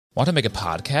Want to make a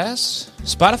podcast?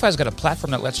 Spotify's got a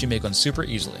platform that lets you make one super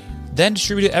easily, then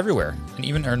distribute it everywhere, and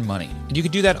even earn money. And you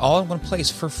can do that all in one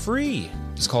place for free.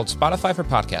 It's called Spotify for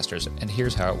Podcasters, and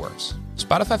here's how it works.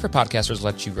 Spotify for Podcasters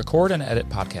lets you record and edit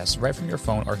podcasts right from your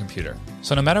phone or computer.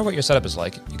 So no matter what your setup is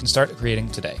like, you can start creating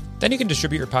today. Then you can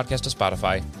distribute your podcast to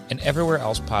Spotify and everywhere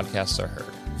else podcasts are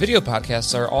heard. Video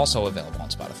podcasts are also available on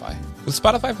Spotify. With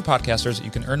Spotify for Podcasters, you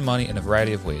can earn money in a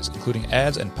variety of ways, including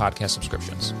ads and podcast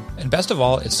subscriptions. And best of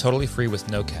all, it's totally free with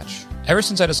no catch. Ever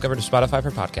since I discovered Spotify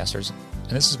for Podcasters, and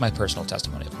this is my personal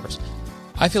testimony, of course,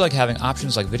 I feel like having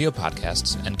options like video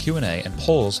podcasts and Q&A and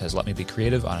polls has let me be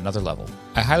creative on another level.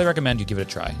 I highly recommend you give it a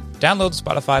try. Download the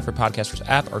Spotify for Podcasters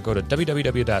app or go to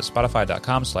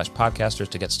www.spotify.com/podcasters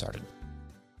to get started.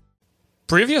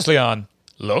 Previously on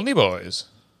Lonely Boys.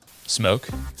 Smoke?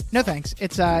 No thanks.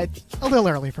 It's a little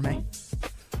early for me.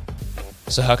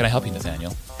 So how can I help you,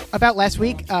 Nathaniel? About last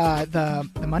week, the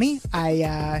money,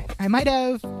 I might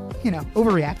have,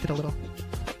 overreacted a little.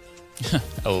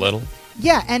 A little?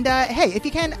 Yeah, and hey, if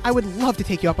you can, I would love to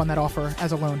take you up on that offer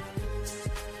as a loan.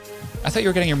 I thought you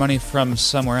were getting your money from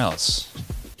somewhere else.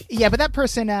 Yeah, but that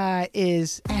person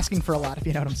is asking for a lot, if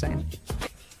you know what I'm saying.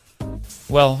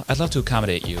 Well, I'd love to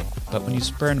accommodate you, but when you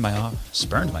spurned my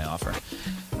offer,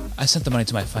 I sent the money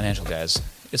to my financial guys.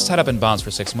 It's tied up in bonds for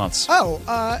 6 months. Oh,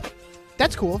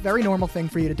 that's cool. Very normal thing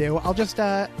for you to do. I'll just,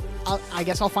 I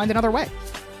guess I'll find another way.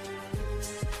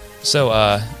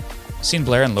 So, seen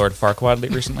Blair and Lord Farquaad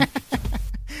recently?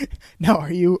 No,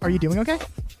 are you doing okay?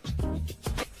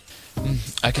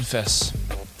 I confess,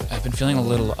 I've been feeling a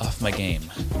little off my game,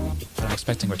 but I'm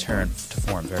expecting return to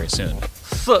form very soon.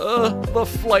 Sir, the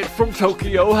flight from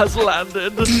Tokyo has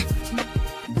landed.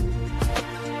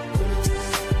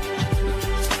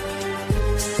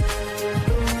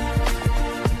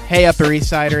 Hey Upper East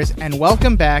Siders, and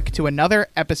welcome back to another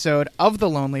episode of The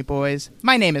Lonely Boys.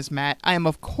 My name is Matt. I am,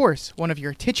 of course, one of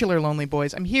your titular Lonely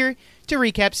Boys. I'm here to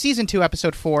recap Season 2,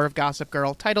 Episode 4 of Gossip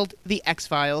Girl, titled The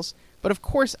X-Files. But of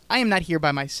course, I am not here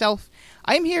by myself.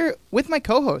 I am here with my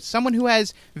co-host, someone who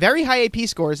has very high AP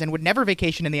scores and would never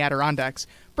vacation in the Adirondacks.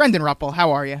 Brendan Ruppel,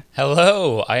 how are you?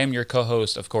 Hello, I am your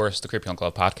co-host, of course, the Creepy Uncle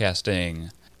of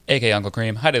Podcasting, a.k.a. Uncle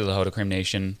Cream. Hi to the Ho to Cream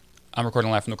Nation. I'm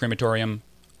recording live from the crematorium.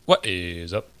 What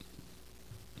is up?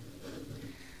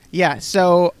 Yeah,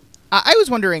 so I was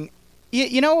wondering,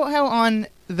 you know how on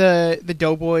the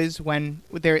Doughboys when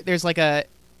there's like a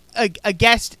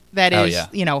guest that is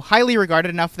highly regarded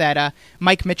enough that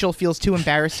Mike Mitchell feels too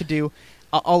embarrassed to do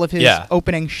all of his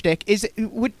opening shtick. Is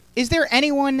there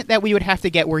anyone that we would have to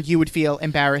get where you would feel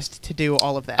embarrassed to do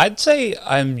all of that? I'd say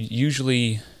I'm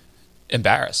usually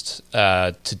embarrassed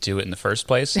to do it in the first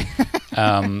place.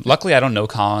 Luckily, I don't know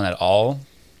Colin at all.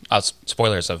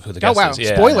 Spoilers of who the guest is.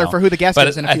 Yeah, spoiler for who the guest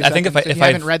is in a few I think seconds if you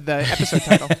haven't read the episode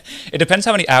title. It depends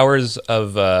how many hours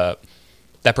of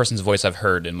that person's voice I've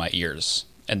heard in my ears,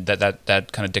 and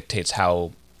that kind of dictates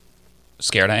how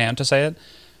scared I am to say it.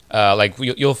 Like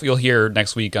you'll hear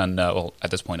next week on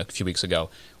at this point a few weeks ago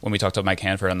when we talked about Mike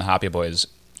Hanford on the Happy Boys.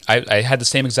 I had the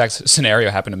same exact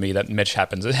scenario happen to me that Mitch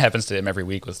happens. It happens to him every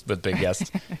week with big guests.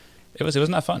 It was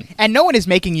not fun. And no one's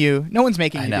making you. I know.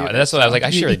 And that's what I was like. I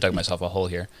surely dug myself a hole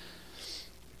here.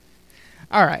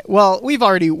 All right. Well, we've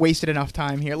already wasted enough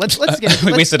time here. Let's get.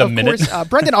 We wasted a minute. Course,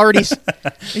 Brendan already.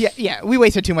 Yeah. We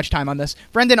wasted too much time on this.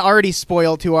 Brendan already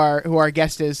spoiled who our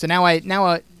guest is. So now I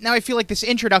feel like this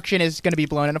introduction is going to be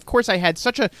blown. And of course, I had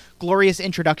such a glorious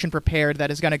introduction prepared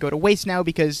that is going to go to waste now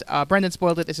because Brendan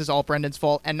spoiled it. This is all Brendan's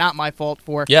fault and not my fault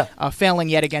for failing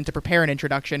yet again to prepare an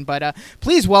introduction. But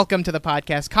please welcome to the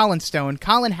podcast, Colin Stone.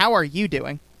 Colin, how are you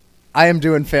doing? I am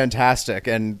doing fantastic,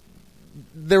 and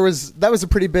that was a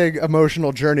pretty big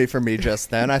emotional journey for me just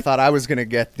then. I thought I was going to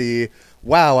get the,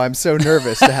 wow, I'm so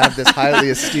nervous to have this highly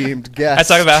esteemed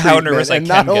guest. I talk about how nervous I can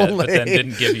get, but then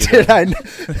didn't give you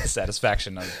the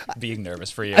satisfaction of being nervous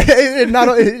for you.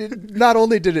 Not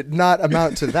only did it not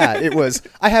amount to that, it was,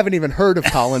 I haven't even heard of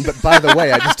Colin, but by the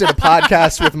way, I just did a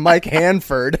podcast with Mike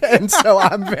Hanford, and so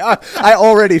I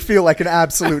already feel like an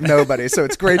absolute nobody, so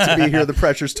it's great to be here. The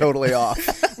pressure's totally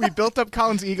off. We built up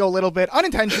Colin's ego a little bit,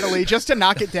 unintentionally, just to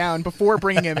knock it down before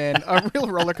bringing him in. A real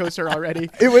roller coaster already.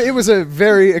 It was a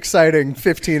very exciting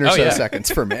 15 or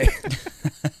seconds for me.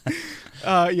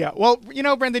 Yeah. Well,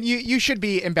 Brendan, you should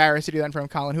be embarrassed to do that in front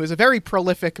of Colin, who is a very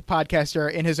prolific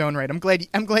podcaster in his own right. I'm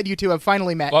glad you two have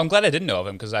finally met. Well, I'm glad I didn't know of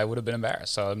him because I would have been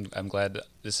embarrassed. So I'm glad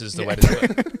this is the way to do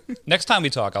it. Next time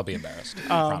we talk, I'll be embarrassed.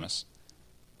 I promise.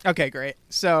 Okay, great.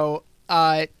 So,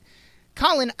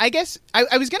 Colin, I guess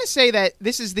I was going to say that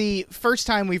this is the first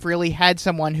time we've really had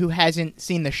someone who hasn't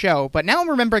seen the show, but now I'm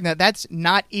remembering that that's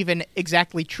not even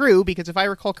exactly true because if I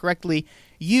recall correctly,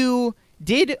 you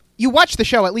Did you watch the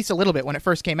show at least a little bit when it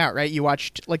first came out, right? You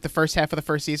watched like the first half of the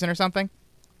first season or something?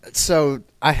 So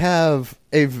I have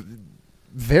a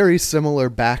very similar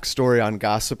backstory on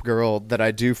Gossip Girl that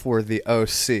I do for the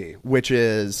OC, which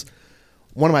is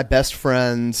one of my best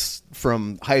friends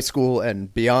from high school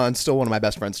and beyond, still one of my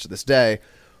best friends to this day.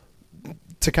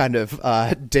 To kind of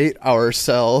date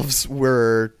ourselves,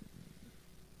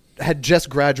 had just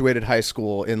graduated high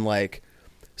school in like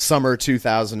summer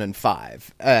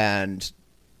 2005, and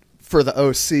for the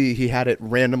OC, he had it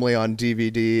randomly on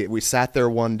DVD. We sat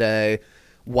there one day,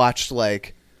 watched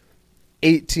like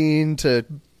 18 to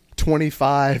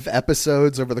 25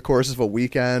 episodes over the course of a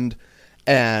weekend,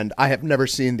 and I have never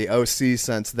seen the OC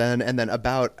since then. And then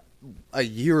about a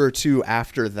year or two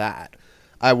after that,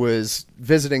 I was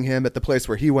visiting him at the place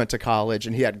where he went to college,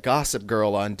 and he had Gossip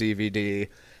Girl on DVD.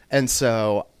 And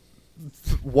so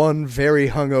one very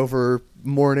hungover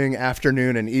morning,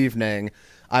 afternoon, and evening,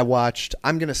 I watched,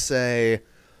 I'm going to say,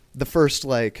 the first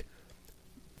like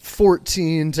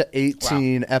 14 to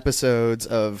 18 episodes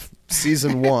of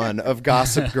season 1 of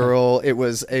Gossip Girl. It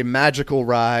was a magical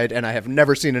ride, and I have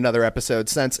never seen another episode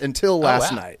since until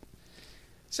last night.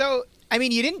 So, I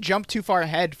mean, you didn't jump too far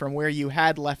ahead from where you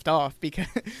had left off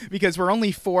because we're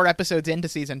only 4 episodes into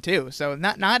season 2. So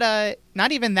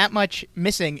not even that much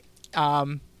missing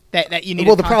that you needed.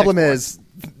 Well, the problem for. is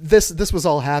this was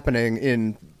all happening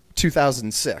in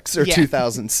 2006 or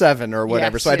 2007 or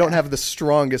whatever, so I don't have the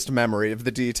strongest memory of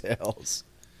the details.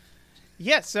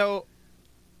 Yeah, so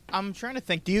I'm trying to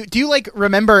think. Do you like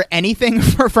remember anything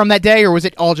from that day, or was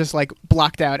it all just like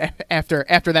blocked out after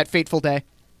that fateful day?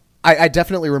 I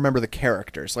definitely remember the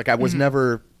characters. Like I was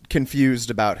never confused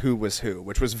about who was who,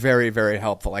 which was very, very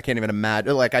helpful. I can't even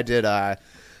imagine. Like I did a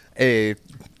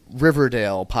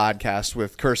Riverdale podcast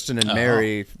with Kirsten and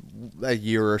Mary a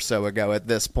year or so ago at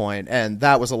this point, and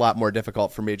that was a lot more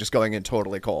difficult for me, just going in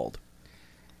totally cold.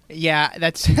 Yeah,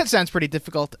 that sounds pretty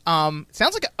difficult.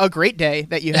 Sounds like a great day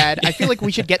that you had. I feel like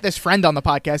we should get this friend on the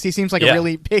podcast. He seems like a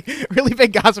really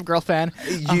big Gossip Girl fan.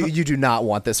 You do not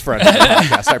want this friend on the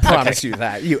podcast. I promise you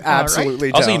that. You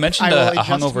absolutely don't. Also, you mentioned a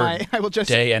hungover just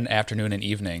day and afternoon and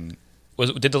evening.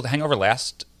 Did the hangover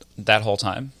last that whole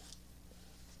time?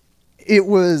 It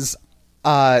was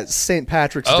St.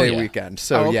 Patrick's Day weekend.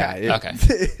 So,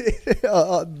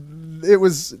 it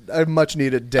was a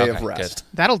much-needed day of rest. Good.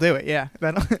 That'll do it, yeah.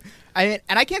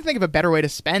 I can't think of a better way to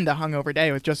spend a hungover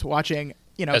day with just watching,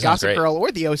 Gossip Girl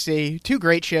or The OC, 2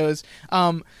 great shows.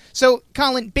 So,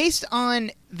 Colin, based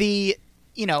on the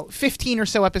 15 or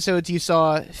so episodes you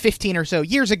saw 15 or so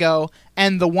years ago,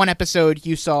 and the 1 episode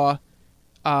you saw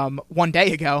 1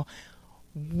 day ago,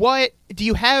 what do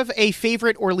you have a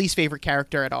favorite or least favorite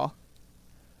character at all?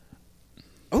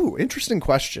 Oh, interesting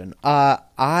question.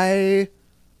 I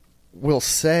will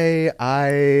say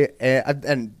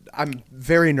and I'm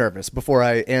very nervous before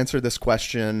I answer this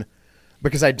question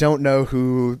because I don't know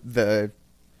who the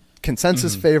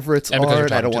consensus favorites are,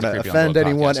 and I don't want to offend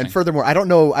anyone. And furthermore, I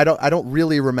don't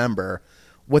really remember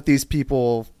what these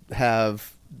people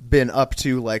have been up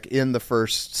to like in the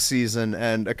first season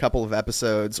and a couple of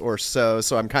episodes or so.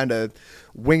 So I'm kind of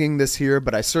winging this here,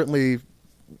 but I certainly,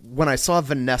 when I saw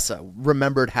Vanessa,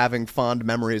 remembered having fond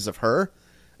memories of her.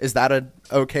 Is that an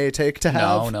okay take to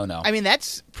have? No. I mean,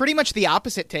 that's pretty much the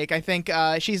opposite take. I think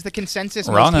she's the consensus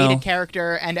most hated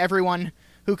character, and everyone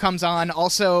who comes on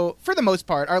also, for the most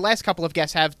part, our last couple of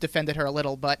guests have defended her a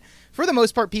little, but for the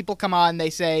most part, people come on,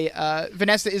 they say,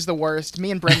 Vanessa is the worst.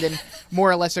 Me and Brendan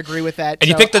more or less agree with that. And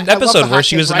you picked an episode where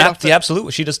she was not the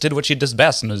absolute. She just did what she does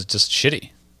best and was just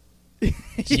shitty.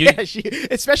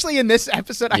 Especially in this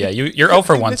episode. You're 0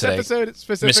 for 1 today. Episode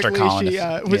specifically, Mr.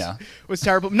 Colin. She was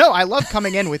terrible. No, I love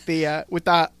coming in with the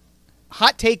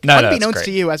hot take, unbeknownst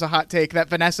to you as a hot take, that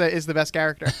Vanessa is the best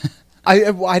character.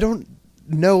 I don't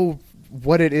know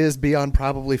what it is beyond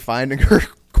probably finding her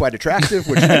quite attractive,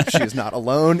 which she is not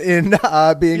alone in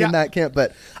being in that camp.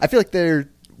 But I feel like there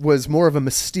was more of a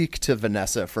mystique to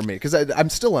Vanessa for me because I'm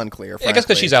still unclear. I guess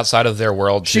because she's outside of their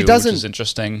world too, which is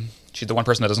interesting. She's the one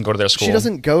person that doesn't go to their school. She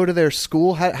doesn't go to their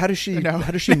school. How does she?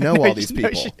 How does she know all these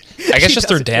people? I guess just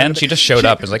through Dan. She just showed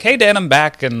up and was like, "Hey, Dan, I'm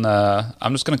back, and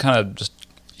I'm just going to kind of just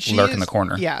lurk in the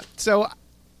corner." Yeah. So.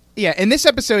 Yeah, in this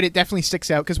episode, it definitely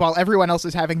sticks out because while everyone else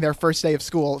is having their first day of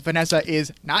school, Vanessa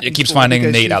is not. It keeps finding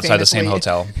Nate outside the same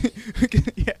hotel.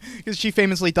 Yeah, because she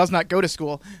famously does not go to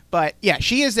school. But yeah,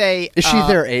 she is a. Is she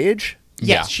their age?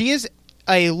 Yes, she is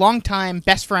a longtime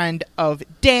best friend of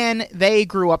Dan. They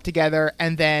grew up together,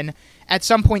 and then at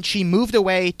some point she moved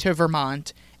away to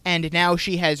Vermont, and now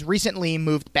she has recently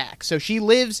moved back. So she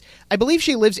lives, I believe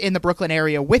she lives in the Brooklyn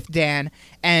area with Dan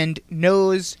and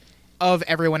knows of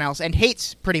everyone else and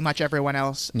hates pretty much everyone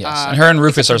else. Yes, and her and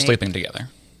Rufus are except for Nate. sleeping together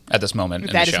at this moment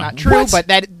in That the is show. not true, but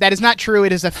that is not true.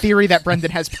 It is a theory that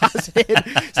Brendan has posited.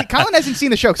 See, Colin hasn't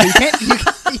seen the show, so you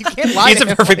can't lie. He's to a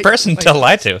him perfect person to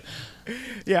lie to.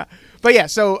 Yeah. But yeah,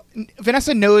 so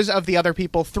Vanessa knows of the other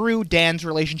people through Dan's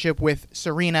relationship with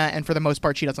Serena, and for the most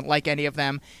part, she doesn't like any of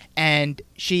them, and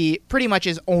she pretty much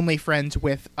is only friends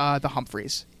with the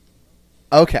Humphreys.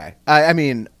 Okay. I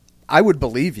mean, I would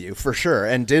believe you for sure,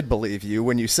 and did believe you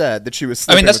when you said that she was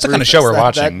sleeping that's with the kind of Rufus. show we're That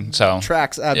watching, so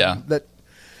tracks. yeah.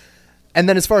 And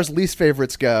then as far as least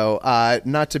favorites go,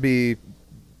 not to be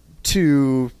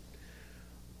too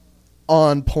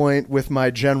on point with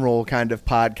my general kind of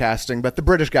podcasting, but the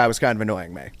British guy was kind of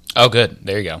annoying me. Oh, good.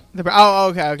 There you go.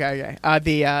 Okay.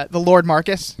 The Lord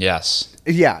Marcus. Yes.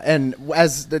 Yeah, and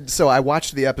so I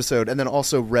watched the episode and then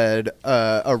also read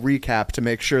a recap to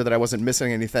make sure that I wasn't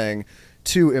missing anything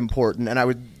too important, and I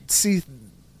would see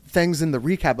things in the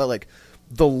recap, but like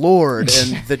the Lord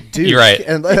and the Duke. You're right.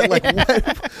 And like,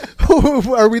 what?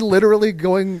 Are we literally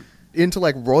going into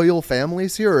like royal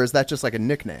families here, or is that just like a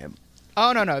nickname?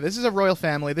 Oh no, this is a royal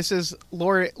family. This is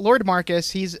Lord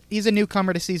Marcus. He's a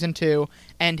newcomer to season 2,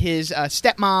 and his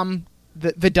stepmom,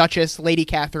 the Duchess, Lady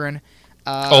Catherine.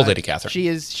 Old Lady Catherine.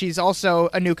 She's also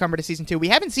a newcomer to season 2. We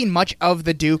haven't seen much of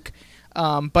the Duke,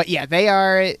 but yeah, they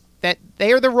are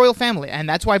the royal family, and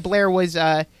that's why Blair was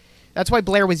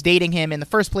dating him in the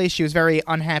first place. She was very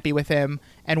unhappy with him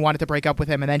and wanted to break up with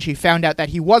him, and then she found out that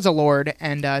he was a lord,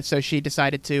 and so she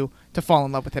decided to fall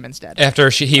in love with him instead. After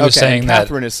he was saying that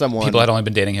Catherine is someone people had only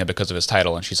been dating him because of his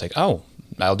title, and she's like, "Oh,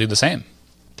 I'll do the same."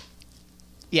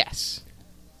 Yes.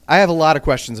 I have a lot of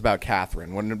questions about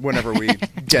Catherine whenever we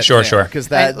get Sure. because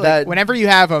that whenever you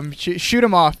have them, shoot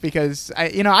them off, because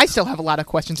I still have a lot of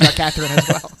questions about Catherine as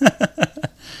well.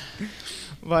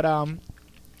 But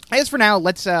I guess for now,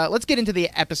 let's get into the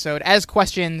episode. As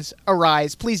questions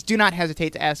arise, please do not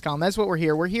hesitate to ask Colin. That's what we're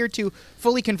here. We're here to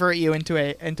fully convert you into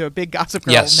a big Gossip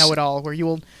Girl know-it-all, where you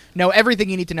will know everything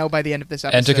you need to know by the end of this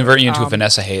episode. And to convert you into a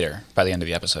Vanessa hater by the end of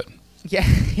the episode. Yeah.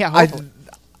 Hopefully.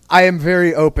 I am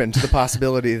very open to the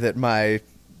possibility that my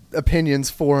opinions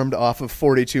formed off of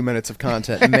 42 minutes of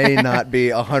content may not be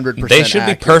 100% They should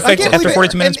be perfect I can't after believe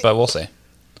 42 it. minutes, but we'll see.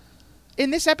 In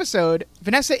this episode,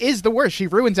 Vanessa is the worst. She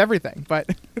ruins everything. But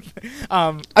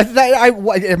am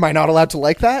I not allowed to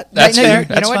like that? That's fair. You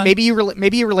That's know what? fine.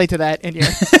 Maybe you relate to that in your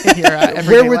everyday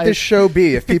Where would life. this show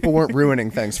be if people weren't ruining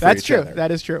things for That's each true. other?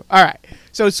 That is true. All right.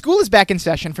 So school is back in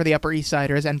session for the Upper East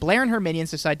Siders, and Blair and her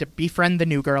minions decide to befriend the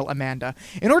new girl, Amanda,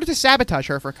 in order to sabotage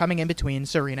her for coming in between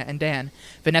Serena and Dan.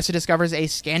 Vanessa discovers a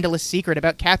scandalous secret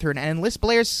about Catherine and enlists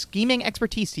Blair's scheming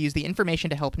expertise to use the information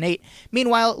to help Nate.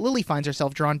 Meanwhile, Lily finds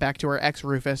herself drawn back to her ex,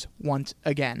 Rufus, once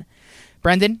again.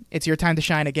 Brendan, it's your time to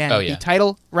shine again. Oh, yeah. The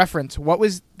title reference. What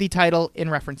was the title in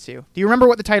reference to? Do you remember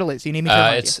what the title is? You need me to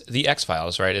remind It's you. The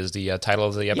X-Files, right, is the title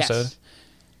of the episode?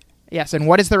 Yes, and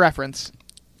what is the reference?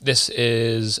 This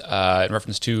is in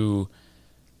reference to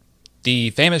the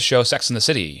famous show Sex and the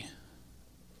City.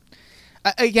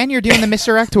 Again, you're doing the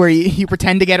misdirect where you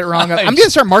pretend to get it wrong. I'm going to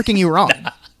start marking you wrong.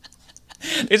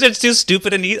 Is it too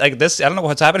stupid and easy? Like this? I don't know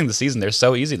what's happening this season. They're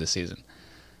so easy this season.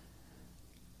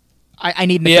 I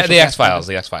need an Yeah, official the guess. X-Files.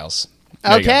 The X-Files.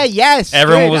 There you Okay, go. yes.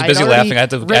 Everyone good. was I'd busy already laughing. I had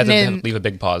to written leave a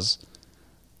big pause.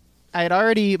 I had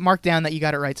already marked down that you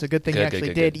got it right, so good thing you Good, actually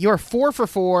good, did. good. You're 4 for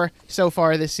 4 so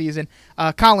far this season.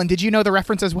 Colin, did you know the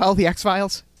reference as well, the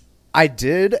X-Files? I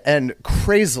did, and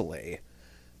crazily,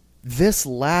 this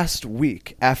last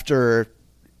week, after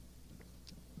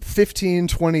 15,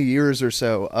 20 years or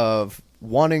so of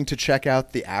wanting to check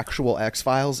out the actual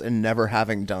X-Files and never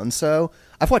having done so,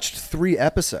 I've watched 3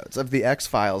 episodes of the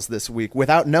X-Files this week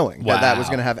without knowing that was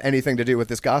Wow. going to have anything to do with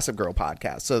this Gossip Girl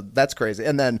podcast. So that's crazy.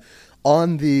 And then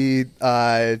on the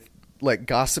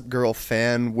Gossip Girl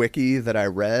fan wiki that I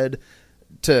read,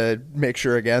 to make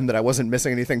sure again that I wasn't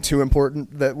missing anything too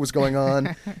important that was going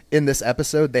on in this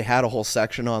episode, they had a whole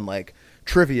section on like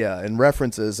trivia and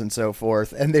references and so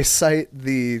forth, and they cite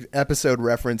the episode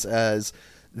reference as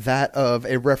that of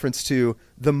a reference to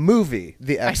the movie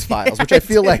The X-Files, which I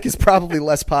feel like is probably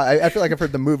less I feel like I've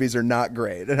heard the movies are not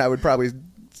great, and I would probably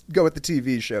go with the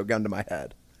TV show, gun to my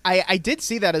head. I did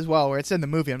see that as well, where it's in the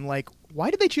movie. I'm like, why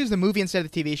did they choose the movie instead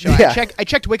of the TV show? Yeah. I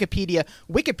checked Wikipedia.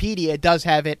 Wikipedia does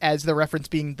have it as the reference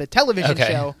being the television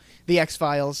show, The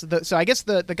X-Files. So I guess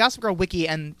the Gossip Girl wiki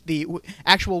and the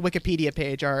actual Wikipedia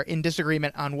page are in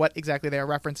disagreement on what exactly they are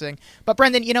referencing. But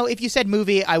Brendan, if you said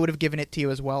movie, I would have given it to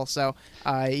you as well. So you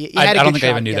had a I don't good think I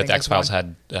shot even knew that getting the this X-Files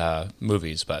one. had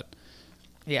movies, but...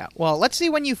 Yeah, well, let's see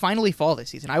when you finally fall this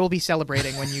season. I will be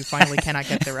celebrating when you finally cannot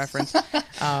get the reference.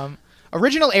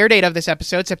 Original air date of this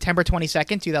episode, September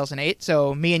 22nd, 2008.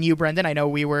 So me and you, Brendan, I know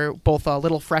we were both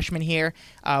little freshmen here.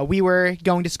 We were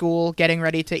going to school, getting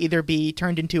ready to either be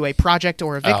turned into a project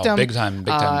or a victim. Oh, big time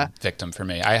victim for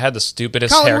me. I had the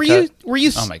stupidest Colin, haircut. were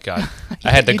you? Oh my God.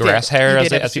 I had the You grass did. hair, You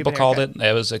did have a as people stupid called haircut. it.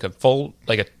 It was like a full,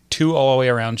 like a 2 all the way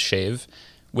around shave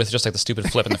with just like the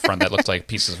stupid flip in the front that looked like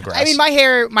pieces of grass. I mean, my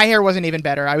hair wasn't even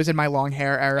better. I was in my long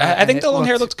hair era. I and think it the long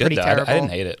hair looked looked good, pretty though. terrible. I didn't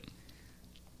hate it.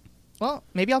 Well,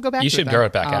 maybe I'll go back You to should it grow then.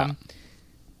 it back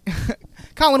out.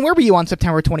 Colin, where were you on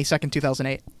September 22nd,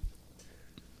 2008?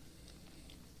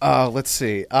 Let's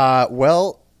see.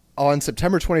 Well, on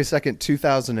September 22nd,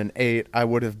 2008, I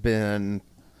would have been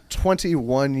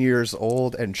 21 years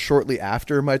old and shortly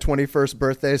after my 21st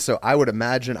birthday, so I would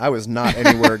imagine I was not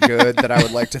anywhere good that I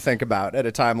would like to think about at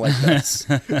a time like this.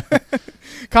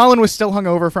 Colin was still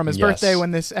hungover from his Yes. birthday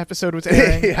when this episode was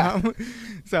airing. Yeah.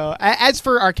 So, as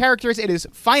for our characters, it is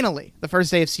finally the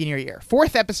first day of senior year.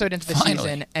 4th episode into the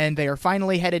season, and they are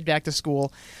finally headed back to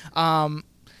school.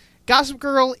 Gossip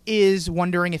Girl is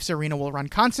wondering if Serena will run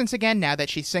Constance again now that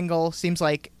she's single. Seems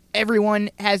like everyone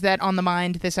has that on the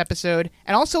mind this episode.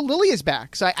 And also, Lily is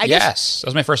back. So I guess Yes, that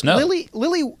was my first note.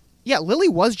 Lily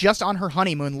was just on her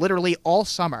honeymoon literally all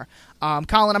summer.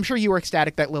 Colin, I'm sure you were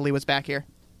ecstatic that Lily was back here.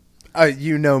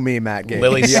 You know me, Matt Gates.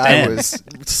 Lily I Stan. was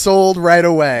sold right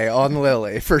away on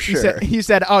Lily, for sure. You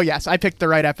said, oh, yes, I picked the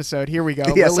right episode. Here we go.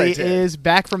 Yes, Lily I did. is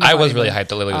back from the I was really honeymoon. hyped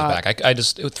that Lily was back. I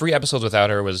just 3 episodes without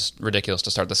her was ridiculous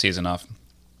to start the season off.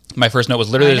 My first note was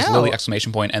literally I just know. Lily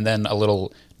exclamation point and then a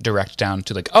little direct down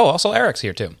to like, oh, also Eric's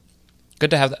here too.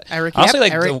 Good to have that. Eric, Honestly,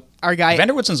 yep, like Eric, our guy-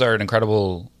 Vanderwoodsons are an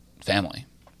incredible family.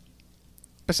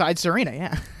 Besides Serena,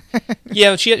 yeah.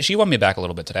 Yeah, she won me back a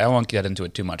little bit today. I won't get into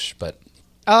it too much, but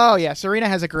Oh, yeah, Serena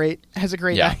has a great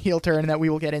Yeah. heel turn that we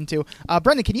will get into.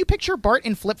 Brendan, can you picture Bart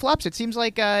in flip-flops? It seems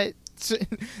like that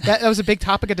was a big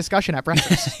topic of discussion at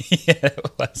breakfast. yeah,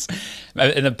 it was.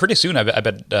 And then pretty soon, I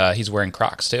bet he's wearing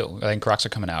Crocs too. I think Crocs are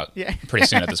coming out Yeah. pretty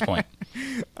soon at this point.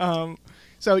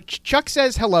 So Chuck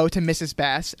says hello to Mrs.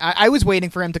 Bass. I was waiting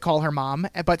for him to call her mom,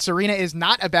 but Serena is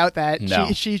not about that.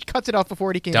 No. She cuts it off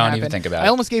before it can Don't happen. even think about I it.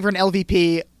 almost gave her an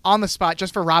LVP on the spot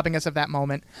just for robbing us of that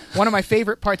moment. One of my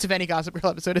favorite parts of any Gossip Girl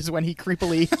episode is when he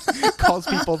creepily calls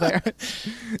people their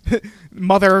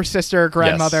mother, sister,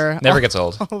 grandmother. Yes. Never gets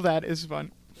old. All that is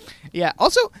fun. Yeah.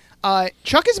 Also,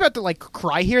 Chuck is about to like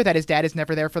cry here that his dad is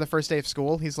never there for the first day of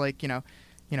school. He's like,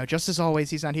 just as always,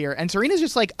 he's not here. And Serena's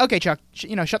just like, okay, Chuck,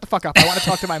 shut the fuck up. I want to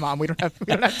talk to my mom. We don't have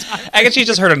time. I guess she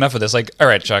just heard enough of this. Like, all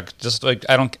right, Chuck, just like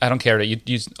I don't care that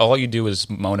you all you do is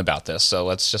moan about this. So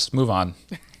let's just move on.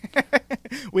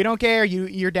 We don't care.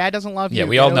 Your dad doesn't love you. Yeah,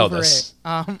 we Get all know over this.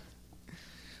 it.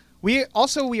 We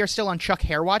are still on Chuck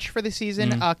hair watch for this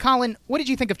season. Colin, what did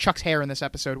you think of Chuck's hair in this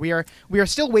episode? We are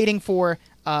still waiting for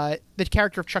the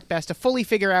character of Chuck Bass to fully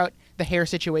figure out the hair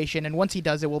situation, and once he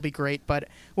does, it will be great. But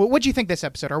what do you think this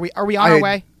episode? Are we on our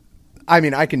way? I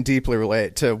mean, I can deeply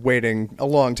relate to waiting a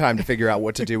long time to figure out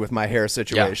what to do with my hair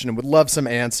situation, and would love some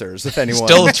answers if anyone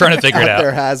Still trying to figure it out.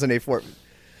 there has any for.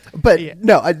 But Yeah.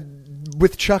 no,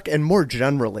 with Chuck and more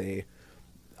generally,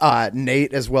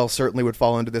 Nate as well certainly would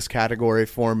fall into this category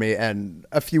for me, and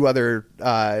a few other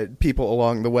people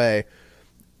along the way.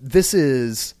 This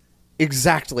is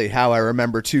exactly how I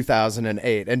remember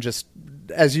 2008, and just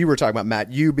as you were talking about, Matt,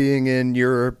 you being in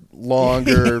your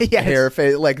longer Yes. hair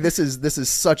phase, like this is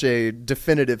such a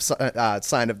definitive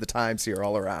sign of the times here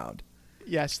all around.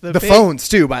 Yes. The phones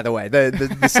too, by the way,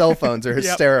 the cell phones are Yep.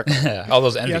 hysterical. Yeah, all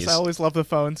those envies. Yes, I always love the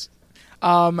phones.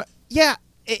 Yeah,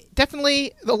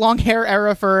 definitely the long hair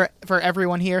era for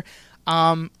everyone here.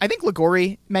 I think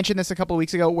Ligori mentioned this a couple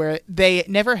weeks ago, where they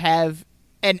never have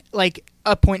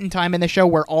a point in time in the show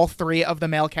where all 3 of the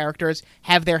male characters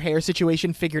have their hair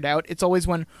situation figured out. It's always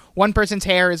when one person's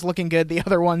hair is looking good, the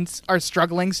other ones are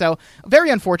struggling. So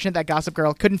very unfortunate that Gossip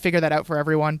Girl couldn't figure that out for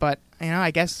everyone. But I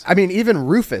guess I mean, even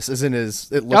Rufus is in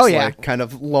his, it looks like kind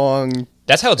of long.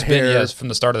 That's how it's been, hair. yes, from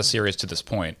the start of the series to this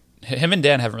point. Him and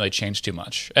Dan haven't really changed too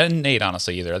much. And Nate,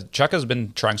 honestly, either. Chuck has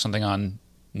been trying something on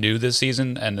new this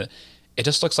season, and it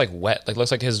just looks like wet. Like,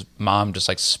 looks like his mom just,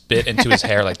 like, spit into his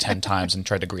hair, like, 10 times and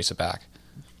tried to grease it back.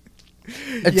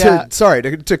 Yeah.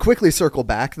 To quickly circle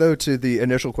back, though, to the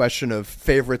initial question of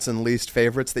favorites and least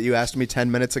favorites that you asked me 10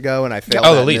 minutes ago, and I failed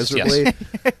Oh, that the least, miserably.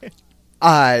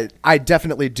 I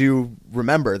definitely do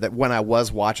remember that when I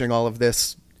was watching all of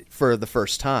this for the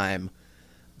first time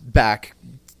back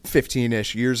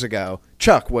 15-ish years ago,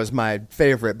 Chuck was my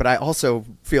favorite, but I also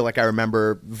feel like I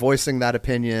remember voicing that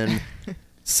opinion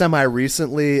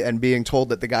semi-recently and being told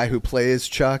that the guy who plays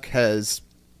Chuck has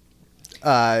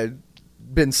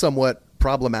been somewhat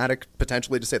problematic,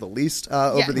 potentially to say the least,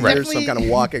 over the years. So I'm kind of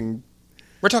walking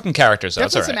We're talking characters, though.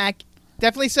 definitely It's all right.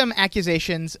 definitely some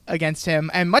accusations against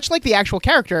him, and much like the actual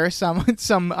character, some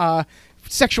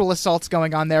sexual assaults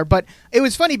going on there. But it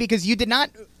was funny because you did not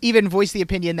even voice the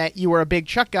opinion that you were a big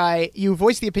Chuck guy. You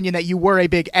voiced the opinion that you were a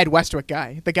big Ed Westwick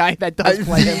guy, the guy that does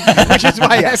play him, which is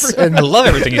why Yes, everyone, I love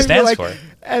everything he stands for.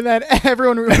 And then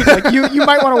everyone was like, you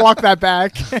might want to walk that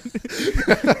back.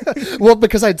 Well,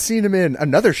 because I'd seen him in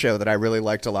another show that I really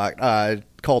liked a lot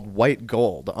called White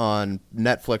Gold on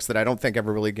Netflix that I don't think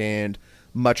ever really gained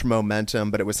much momentum,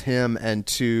 but it was him and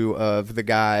two of the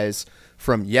guys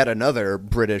from yet another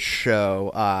British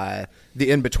show,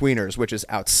 The In-Betweeners, which is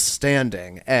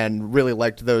outstanding, and really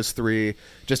liked those three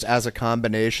just as a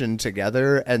combination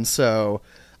together. And so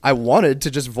I wanted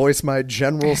to just voice my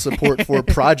general support for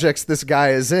projects this guy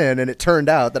is in, and it turned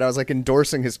out that I was like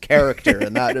endorsing his character,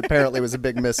 and that apparently was a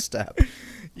big misstep.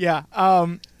 Yeah.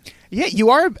 Yeah,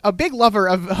 you are a big lover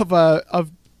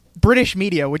of British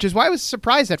media, which is why I was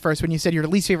surprised at first when you said your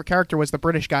least favorite character was the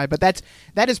British guy. But that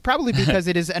is probably because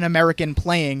it is an American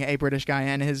playing a British guy,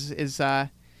 and his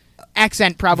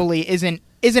accent probably isn't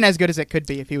as good as it could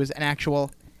be if he was an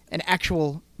actual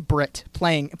Brit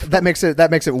playing. That makes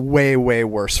it way, way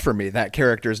worse for me. That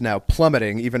character is now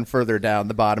plummeting even further down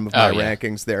the bottom of my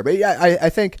rankings there. But yeah, I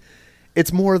think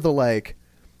it's more the like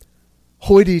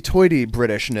hoity-toity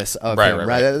Britishness of him.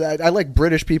 Right. I like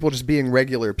British people just being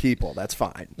regular people. That's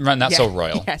fine. Right, not so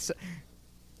royal. Yes.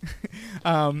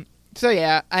 So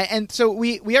yeah, so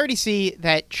we already see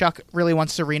that Chuck really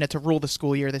wants Serena to rule the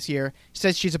school year this year. He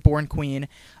says she's a born queen.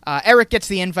 Eric gets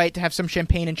the invite to have some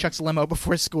champagne in Chuck's limo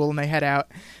before school, and they head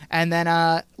out. And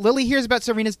then Lily hears about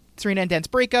Serena and Dan's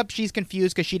breakup. She's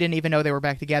confused because she didn't even know they were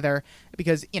back together.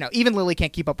 Because even Lily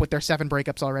can't keep up with their 7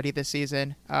 breakups already this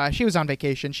season. She was on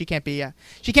vacation. She can't be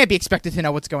expected to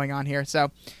know what's going on here.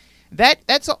 So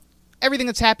that's all. Everything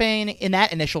that's happening in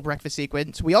that initial breakfast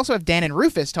sequence. We also have Dan and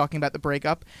Rufus talking about the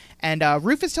breakup, and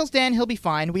Rufus tells Dan he'll be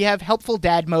fine. We have helpful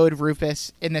dad mode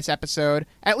Rufus in this episode,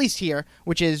 at least here,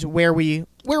 which is where we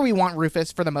want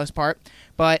Rufus for the most part.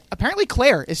 But apparently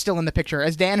Claire is still in the picture,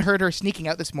 as Dan heard her sneaking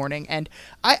out this morning, and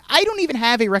I don't even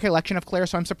have a recollection of Claire,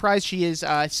 so I'm surprised she is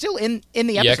still in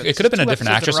the episode. Yeah, it could have been a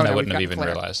different actress, and I wouldn't have even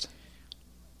realized.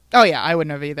 Oh yeah, I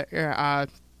wouldn't have either.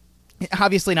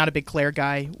 Obviously not a big Claire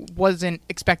guy. Wasn't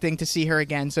expecting to see her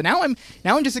again. So now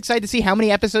I'm just excited to see how many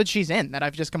episodes she's in that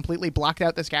I've just completely blocked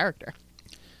out this character.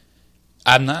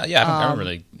 I'm not. Yeah, I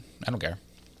don't care.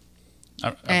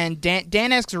 And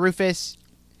Dan asks Rufus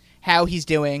how he's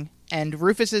doing, and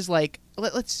Rufus is like,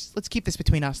 let's keep this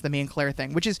between us, the me and Claire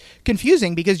thing, which is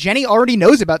confusing because Jenny already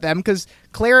knows about them because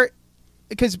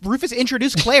Rufus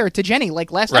introduced Claire to Jenny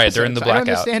like last episode. Right, during the blackout. I don't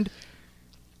understand.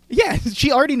 Yeah,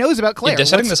 she already knows about Claire. Yeah, they're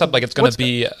setting this up like it's going to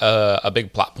be a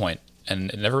big plot point, and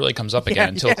it never really comes up again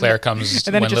until Claire comes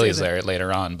when Lily's there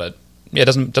later on. But yeah,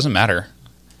 it doesn't matter.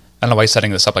 I don't know why he's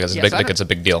setting this up like it's a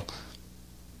big deal.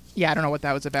 Yeah, I don't know what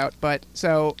that was about. But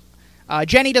so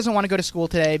Jenny doesn't want to go to school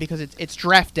today because it's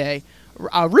draft day.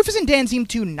 Rufus and Dan seem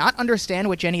to not understand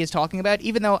what Jenny is talking about,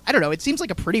 even though, I don't know, it seems like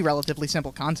a pretty relatively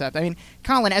simple concept. I mean,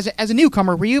 Colin, as a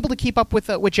newcomer, were you able to keep up with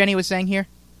what Jenny was saying here?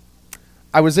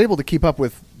 I was able to keep up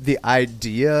with the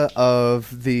idea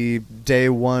of the day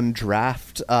one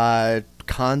draft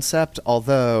concept,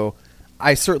 although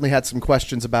I certainly had some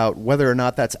questions about whether or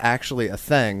not that's actually a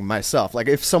thing myself. Like,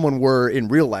 if someone were in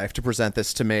real life to present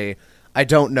this to me, I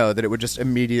don't know that it would just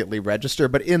immediately register.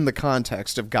 But in the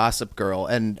context of Gossip Girl,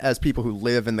 and as people who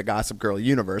live in the Gossip Girl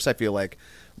universe, I feel like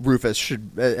Rufus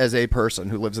should, as a person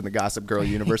who lives in the Gossip Girl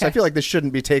universe, I feel like this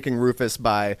shouldn't be taking Rufus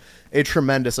by a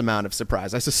tremendous amount of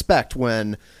surprise. I suspect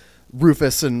when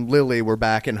Rufus and Lily were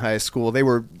back in high school, they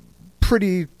were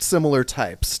pretty similar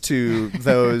types to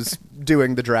those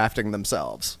doing the drafting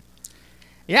themselves.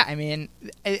 Yeah, I mean,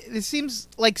 it seems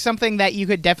like something that you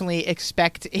could definitely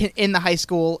expect in the high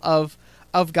school of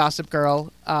Gossip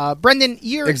Girl. Brendan,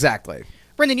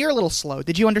 Brendan, you're a little slow.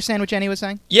 Did you understand what Jenny was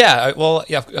saying? Yeah,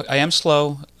 I am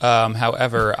slow.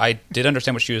 However, I did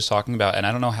understand what she was talking about, and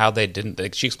I don't know how they didn't.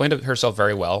 Like, she explained it herself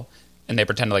very well, and they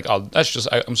pretended like, oh, that's just,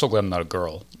 I'm so glad I'm not a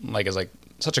girl. Like, it's like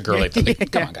such a girly thing.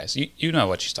 Like, come on, guys. You know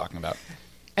what she's talking about.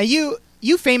 And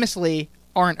you famously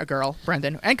aren't a girl,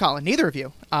 Brendan, and Colin, neither of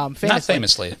you. Famously. Not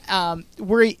famously.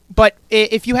 But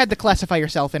if you had to classify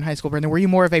yourself in high school, Brendan, were you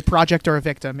more of a project or a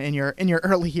victim in your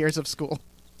early years of school?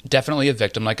 Definitely a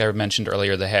victim. Like I mentioned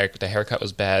earlier, the haircut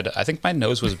was bad. I think my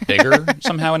nose was bigger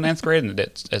somehow in 9th grade, and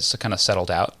it's kind of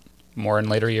settled out more in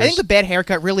later years. I think the bad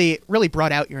haircut really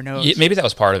brought out your nose. Yeah, maybe that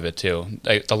was part of it too.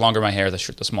 Like, the longer my hair, the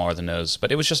smaller the nose.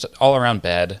 But it was just all around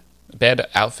bad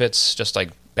outfits, just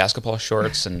like basketball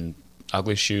shorts and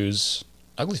ugly shoes,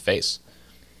 ugly face.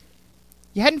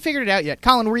 You hadn't figured it out yet.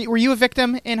 Colin, were you a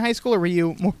victim in high school, or were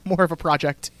you more of a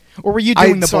project? Or were you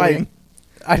doing the bullying?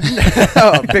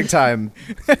 Oh, big time,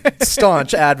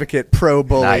 staunch advocate, pro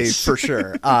bully Nice. for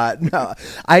sure. No,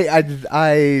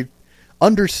 I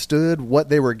understood what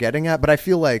they were getting at, but I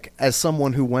feel like as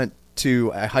someone who went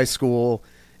to a high school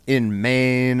in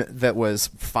Maine that was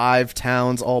 5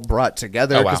 towns all brought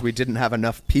together Oh, wow. because we didn't have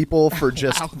enough people for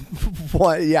just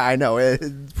one. Yeah, I know.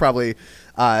 It probably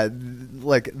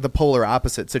like the polar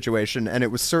opposite situation, and it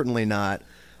was certainly not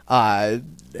a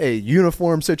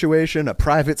uniform situation, a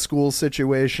private school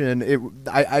situation.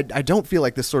 I don't feel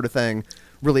like this sort of thing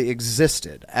really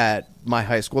existed at my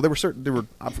high school. There were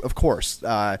of course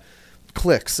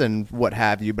cliques and what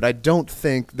have you, but I don't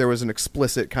think there was an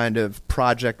explicit kind of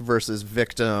project versus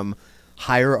victim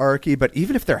hierarchy. But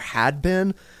even if there had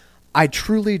been, I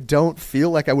truly don't feel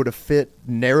like I would have fit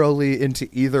narrowly into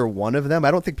either one of them.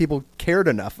 I don't think people cared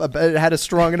enough, had a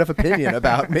strong enough opinion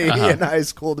about me in high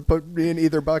school to put me in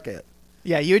either bucket.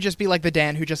 Yeah, you would just be like the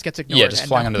Dan who just gets ignored. Yeah, just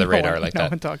flying under the radar like no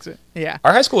that. one talks it. Yeah.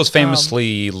 Our high school was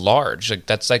famously large. Like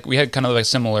that's like we had kind of like a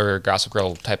similar Gossip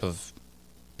Girl type of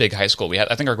big high school.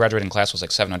 I think our graduating class was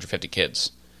like 750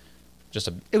 kids.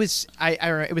 It was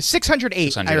 608,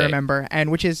 608. I remember,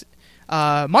 and which is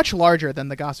much larger than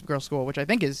the Gossip Girl school, which I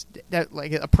think is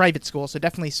like a private school, so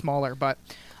definitely smaller. But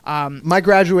my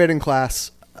graduating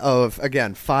class of,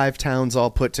 again, 5 towns all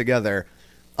put together,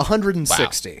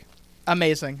 160. Wow.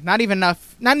 Amazing. Not even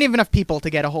enough people to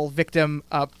get a whole victim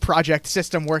project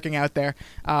system working out there.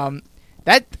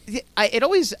 It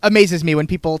always amazes me when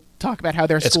people talk about how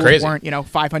their schools crazy. weren't,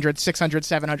 500, 600,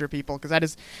 700 people, because that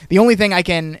is the only thing I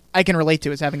can relate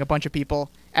to is having a bunch of people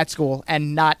at school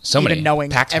and not even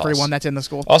knowing everyone that's in the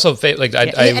school. Also, I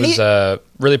was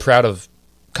really proud of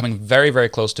coming very, very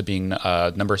close to being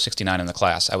number 69 in the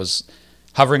class. I was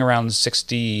hovering around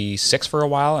 66 for a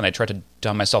while, and I tried to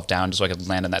dumb myself down just so I could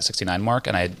land on that 69 mark,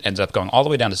 and I ended up going all the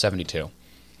way down to 72.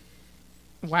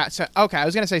 Wow. So okay, I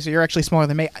was gonna say so you're actually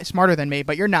smarter than me,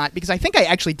 but you're not, because I think I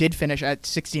actually did finish at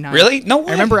 69. Really? No way.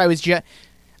 I remember I was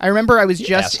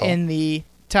just asshole. in the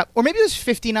top, or maybe it was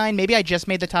 59. Maybe I just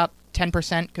made the top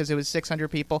 10% because it was 600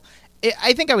 people.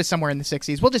 I think I was somewhere in the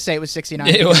 60s. We'll just say it was 69.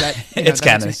 It's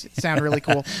canon. That sound really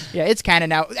cool. Yeah, it's canon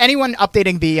now. Anyone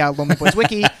updating the Lonely Boys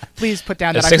wiki, please put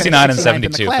down that I finished 69 and 69th in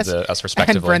the 72 class, for us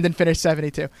respectively. and Brendan finished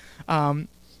 72.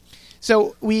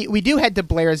 So we do head to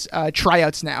Blair's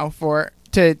tryouts now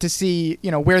to see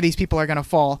where these people are going to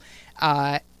fall.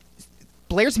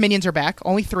 Blair's minions are back.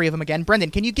 Only 3 of them again.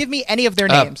 Brendan, can you give me any of their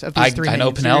names of these 3 I minions?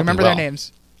 know Do you Penelope remember well. their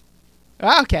names?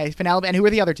 Okay, Penelope. And who are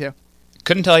the other 2?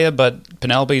 Couldn't tell you, but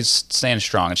Penelope's staying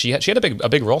strong, and she had a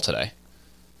big role today.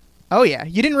 Oh yeah,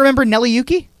 you didn't remember Nelly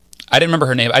Yuki? I didn't remember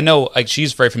her name. I know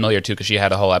she's very familiar too because she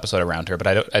had a whole episode around her, but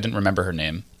I didn't remember her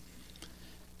name.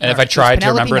 And if I tried to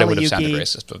remember it, it would have sounded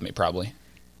racist with me, probably.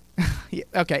 Yeah,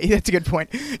 okay, that's a good point.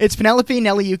 It's Penelope,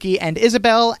 Nelly Yuki, and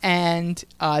Isabel, and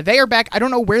they are back. I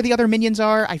don't know where the other minions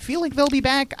are. I feel like they'll be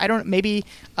back. Maybe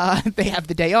they have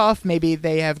the day off. Maybe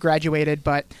they have graduated.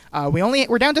 But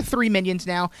we're down to 3 minions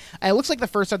now. It looks like the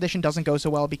first audition doesn't go so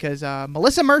well because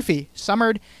Melissa Murphy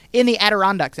summered in the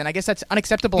Adirondacks, and I guess that's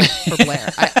unacceptable for Blair.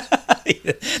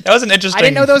 That was an interesting. I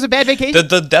didn't know that was a bad vacation.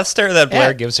 The death stare that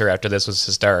Blair gives her after this was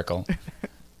hysterical.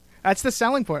 That's the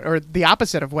selling point, or the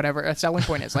opposite of whatever a selling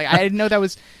point is. Like I didn't know that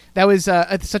was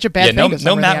such a bad thing.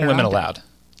 No mountain women allowed.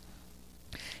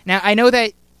 Now I know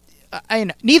that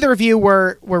neither of you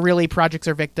were really projects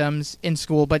or victims in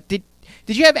school, but did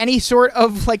you have any sort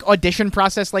of like audition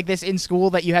process like this in school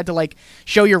that you had to like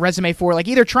show your resume for, like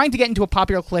either trying to get into a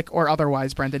popular clique or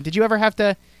otherwise? Brendan, did you ever have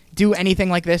to do anything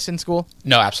like this in school?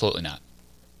 No, absolutely not.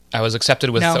 I was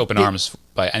accepted with open arms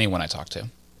by anyone I talked to.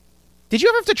 Did you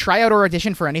ever have to try out or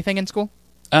audition for anything in school?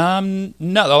 No,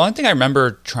 the only thing I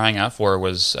remember trying out for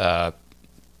was to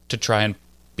try and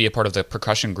be a part of the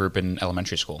percussion group in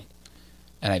elementary school.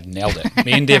 And I nailed it.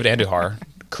 Me and David Andujar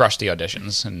crushed the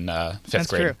auditions in 5th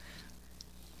grade.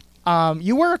 True.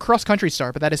 You were a cross-country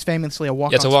star, but that is famously a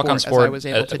walk-on sport. It's a walk-on sport. I was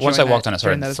able to once I walked on, I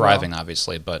started that thriving,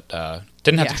 obviously, but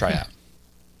didn't have to try out.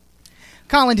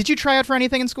 Colin, did you try out for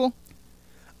anything in school?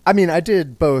 I mean, I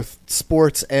did both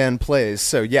sports and plays,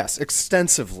 so yes,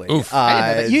 extensively. Oof.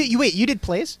 I didn't know that. You did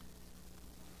plays?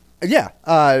 Yeah.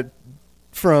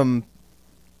 From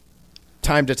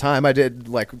time to time, I did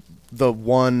like the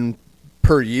one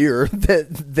per year that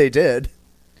they did.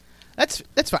 That's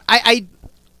fine. I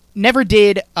never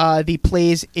did the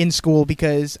plays in school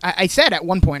because I said at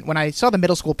one point when I saw the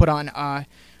middle school put on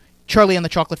Charlie and the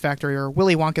Chocolate Factory or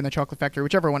Willy Wonka and the Chocolate Factory,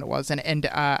 whichever one it was, and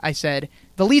I said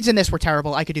the leads in this were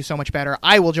terrible. I could do so much better.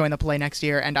 I will join the play next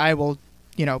year, and I will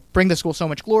bring the school so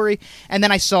much glory. And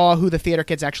then I saw who the theater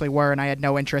kids actually were, and I had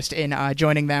no interest in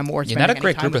joining them or spending not a any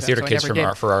great time group with of them, theater so I kids never from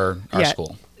did. for our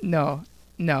school. No.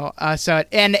 So,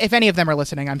 and if any of them are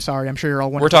listening, I'm sorry. I'm sure you're all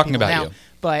wonderful We're talking people about now. you.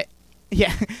 But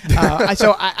yeah,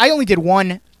 so I only did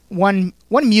one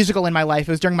musical in my life.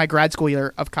 It was during my grad school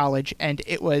year of college, and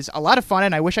it was a lot of fun,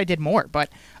 and I wish I did more. But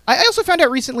I also found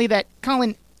out recently that,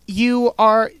 Colin, you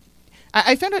are...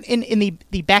 I found out in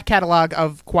the back catalog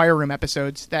of Choir Room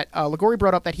episodes that Ligori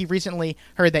brought up that he recently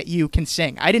heard that you can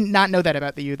sing. I did not know that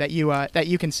about you, that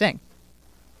you can sing.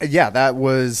 Yeah, that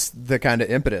was the kind of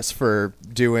impetus for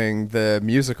doing the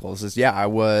musicals. I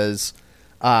was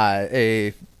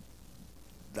I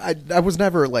was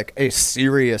never like a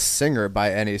serious singer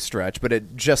by any stretch, but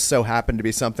it just so happened to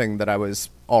be something that I was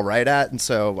all right at, and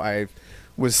so I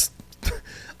was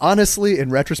honestly, in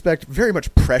retrospect, very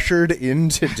much pressured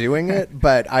into doing it,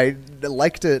 but I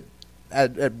liked it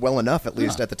at well enough, at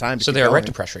least at the time. So they are right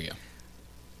to pressure you.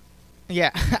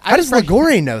 Yeah. How does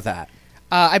Ligori know that?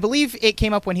 I believe it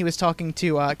came up when he was talking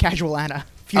to Casual Anna,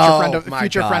 future friend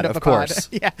of the course.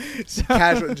 pod. Yeah, so,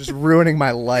 Casual, just ruining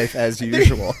my life as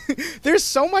usual. There's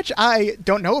so much I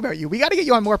don't know about you. We got to get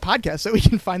you on more podcasts so we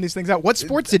can find these things out. What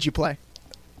sports did you play?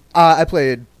 I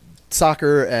played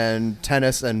soccer and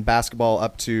tennis and basketball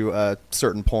up to a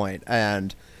certain point.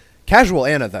 And Casual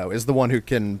Anna, though, is the one who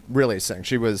can really sing.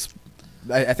 She was,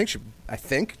 I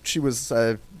think she was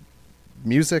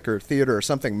music or theater or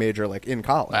something major, like in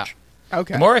college. Wow.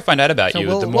 Okay. The more I find out about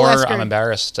you, the more ask her. I'm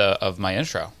embarrassed of my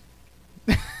intro.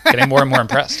 Getting more and more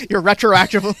impressed. You're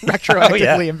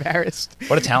retroactively embarrassed.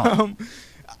 What a talent.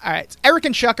 All right. Eric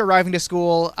and Chuck arriving to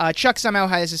school. Chuck somehow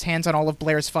has his hands on all of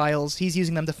Blair's files. He's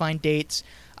using them to find dates.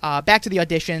 Back to the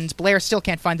auditions. Blair still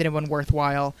can't find anyone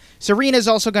worthwhile. Serena's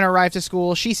also going to arrive to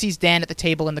school. She sees Dan at the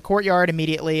table in the courtyard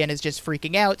immediately and is just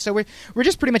freaking out. So we're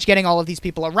just pretty much getting all of these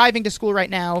people arriving to school right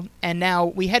now. And now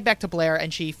we head back to Blair,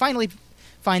 and she finally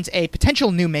finds a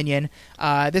potential new minion.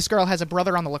 This girl has a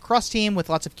brother on the lacrosse team with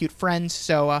lots of cute friends.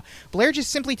 So Blair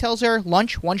just simply tells her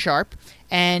lunch, 1 sharp.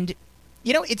 And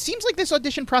it seems like this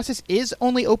audition process is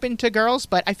only open to girls,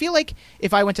 but I feel like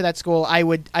if I went to that school, I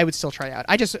would still try out.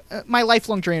 I just my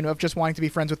lifelong dream of just wanting to be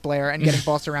friends with Blair and getting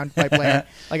bossed around by Blair.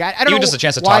 Like I don't know. Even just a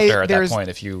chance to talk to her at that point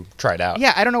if you tried out.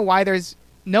 Yeah, I don't know why there's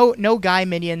no guy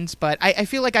minions, but I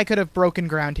feel like I could have broken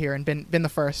ground here and been the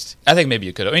first. I think maybe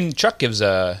you could. I mean, Chuck gives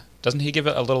doesn't he give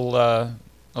a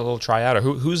little tryout, or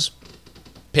whose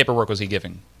paperwork was he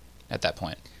giving at that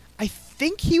point? I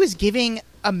think he was giving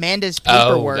Amanda's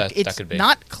paperwork. That could be.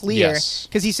 Not clear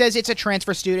because he says it's a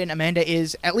transfer student. Amanda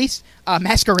is at least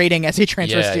masquerading as a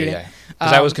transfer student. Yeah.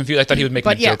 Because I was confused. I thought he was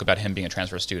making a joke about him being a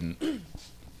transfer student,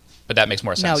 but that makes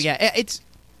more sense.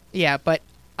 No, but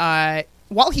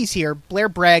while he's here, Blair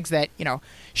brags that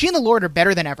she and the Lord are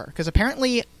better than ever because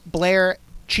apparently Blair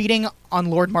cheating on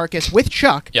Lord Marcus with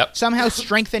Chuck somehow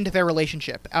strengthened their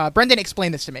relationship. Brendan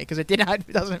explained this to me because it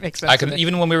doesn't make sense.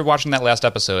 Even when we were watching that last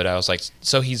episode, I was like,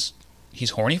 so he's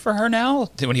horny for her now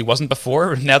when he wasn't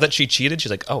before. Now that she cheated,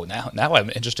 she's like, oh, now I'm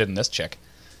interested in this chick.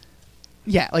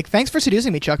 Yeah, like thanks for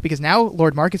seducing me, Chuck, because now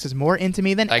Lord Marcus is more into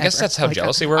me than ever. I guess that's how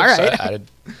jealousy works. All right.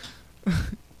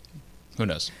 Who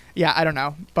knows? Yeah, I don't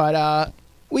know, but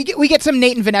we get some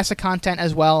Nate and Vanessa content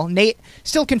as well. Nate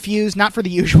still confused, not for the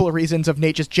usual reasons of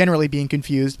Nate just generally being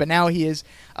confused, but now he is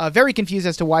very confused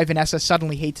as to why Vanessa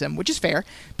suddenly hates him, which is fair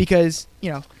because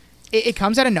it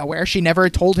comes out of nowhere. She never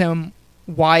told him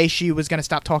why she was going to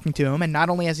stop talking to him, and not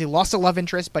only has he lost a love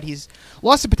interest, but he's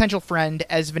lost a potential friend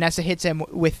as Vanessa hits him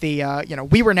with the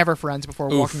we were never friends before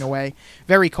walking away.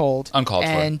 Very cold. Uncalled for.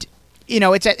 And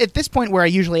it's at this point where I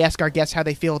usually ask our guests how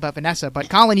they feel about Vanessa, but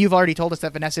Colin, you've already told us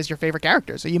that Vanessa is your favorite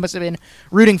character, so you must have been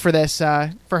rooting for this,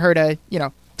 for her to,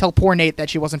 tell poor Nate that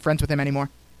she wasn't friends with him anymore.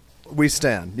 We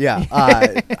stand, yeah.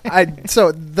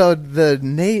 So the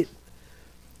Nate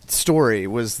story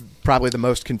was probably the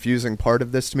most confusing part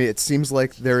of this to me. It seems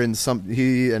like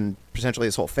he and potentially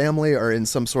his whole family are in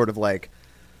some sort of like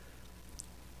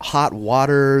hot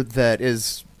water that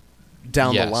is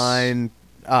down the line.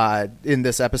 In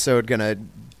this episode, gonna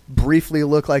briefly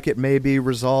look like it may be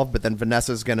resolved, but then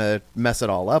Vanessa's gonna mess it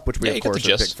all up, which we of course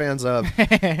are big fans of.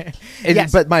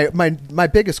 Yes. But my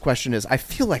biggest question is, I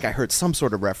feel like I heard some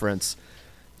sort of reference.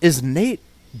 Is Nate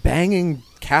banging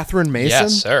Catherine Mason?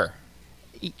 Yes, sir.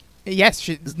 Yes,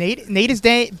 Nate is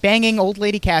banging old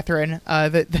lady Catherine,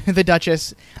 the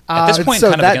Duchess. At this point,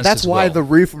 so kind of against that's his why will.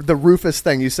 the Rufus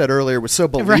thing you said earlier was so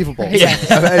believable. Right. Yeah.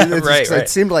 It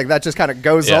seemed like that just kind of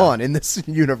goes on in this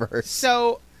universe.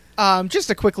 So Just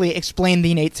to quickly explain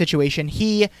the Nate situation,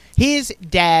 his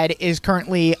dad is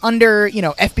currently under,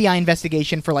 FBI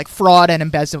investigation for like fraud and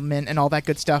embezzlement and all that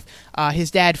good stuff.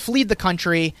 His dad fled the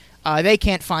country. They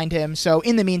can't find him. So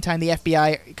in the meantime, the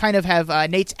FBI kind of have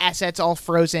Nate's assets all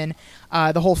frozen.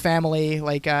 The whole family,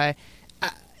 they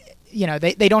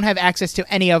don't have access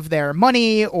to any of their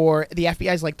money, or the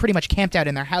FBI's like pretty much camped out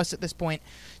in their house at this point.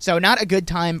 So not a good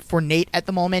time for Nate at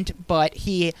the moment, but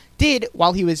he did,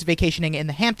 while he was vacationing in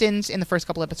the Hamptons in the first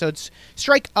couple episodes,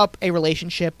 strike up a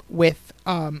relationship with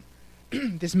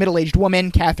this middle-aged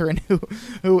woman, Catherine,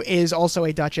 who is also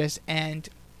a duchess, and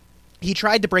he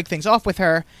tried to break things off with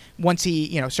her once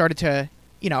he, started to,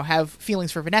 have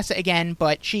feelings for Vanessa again,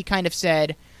 but she kind of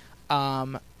said,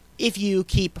 if you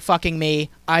keep fucking me,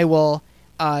 I will,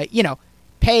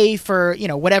 pay for,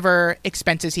 whatever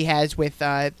expenses he has with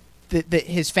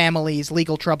his family's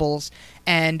legal troubles.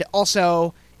 And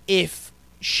also, if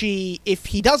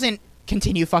he doesn't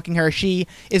continue fucking her, she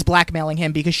is blackmailing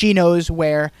him because she knows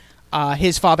where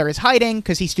his father is hiding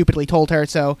because he stupidly told her.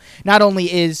 So not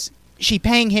only is she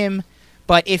paying him,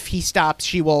 but if he stops,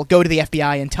 she will go to the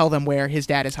FBI and tell them where his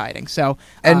dad is hiding. So,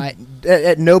 and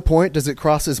at no point does it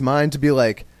cross his mind to be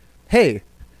like, hey,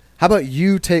 how about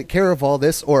you take care of all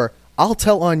this, or I'll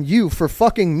tell on you for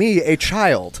fucking me, a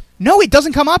child. No, it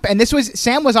doesn't come up. And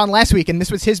Sam was on last week, and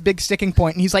this was his big sticking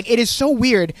point. And he's like, it is so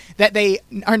weird that they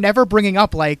are never bringing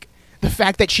up, like, the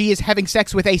fact that she is having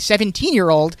sex with a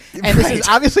 17-year-old. And this is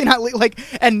obviously not, like,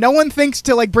 and no one thinks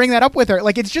to, like, bring that up with her.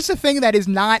 Like, it's just a thing that is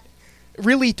not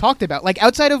really talked about. Like,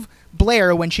 outside of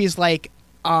Blair, when she's like,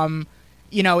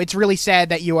 it's really sad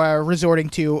that you are resorting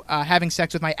to having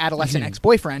sex with my adolescent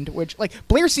ex-boyfriend, which, like,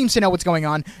 Blair seems to know what's going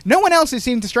on. No one else has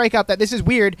seemed to strike up that this is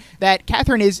weird, that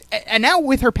Catherine is, and now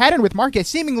with her pattern with Marcus,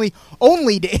 seemingly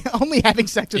only having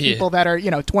sex with people that are,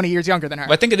 20 years younger than her.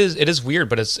 Well, I think it is weird,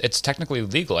 but it's technically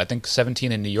legal. I think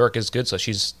 17 in New York is good, so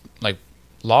she's, like,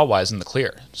 law-wise in the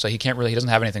clear. So he doesn't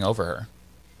have anything over her.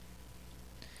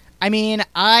 I mean,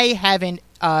 I haven't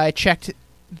checked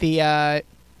the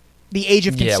age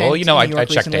of consent. Yeah, well, I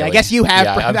checked daily. I guess you have.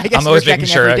 Yeah, I guess I'm always making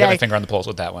sure I got day. my finger on the pulse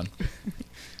with that one.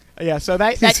 Yeah, so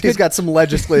he's got some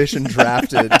legislation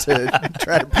drafted to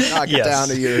try to knock it down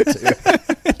a year or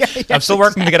two. I'm still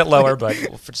working to get it lower, but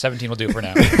for 17 will do for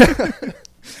now.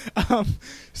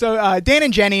 So Dan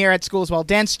and Jenny are at school as well.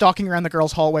 Dan's stalking around the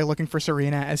girls' hallway looking for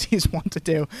Serena, as he's wont to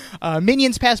do.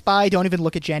 Minions pass by, don't even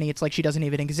look at Jenny. It's like she doesn't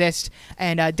even exist.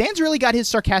 And Dan's really got his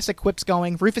sarcastic quips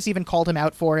going. Rufus even called him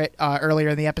out for it earlier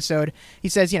in the episode. He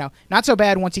says, not so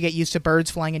bad once you get used to birds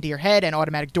flying into your head and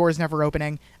automatic doors never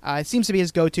opening. It seems to be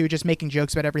his go-to, just making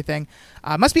jokes about everything.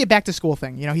 Must be a back-to-school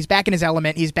thing. He's back in his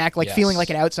element. He's back, feeling like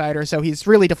an outsider, so he's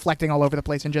really deflecting all over the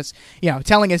place and just,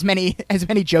 telling as many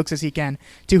jokes as he can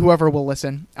to whoever will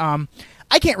listen.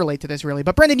 I can't relate to this really,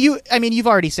 but Brendan, you've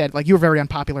already said like you were very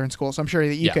unpopular in school, so I'm sure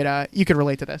that you could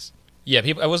relate to this. Yeah,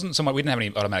 we didn't have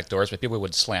any automatic doors, but people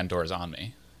would slam doors on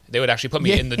me. They would actually put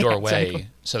me in the doorway exactly.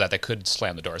 So that they could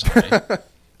slam the doors on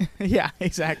me. Yeah,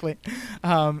 exactly.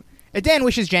 Dan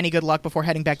wishes Jenny good luck before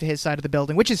heading back to his side of the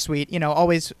building, which is sweet.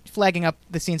 Always flagging up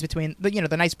the scenes between the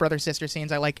nice brother-sister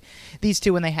scenes. I like these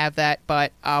two when they have that.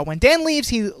 But when Dan leaves,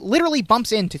 he literally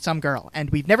bumps into some girl, and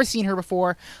we've never seen her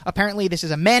before. Apparently, this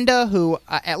is Amanda, who,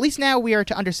 at least now we are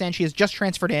to understand, she has just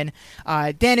transferred in.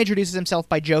 Dan introduces himself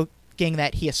by joking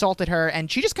that he assaulted her, and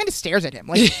she just kind of stares at him.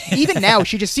 Like, even now,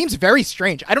 she just seems very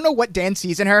strange. I don't know what Dan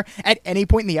sees in her at any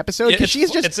point in the episode, because she's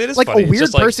just like funny. A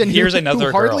weird person here's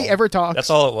who hardly girl. Ever talks.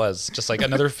 That's all it was. Just like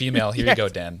another female. Here you go,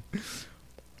 Dan.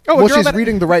 Oh, well, she's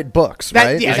reading the right books,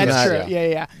 right? Yeah, that's true.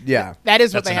 Yeah. That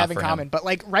is what they have in common. But,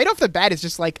 like, right off the bat, it's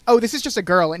just like, oh, this is just a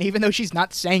girl, and even though she's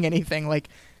not saying anything, like,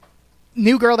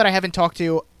 new girl that I haven't talked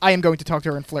to, I am going to talk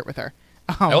to her and flirt with her.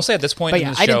 I will say at this point in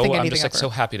the show, I'm just like so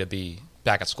happy to be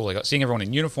back at school, like seeing everyone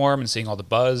in uniform and seeing all the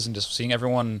buzz and just seeing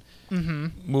everyone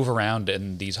move around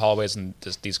in these hallways and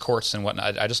these courts and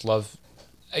whatnot. I just love.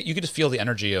 You could just feel the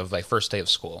energy of like first day of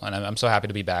school, and I'm so happy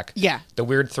to be back. Yeah, the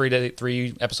weird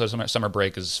 3 episodes of summer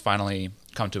break has finally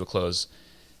come to a close,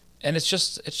 and it's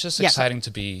just exciting to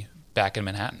be back in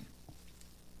Manhattan.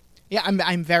 Yeah,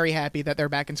 I'm very happy that they're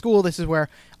back in school. This is where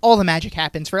all the magic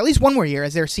happens for at least one more year,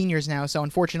 as they're seniors now. So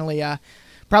unfortunately,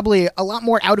 probably a lot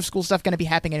more out-of-school stuff going to be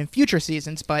happening in future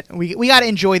seasons, but we got to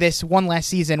enjoy this one last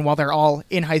season while they're all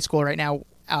in high school right now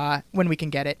when we can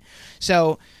get it.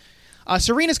 So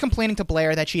Serena's complaining to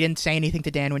Blair that she didn't say anything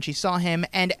to Dan when she saw him,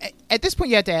 and at this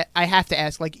point I have to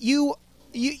ask, like, you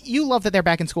love that they're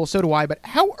back in school, so do I, but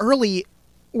how early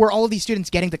were all of these students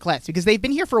getting to class? Because they've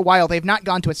been here for a while. They've not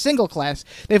gone to a single class.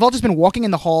 They've all just been walking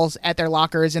in the halls, at their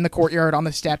lockers, in the courtyard, on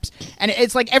the steps. And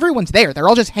it's like everyone's there. They're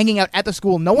all just hanging out at the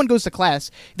school. No one goes to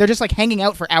class. They're just like hanging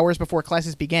out for hours before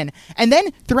classes begin. And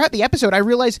then throughout the episode, I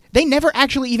realized they never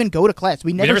actually even go to class.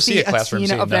 We never see a classroom scene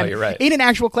scene. of them You're right. in an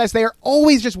actual class. They are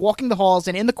always just walking the halls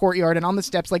and in the courtyard and on the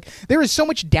steps. Like, there is so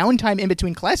much downtime in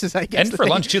between classes, I guess. And for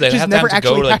lunch, too. They just have time never to go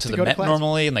actually like, have to to the go to Met class.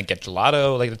 normally and like get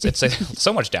gelato. Like it's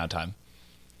so much downtime.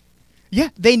 Yeah,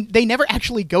 they never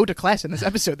actually go to class in this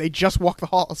episode. They just walk the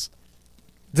halls.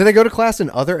 Do they go to class in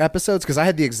other episodes? Because I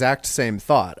had the exact same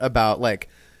thought about, like,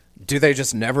 do they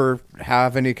just never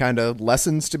have any kind of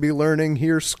lessons to be learning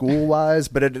here school-wise?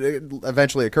 But it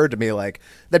eventually occurred to me, like,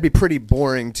 that'd be pretty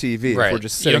boring TV Right. if we're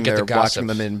just You don't sitting get there the gossip watching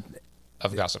them in...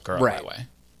 of Gossip Girl Right. that way.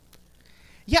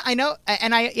 Yeah, I know,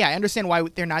 and I understand why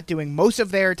they're not doing most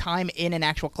of their time in an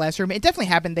actual classroom. It definitely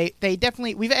happened. They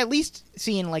definitely, we've at least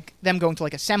seen like them going to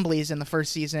like assemblies in the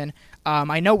first season.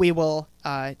 I know we will.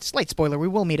 Slight spoiler: we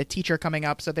will meet a teacher coming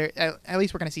up, so there at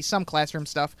least we're going to see some classroom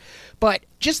stuff. But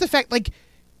just the fact,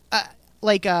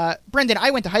 Brendan,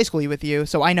 I went to high school with you,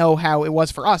 so I know how it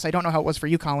was for us. I don't know how it was for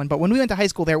you, Colin, but when we went to high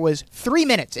school, there was 3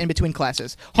 minutes in between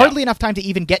classes. Hardly enough time to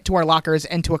even get to our lockers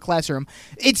and to a classroom.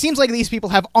 It seems like these people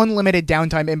have unlimited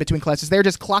downtime in between classes. They're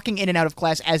just clocking in and out of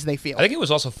class as they feel. I think it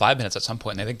was also 5 minutes at some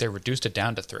point, and I think they reduced it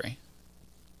down to 3.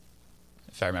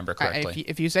 If I remember correctly.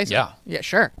 If you say so. Yeah. Yeah,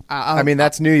 sure. I mean,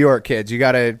 that's New York, kids. You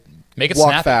got to Make it walk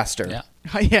snappy. faster. Yeah.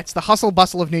 yeah, it's the hustle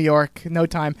bustle of New York. No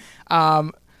time.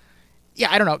 Yeah,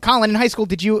 I don't know. Colin, in high school,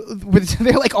 was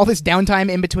there like all this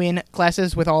downtime in between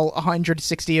classes with all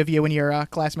 160 of you and your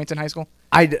classmates in high school?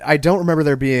 I don't remember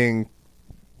there being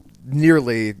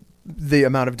nearly the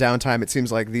amount of downtime it seems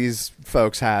like these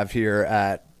folks have here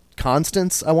at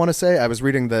Constance, I want to say. I was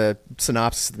reading the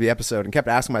synopsis of the episode and kept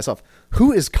asking myself,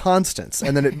 who is Constance?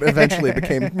 And then it eventually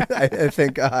became, I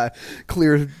think,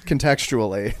 clear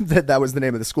contextually that was the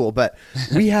name of the school. But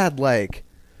we had like...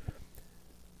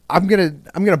 I'm gonna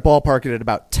ballpark it at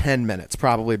about 10 minutes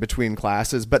probably between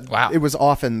classes, but Wow. it was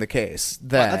often the case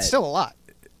that That's still a lot.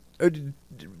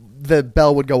 the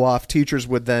bell would go off. Teachers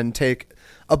would then take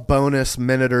a bonus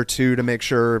minute or two to make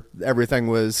sure everything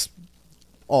was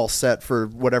all set for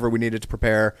whatever we needed to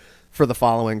prepare for the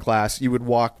following class. You would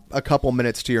walk a couple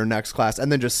minutes to your next class and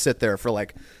then just sit there for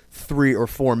like 3 or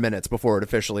 4 minutes before it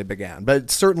officially began. But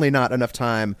it's certainly not enough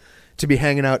time to be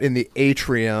hanging out in the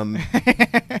atrium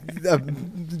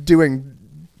doing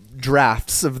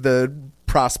drafts of the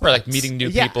prospects. Or like meeting new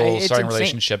Yeah, people, it's starting insane.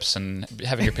 relationships, and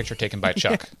having your picture taken by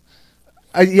Chuck.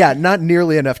 Yeah, not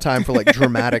nearly enough time for like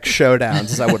dramatic showdowns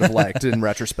as I would have liked in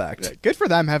retrospect. Good for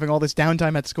them having all this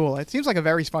downtime at school. It seems like a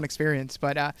very fun experience.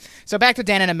 But so back to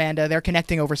Dan and Amanda. They're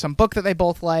connecting over some book that they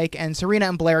both like, and Serena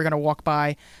and Blair are going to walk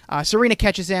by. Serena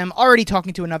catches him already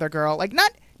talking to another girl. Like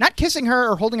not kissing her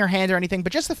or holding her hand or anything,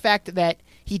 but just the fact that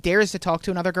he dares to talk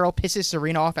to another girl pisses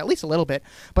Serena off at least a little bit,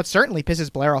 but certainly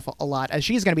pisses Blair off a lot, as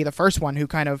she's going to be the first one who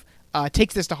kind of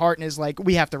takes this to heart and is like,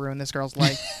 we have to ruin this girl's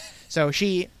life. So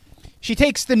she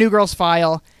takes the new girl's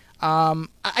file.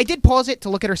 I did pause it to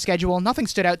look at her schedule. Nothing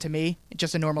stood out to me,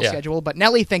 just a normal schedule, but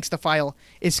Nellie thinks the file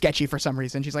is sketchy for some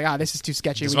reason. She's like, this is too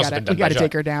sketchy. This We must have been done gotta by take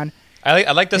Chuck. her down.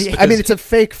 I like this. I mean, it's a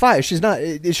fake file. She's not.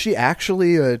 Is she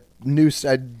actually a new?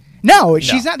 No,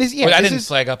 she's not. This, yeah, Well, I this didn't is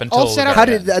flag up until all set up. How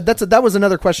did that was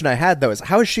another question I had though? Is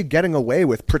how is she getting away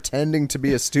with pretending to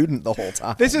be a student the whole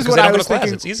time? This is Because what they I don't go was to class.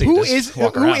 thinking. It's easy. Who Just is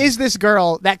walk who around. is this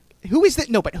girl that? Who is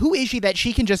that? No, but who is she that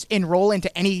she can just enroll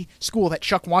into any school that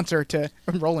Chuck wants her to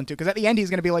enroll into? Because at the end, he's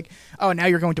going to be like, "Oh, now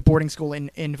you're going to boarding school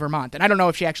in Vermont." And I don't know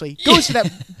if she actually goes to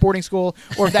that boarding school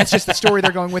or if that's just the story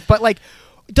they're going with. But like,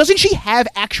 doesn't she have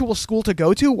actual school to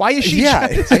go to? Why is she? Yeah.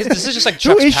 This is just like Who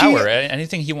Chuck's is she? power.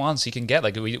 Anything he wants, he can get.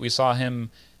 Like we saw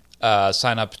him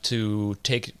sign up to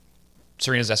take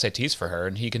Serena's SATs for her,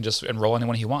 and he can just enroll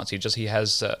anyone he wants. He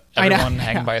has everyone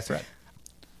hanging by a thread.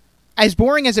 As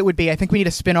boring as it would be, I think we need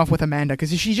a spin-off with Amanda,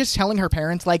 because she's just telling her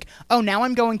parents, like, oh, now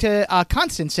I'm going to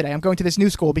Constance today. I'm going to this new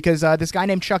school because this guy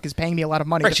named Chuck is paying me a lot of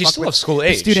money. Right, to she's fuck still with of school the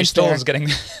age. She students still there. is getting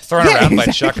thrown around by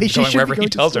Chuck and She going should be wherever he going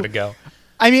to tells her school. to go.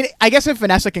 I mean, I guess if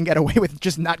Vanessa can get away with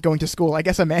just not going to school, I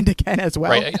guess Amanda can as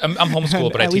well. Right, I'm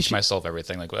homeschooled, but I At teach least myself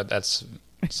everything. Like that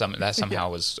somehow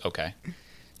was okay.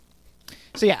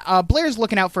 So yeah, Blair's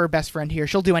looking out for her best friend here.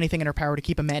 She'll do anything in her power to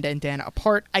keep Amanda and Dan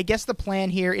apart. I guess the plan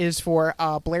here is for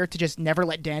Blair to just never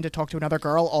let Dan to talk to another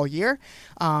girl all year.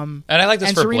 And I like this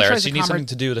and for Serena Blair. tries She to needs calm her- something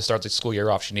to do to start the school year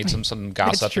off. She needs some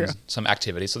gossip true. and some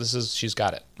activity. So she's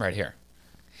got it right here.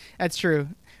 That's true.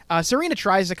 Serena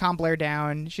tries to calm Blair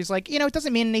down. She's like, it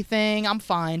doesn't mean anything. I'm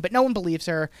fine. But no one believes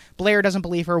her. Blair doesn't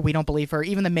believe her. We don't believe her.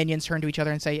 Even the minions turn to each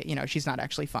other and say, she's not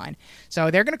actually fine.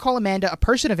 So they're going to call Amanda a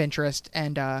person of interest.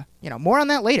 And, more on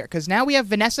that later. Because now we have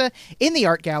Vanessa in the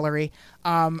art gallery.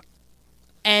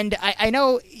 And I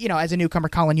know, as a newcomer,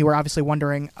 Colin, you were obviously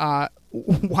wondering,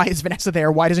 why is Vanessa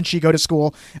there? Why doesn't she go to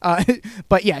school?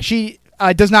 But yeah, she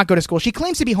does not go to school. She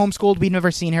claims to be homeschooled. We've never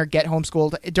seen her get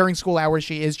homeschooled. During school hours,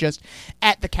 she is just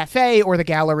at the cafe or the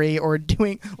gallery or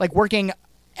working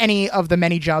any of the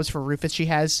many jobs for Rufus she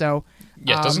has. So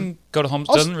yeah, doesn't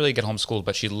really get homeschooled,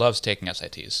 but she loves taking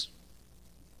SATs.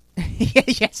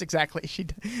 Yes, exactly.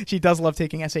 She does love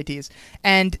taking SATs.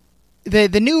 And the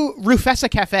new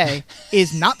Rufessa Cafe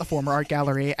is not the former art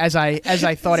gallery as I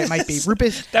thought it might be.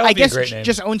 Rufus, that would I be guess, a great name.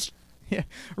 just owns. Yeah,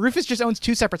 Rufus just owns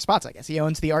two separate spots. I guess he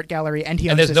owns the art gallery and he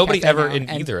owns. And there's this nobody cafe ever now, in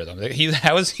and either of them.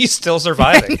 How is he still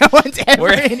surviving? no one's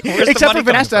ever in, where's the except money for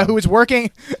Vanessa, coming from? who is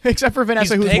working. Except for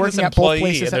Vanessa, He's who's paying working this at both employee,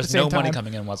 places and at the there's same no time. money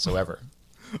coming in whatsoever.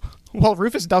 Well,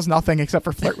 Rufus does nothing except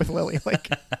for flirt with Lily.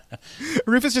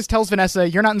 Rufus just tells Vanessa,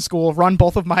 "You're not in school. Run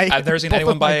both of my." I've never seen both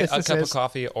anyone of my buy a cup of businesses."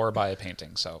 coffee or buy a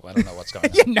painting, so I don't know what's going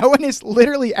on. Yeah, no one is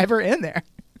literally ever in there.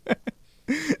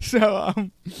 So,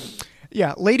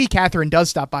 yeah, Lady Catherine does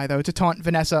stop by, though, to taunt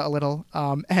Vanessa a little.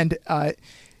 And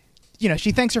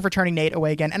she thanks her for turning Nate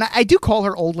away again. And I do call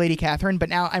her Old Lady Catherine, but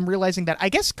now I'm realizing that I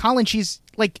guess, Colin, she's,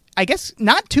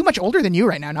 not too much older than you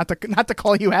right now, not to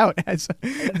call you out. As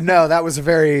No, that was a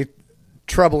very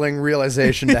troubling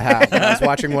realization to have when I was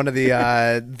watching one of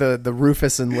the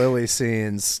Rufus and Lily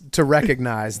scenes to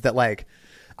recognize that,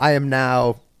 I am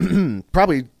now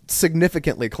probably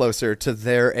significantly closer to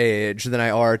their age than I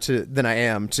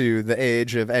am to the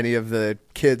age of any of the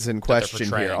kids in question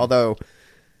here. Although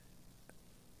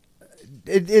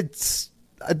it's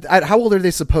how old are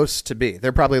they supposed to be?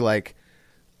 They're probably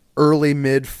early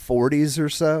mid 40s or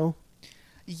so.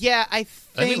 Yeah, I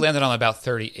think we landed on about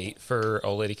 38 for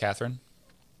Old Lady Catherine.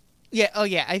 Yeah. Oh,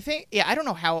 yeah. I think. Yeah. I don't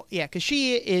know how. Yeah, because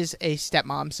she is a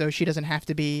stepmom, so she doesn't have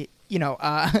to be,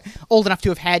 old enough to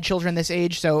have had children this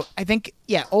age. So I think,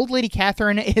 yeah, Old Lady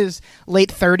Catherine is late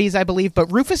 30s, I believe. But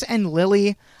Rufus and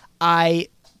Lily, I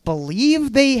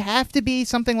believe they have to be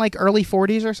something like early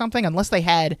 40s or something, unless they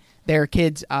had their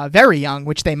kids very young,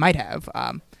 which they might have.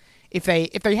 If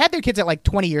they had their kids at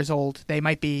 20 years old, they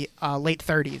might be late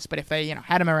 30s. But if they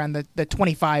had them around the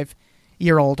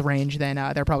 25-year-old range, then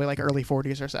they're probably early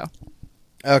 40s or so.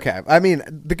 Okay. I mean,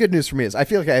 the good news for me is I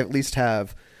feel like I at least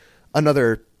have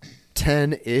another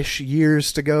 10-ish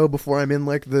years to go before I'm in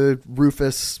the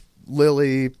Rufus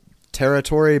Lily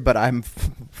territory, but I'm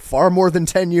far more than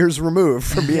 10 years removed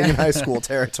from being in high school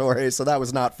territory, so that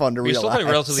was not fun to You're realize. still probably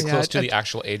relatively close to the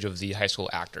actual age of the high school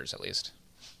actors, at least.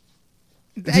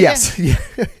 Yes.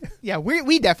 Yeah,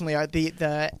 we definitely are.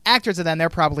 The actors of them, they're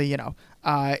probably,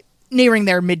 nearing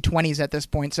their mid-20s at this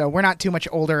point, so we're not too much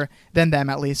older than them,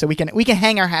 at least. So we can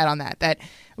hang our hat on that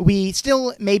we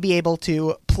still may be able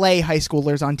to play high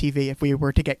schoolers on TV if we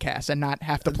were to get cast and not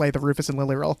have to play the Rufus and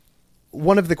Lily role.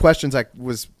 One of the questions I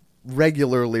was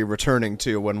regularly returning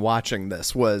to when watching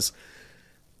this was,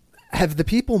 have the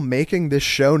people making this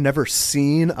show never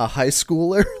seen a high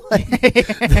schooler?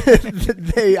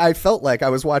 I felt like I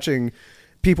was watching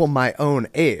people my own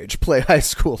age play high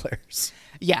schoolers.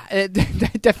 Yeah,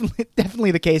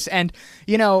 definitely the case. And,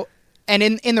 and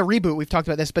in the reboot, we've talked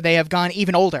about this, but they have gone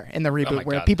even older in the reboot,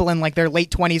 where people in their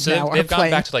late 20s now are gone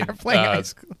playing. back to high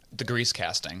school. the Grease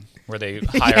casting, where they hire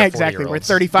 40-year-olds. Yeah, exactly, where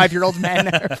 35-year-old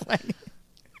men are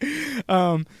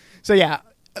playing. So yeah,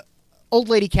 Old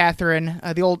Lady Catherine,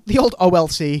 the old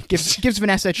OLC gives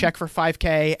Vanessa a check for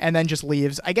 $5,000 and then just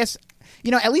leaves. I guess.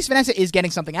 At least Vanessa is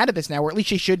getting something out of this now, or at least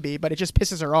she should be, but it just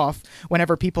pisses her off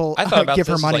whenever people give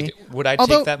her money. Would I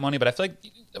take that money? But I feel like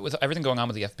with everything going on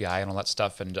with the FBI and all that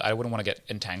stuff, and I wouldn't want to get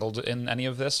entangled in any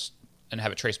of this and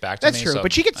have it traced back to me. That's true, so,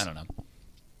 but I don't know.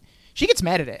 She gets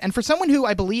mad at it. And for someone who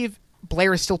I believe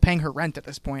Blair is still paying her rent at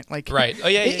this point. Right. Oh,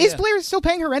 yeah, Is Blair still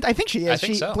paying her rent? I think she is. I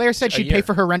think so. Blair said she'd pay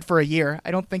for her rent for a year.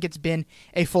 I don't think it's been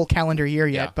a full calendar year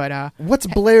yet. Yeah. But what's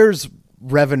Blair's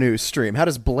revenue stream? How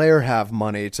does Blair have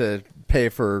money to pay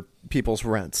for people's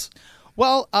rents?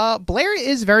 Well, Blair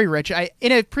is very rich.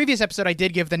 In a previous episode, I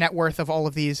did give the net worth of all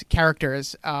of these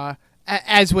characters,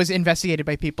 as was investigated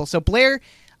by people. So Blair,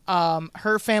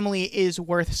 her family is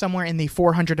worth somewhere in the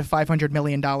 $400 to $500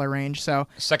 million range. So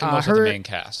second most of the main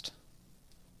cast.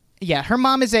 Yeah, her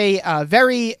mom is a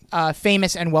very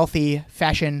famous and wealthy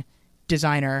fashion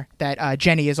designer that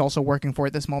Jenny is also working for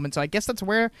at this moment. So I guess that's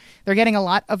where they're getting a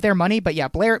lot of their money. But yeah,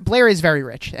 Blair is very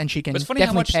rich, and she can But it's funny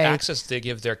definitely how much pay. access they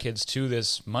give their kids to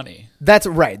this money. That's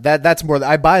right. That's more.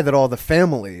 I buy that all the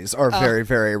families are very,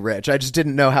 very rich. I just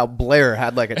didn't know how Blair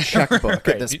had like a checkbook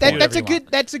at this point.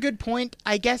 That's a good point.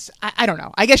 I guess I don't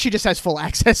know. I guess she just has full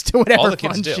access to whatever All the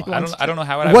kids funds do. she wants. I don't know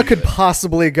how it. What could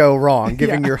possibly go wrong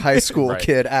giving Yeah. your high school Right.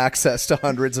 kid access to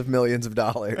hundreds of millions of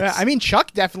dollars? I mean,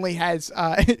 Chuck definitely has.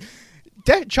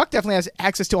 Chuck definitely has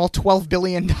access to all $12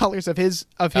 billion of his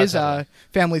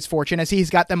family's fortune, as he's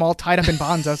got them all tied up in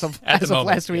bonds as of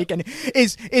last week, and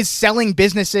is selling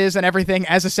businesses and everything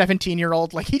as a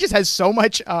 17-year-old. Like, he just has so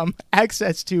much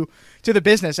access to the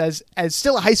business as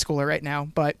still a high schooler right now.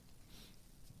 But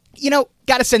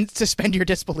gotta suspend your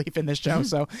disbelief in this show.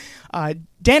 So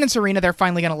Dan and Serena, they're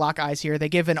finally going to lock eyes here. They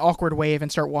give an awkward wave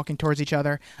and start walking towards each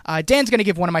other. Dan's going to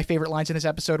give one of my favorite lines in this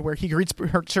episode, where he greets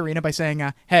Serena by saying,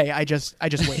 "Hey, I just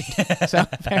waved." So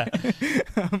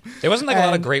there wasn't like a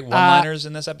lot of great one-liners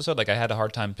in this episode. Like, I had a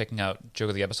hard time picking out joke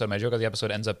of the episode. My joke of the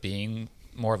episode ends up being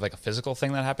more of like a physical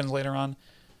thing that happens later on.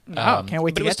 Can't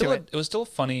wait to get to it. It was still a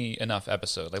funny enough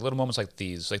episode. Like, little moments like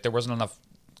these. Like, there wasn't enough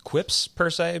quips per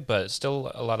se, but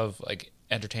still a lot of like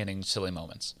entertaining, silly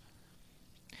moments.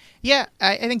 Yeah,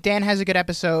 I think Dan has a good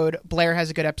episode. Blair has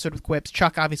a good episode with quips.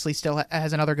 Chuck obviously still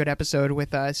has another good episode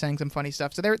with saying some funny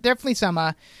stuff. So there are definitely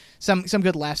some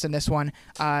good laughs in this one.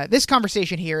 This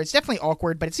conversation here, it's definitely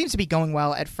awkward, but it seems to be going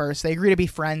well at first. They agree to be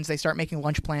friends. They start making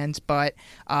lunch plans, but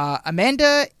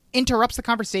Amanda interrupts the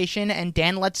conversation, and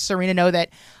Dan lets Serena know that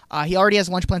he already has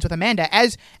lunch plans with Amanda,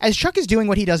 as Chuck is doing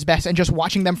what he does best and just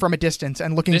watching them from a distance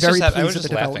and looking very pleased I was with the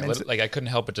just laughing. developments. Like, I couldn't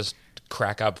help but just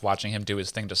crack up watching him do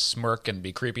his thing, to smirk and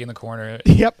be creepy in the corner.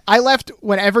 Yep, I left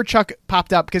whenever Chuck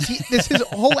popped up, because this is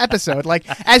whole episode. Like,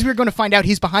 as we were going to find out,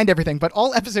 he's behind everything, but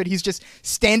all episode he's just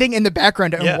standing in the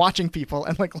background and watching people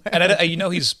and like. And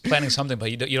he's planning something,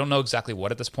 but you don't know exactly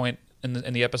what at this point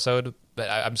in the episode. But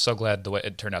I'm so glad the way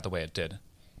it turned out the way it did.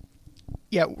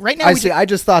 Yeah, right now I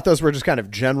just thought those were just kind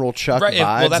of general Chuck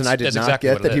vibes, and I did not exactly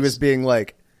get that he was being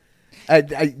like.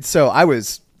 So I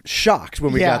was shocked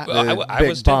when we got the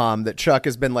big bomb that Chuck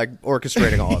has been like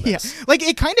orchestrating all of this. Yeah, like,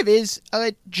 it kind of is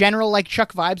a general like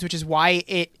Chuck vibes, which is why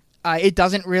it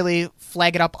doesn't really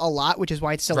flag it up a lot, which is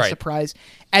why it's still a surprise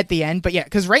at the end. But yeah,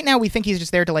 because right now we think he's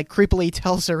just there to like creepily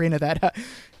tell Serena that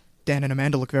Dan and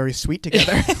Amanda look very sweet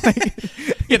together.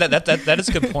 Yeah, that is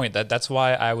a good point. That's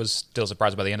why I was still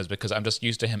surprised by the end, is because I'm just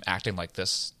used to him acting like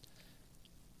this.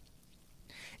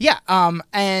 Yeah,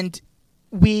 and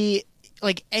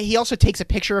he also takes a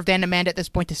picture of Dan and Amanda at this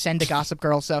point to send to Gossip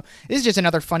Girl. So this is just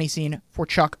another funny scene for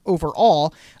Chuck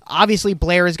overall. Obviously,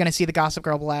 Blair is going to see the Gossip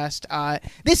Girl blast.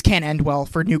 This can't end well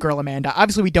for new girl Amanda.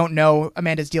 Obviously, we don't know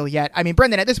Amanda's deal yet. I mean,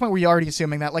 Brendan, at this point, we're already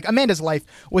assuming that like Amanda's life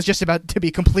was just about to be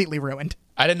completely ruined.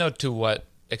 I didn't know to what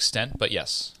extent, but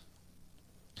yes.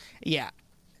 Yeah.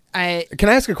 Can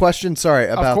I ask a question? Sorry,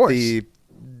 about the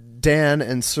Dan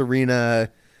and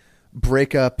Serena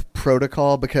breakup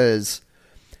protocol, because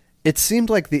it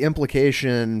seemed like the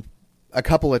implication a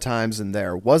couple of times in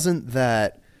there wasn't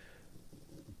that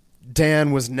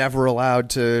Dan was never allowed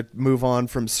to move on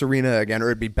from Serena again, or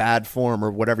it'd be bad form,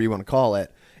 or whatever you want to call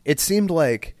it. It seemed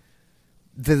like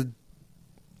the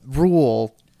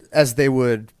rule, as they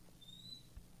would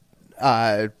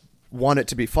want it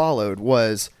to be followed,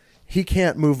 was he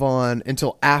can't move on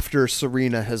until after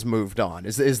Serena has moved on.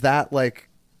 Is that like,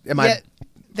 I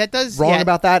wrong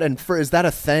about that? And is that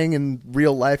a thing in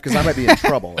real life? Because I might be in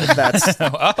trouble if that's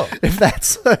if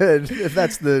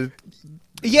that's the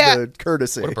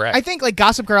courtesy. What a brat. I think like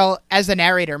Gossip Girl, as the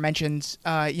narrator mentions,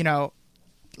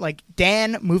 like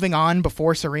Dan moving on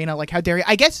before Serena, like how dare you?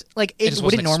 I guess like it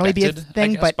wouldn't normally be a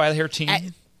thing, but by her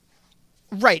team.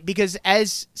 Right, because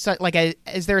as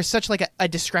there is such like a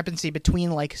discrepancy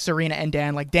between like Serena and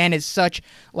Dan. Like, Dan is such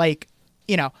like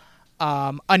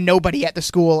a nobody at the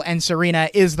school, and Serena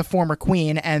is the former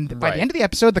queen, and by the end of the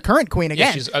episode, the current queen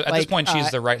again. Yeah, at this point,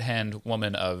 she's the right-hand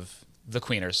woman of the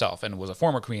queen herself, and was a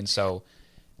former queen. So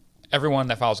everyone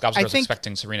that follows Gossip Girl is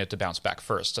expecting Serena to bounce back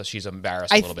first. So she's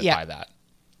embarrassed a little bit by that.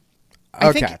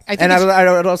 Okay, I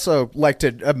would also like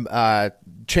to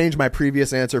change my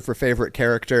previous answer for favorite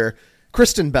character.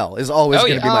 Kristen Bell is always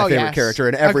going to be my favorite character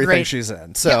in everything she's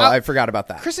in. So I forgot about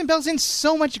that. Kristen Bell's in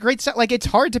so much great stuff. Like, it's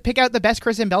hard to pick out the best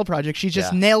Kristen Bell project. She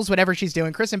just nails whatever she's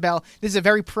doing. Kristen Bell, this is a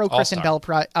very pro Kristen Bell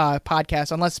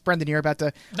podcast, unless, Brendan, you're about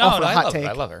to offer a hot take.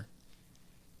 I love her.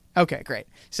 Okay, great.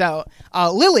 So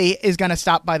Lily is going to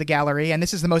stop by the gallery, and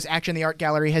this is the most action the art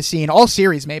gallery has seen all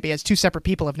series, maybe, as two separate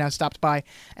people have now stopped by.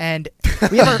 And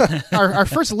we have our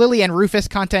first Lily and Rufus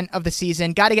content of the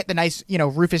season. Got to get the nice,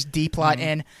 Rufus D plot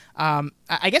in.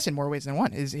 I guess in more ways than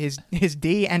one is his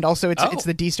D, and also it's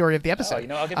the D story of the episode.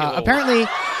 I'll give you a little apparently,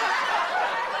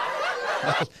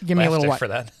 give me a little what for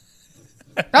that.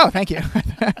 Oh, thank you.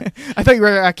 I thought you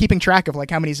were keeping track of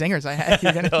how many zingers I had.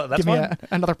 You're gonna give me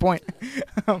another point.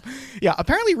 Yeah,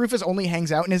 apparently Rufus only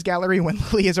hangs out in his gallery when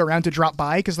Lily is around to drop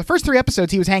by, because the first 3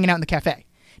 episodes he was hanging out in the cafe.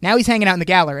 Now he's hanging out in the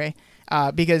gallery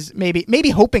because maybe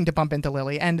hoping to bump into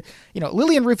Lily. And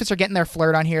Lily and Rufus are getting their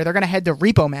flirt on here. They're gonna head to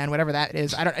Repo Man, whatever that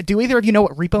is. Do either of you know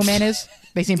what Repo Man is?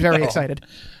 They seem very excited.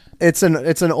 It's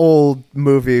an old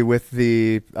movie with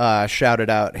the shouted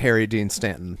out Harry Dean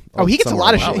Stanton. Oh, he gets a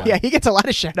lot of he gets a lot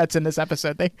of shout outs in this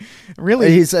episode. They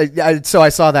really so I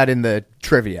saw that in the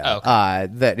trivia. Oh,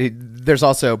 okay. There's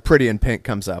also Pretty in Pink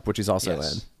comes up, which he's also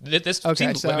in. This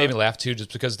scene made me laugh too,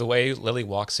 just because the way Lily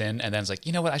walks in and then is like,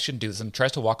 you know what, I shouldn't do this, and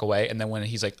tries to walk away, and then when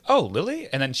he's like, oh, Lily,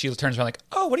 and then she turns around like,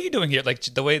 oh, what are you doing here? Like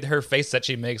the way her face that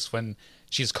she makes when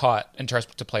she's caught and tries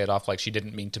to play it off like she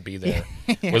didn't mean to be there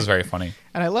was very funny.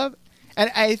 And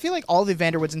I feel like all the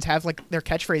Vanderwoodsons have their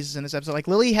catchphrases in this episode. Like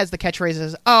Lily has the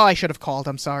catchphrases, "Oh, I should have called.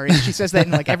 I'm sorry." She says that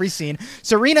in every scene.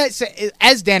 Serena,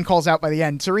 as Dan calls out by the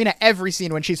end, Serena every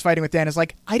scene when she's fighting with Dan is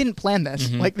like, "I didn't plan this."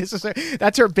 Mm-hmm. This is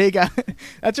that's her big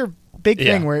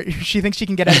thing where she thinks she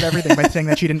can get out of everything by saying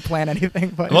that she didn't plan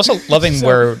anything. But I'm also loving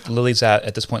where Lily's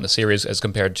at this point in the series as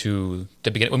compared to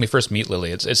the beginning when we first meet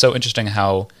Lily. It's so interesting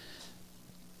how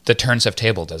the turns have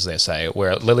tabled, as they say,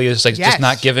 where Lily is just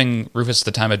not giving Rufus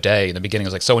the time of day. In the beginning,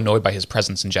 was so annoyed by his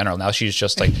presence in general. Now she's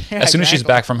just as soon as she's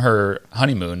back from her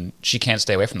honeymoon, she can't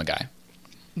stay away from the guy.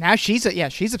 Now she's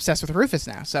obsessed with Rufus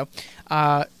now. So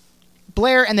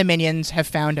Blair and the minions have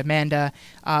found Amanda.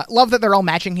 Love that they're all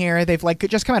matching here. They've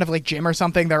just come out of gym or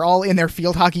something. They're all in their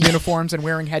field hocky uniforms and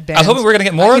wearing headbands. I was hoping we were going to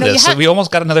get more of this. We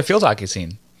almost got another field hockey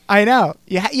scene. I know.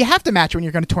 You have to match when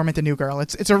you're going to torment a new girl.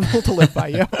 It's a rule to live by.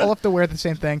 You all have to wear the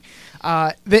same thing.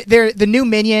 The new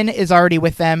minion is already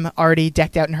with them, already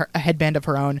decked out in a headband of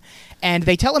her own. And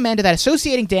they tell Amanda that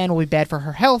associating Dan will be bad for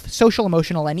her health, social,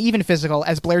 emotional, and even physical,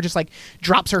 as Blair just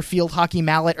drops her field hockey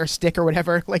mallet or stick or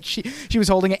whatever. She was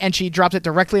holding it, and she drops it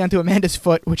directly onto Amanda's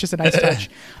foot, which is a nice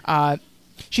touch.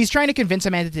 She's trying to convince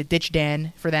Amanda to ditch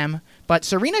Dan for them, but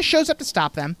Serena shows up to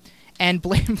stop them. And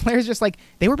Blair's just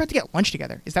they were about to get lunch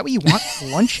together. Is that what you want?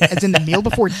 Lunch? As in the meal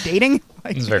before dating?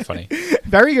 It's very funny.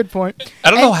 Very good point. I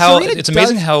don't know how... It's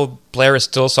amazing how Blair is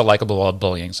still so likable while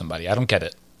bullying somebody. I don't get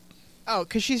it. Oh,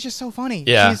 because she's just so funny.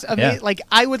 Yeah. She's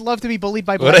I would love to be bullied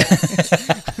by Blair.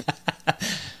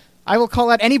 I will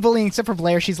call out any bullying except for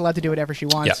Blair. She's allowed to do whatever she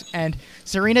wants. Yeah. And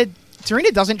Serena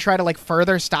doesn't try to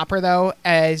further stop her, though,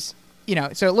 as...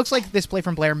 so it looks like this play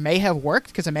from Blair may have worked,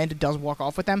 because Amanda does walk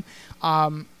off with them.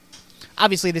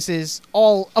 Obviously, this is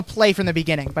all a play from the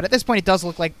beginning, but at this point, it does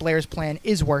look like Blair's plan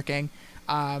is working.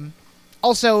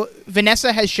 Also,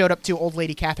 Vanessa has showed up to old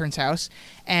lady Catherine's house,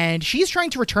 and she's trying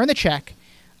to return the check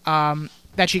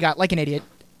that she got like an idiot.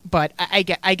 But I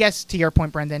guess, to your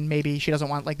point, Brendan, maybe she doesn't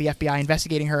want the FBI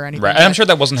investigating her or anything. Right, and I'm sure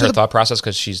that wasn't her thought process,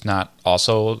 because she's not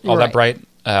also all that bright,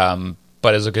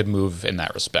 but is a good move in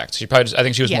that respect. She probably I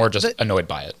think she was more just annoyed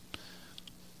by it.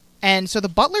 And so the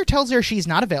butler tells her she's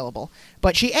not available,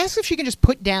 but she asks if she can just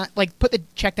put the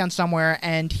check down somewhere,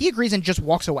 and he agrees and just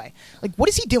walks away. What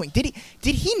is he doing? Did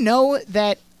he know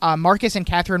that Marcus and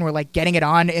Catherine were getting it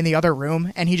on in the other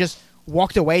room, and he just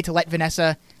walked away to let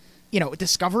Vanessa,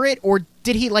 discover it, or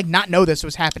did he not know this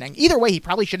was happening? Either way, he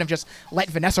probably shouldn't have just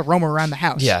let Vanessa roam around the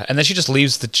house. Yeah, and then she just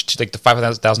leaves the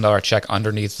 $5,000 check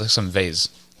underneath some vase.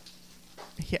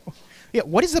 Yeah.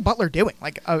 What is the butler doing?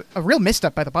 A real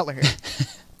misstep by the butler here.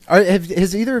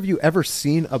 Has either of you ever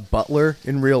seen a butler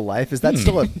in real life? Is that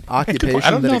still an occupation I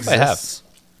don't know that if I exists?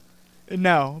 have.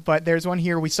 No, but there's one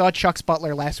here. We saw Chuck's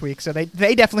butler last week, so they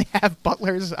definitely have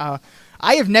butlers. I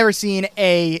have never seen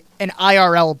an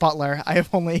IRL butler. I've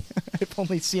only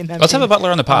seen them. Let's have a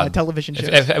butler on the pod. Television shows.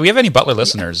 If we have any butler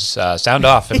listeners, sound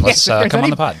off and let's come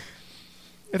on the pod.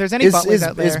 If there's any butlers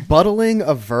out there, is buttling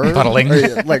a verb? Buttling,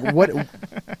 what?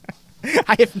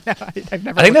 I've never.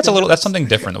 I think that's something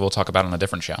different that we'll talk about on a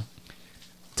different show.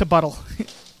 To buttle,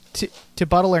 to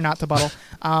buttle or not to buttle.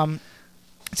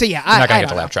 So yeah, I'm not gonna get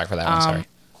the laugh track for that one. Sorry.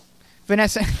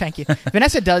 Vanessa, thank you.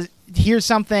 Vanessa does hear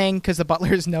something because the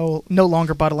butler is no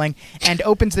longer buttling, and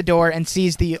opens the door and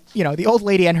sees the old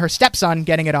lady and her stepson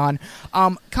getting it on.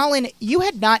 Colin, you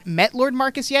had not met Lord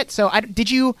Marcus yet, so did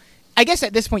you? I guess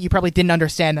at this point you probably didn't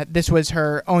understand that this was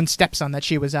her own stepson that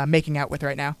she was making out with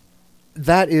right now.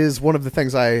 that is one of the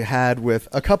things I had with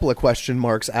a couple of question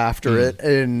marks after it.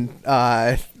 And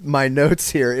my notes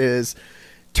here is,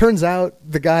 turns out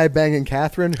the guy banging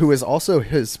Catherine, who is also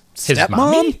his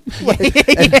stepmom,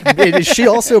 and is she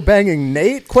also banging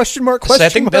Nate? Question mark. So I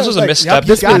think this was a misstep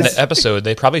in got the it. episode.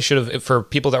 They probably should have, for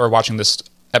people that were watching this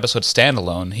episode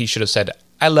standalone, he should have said,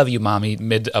 "I love you, mommy,"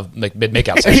 mid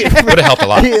makeout session. Would have helped a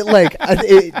lot.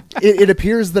 It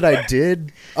appears that I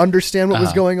did understand what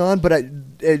was going on, but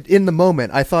in the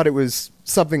moment, I thought it was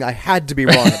something I had to be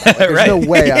wrong about. Like, there's no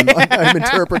way I'm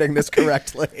interpreting this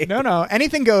correctly. No,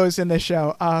 anything goes in this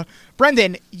show.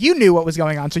 Brendan, you knew what was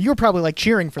going on, so you were probably like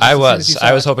cheering for this. I as soon as you was. saw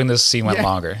I was it. hoping this scene went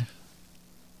longer.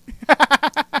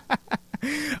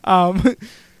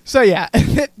 So yeah,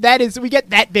 that is, we get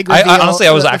that big reveal. Honestly,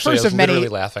 I was the actually first of many. literally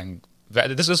laughing.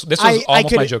 This was I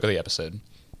almost my could- joke of the episode.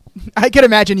 I could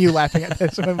imagine you laughing at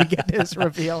this when we get this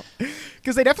reveal,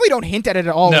 because they definitely don't hint at it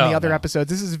at all in the other episodes.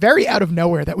 This is very out of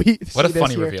nowhere that we. What a see this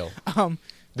funny here. reveal!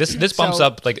 This bumps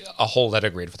up like a whole letter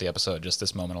grade for the episode. Just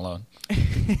this moment alone.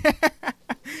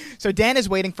 So Dan is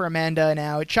waiting for Amanda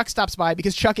now. Chuck stops by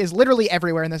because Chuck is literally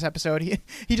everywhere in this episode.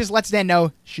 He just lets Dan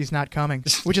know she's not coming,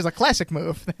 which is a classic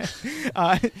move.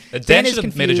 Dan is should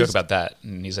have made a joke confused. about that,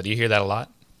 and he said, "You hear that a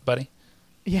lot, buddy?"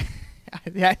 Yeah.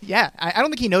 Yeah. I don't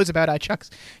think he knows about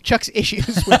Chuck's issues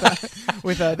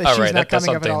with the Oh, she's right. not That's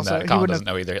coming of it. something Also, that he Colin wouldn't doesn't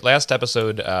know either. Last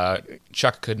episode,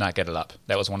 Chuck could not get it up.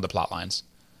 That was one of the plot lines.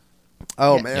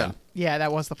 Oh Yeah. man. Yeah,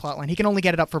 that was the plot line. He can only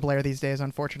get it up for Blair these days,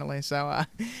 unfortunately. So,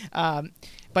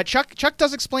 but Chuck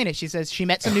does explain it. She says she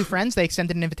met some new friends. They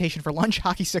extended an invitation for lunch.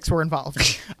 Hockey sticks were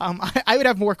involved. I would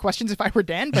have more questions if I were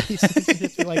Dan, but he's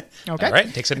just like, okay, All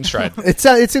right, takes it in stride.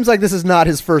 It seems like this is not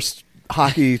his first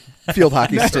field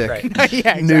hockey stick Right. yeah,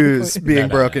 exactly. news being No.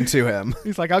 broken to him,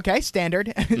 He's like, okay,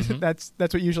 standard. That's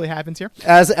what usually happens here.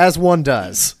 as one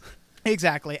does.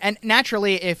 Exactly, and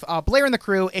naturally, if Blair and the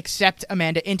crew accept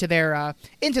Amanda into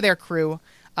their crew,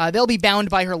 they'll be bound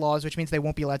by her laws, which means they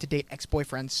won't be allowed to date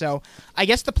ex-boyfriends. So I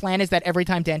guess the plan is that every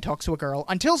time Dan talks to a girl,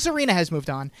 until Serena has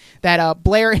moved on, that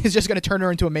Blair is just going to turn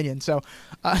her into a minion. So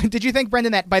did you think,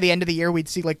 Brendan, that by the end of the year we'd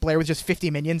see like Blair with just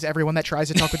 50 minions? Everyone that tries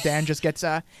to talk with Dan just gets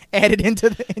added into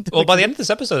the Well, by the end of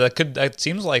this episode, it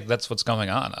seems like that's what's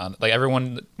going on. Like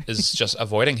everyone is just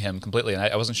avoiding him completely, and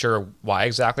I wasn't sure why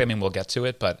exactly. I mean, we'll get to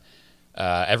it, but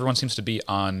everyone seems to be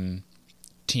on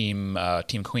Team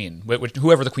Queen,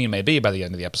 whoever the Queen may be. By the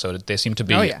end of the episode, they seem to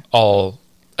be all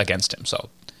against him. So,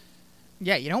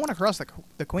 yeah, you don't want to cross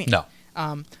the Queen. no.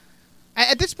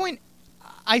 At this point,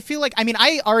 I feel like, I mean,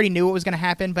 I already knew what was going to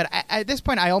happen, but at this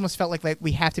point, I almost felt like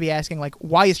we have to be asking, like,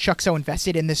 why is Chuck so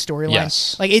invested in this storyline?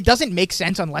 Yes. Like, it doesn't make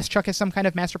sense unless Chuck has some kind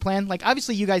of master plan. Like,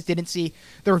 obviously, you guys didn't see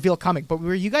the reveal coming, but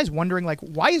were you guys wondering, like,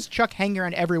 why is Chuck hanging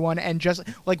around everyone and just,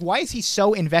 like, why is he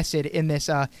so invested in this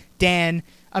Dan,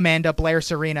 Amanda, Blair,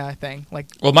 Serena thing? Like,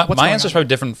 Well, what's my going answer is on? probably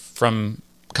different from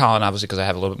Colin, obviously, because I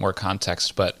have a little bit more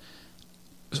context. But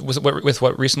with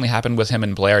what recently happened with him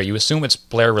and Blair, you assume it's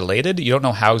Blair related. You don't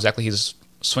know how exactly he's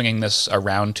swinging this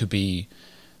around to be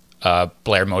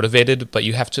Blair motivated, but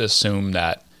you have to assume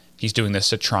that he's doing this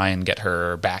to try and get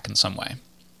her back in some way.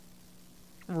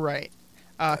 Right.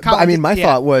 But, I mean, my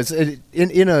thought was in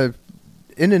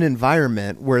an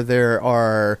environment where there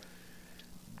are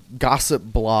gossip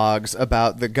blogs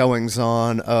about the goings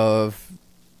on of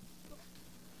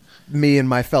me and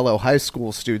my fellow high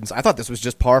school students, I thought this was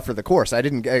just par for the course. I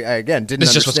didn't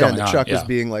It's just what's understand going that on, Chuck was yeah.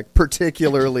 being like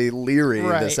particularly leery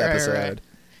Right, this right, episode. right.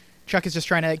 Chuck is just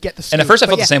trying to get the scoop. And at first I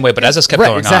felt But the same way, but as this kept Right,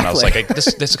 going on, I was exactly.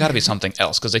 like, this got to be something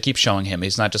else, because they keep showing him.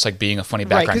 He's not just like being a funny Right,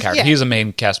 background 'cause, character. yeah. He's a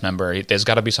main cast member. There's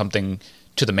got to be something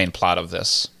to the main plot of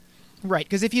this. Right,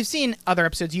 because if you've seen other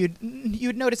episodes, you'd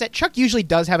notice that Chuck usually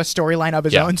does have a storyline of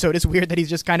his Yeah. own, so it is weird that he's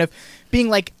just kind of being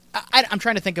like, I'm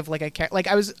trying to think of like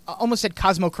I was almost said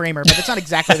Cosmo Kramer, but it's not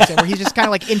exactly the same, where he's just kind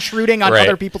of like intruding on Right.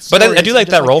 other people's But stories. I do and like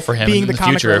just, that role for him being in the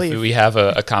comic future. relief. If we have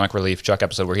a comic relief Chuck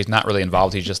episode where he's not really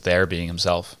involved, he's just there being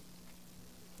himself.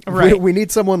 Right. We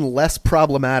need someone less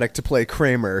problematic to play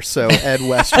Kramer, so Ed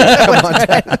West would come on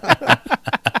down.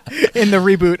 In the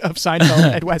reboot of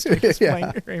Seinfeld, Ed Westwick is Yeah.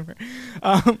 playing Kramer.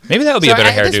 Maybe that would be So a better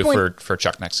at this hairdo point- for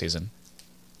Chuck next season.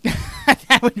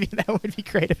 that would be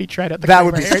great if he tried out the That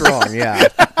would Kramer be hair. strong,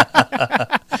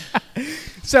 yeah.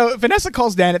 So Vanessa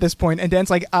calls Dan at this point, and Dan's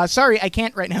like, sorry, I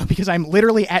can't right now because I'm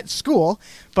literally at school.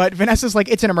 But Vanessa's like,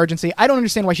 it's an emergency. I don't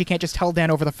understand why she can't just tell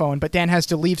Dan over the phone, but Dan has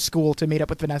to leave school to meet up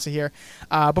with Vanessa here.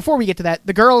 Before we get to that,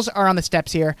 the girls are on the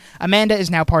steps here. Amanda is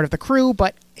now part of the crew,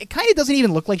 but it kind of doesn't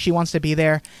even look like she wants to be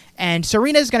there. And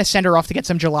Serena is going to send her off to get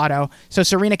some gelato, so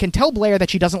Serena can tell Blair that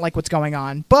she doesn't like what's going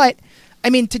on. But, I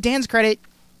mean, to Dan's credit,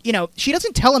 she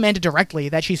doesn't tell Amanda directly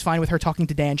that she's fine with her talking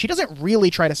to Dan. She doesn't really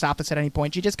try to stop this at any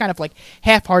point. She just kind of like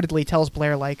half-heartedly tells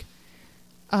Blair like,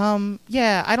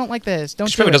 yeah, I don't like this. Don't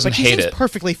She do probably it. doesn't But she hate seems it.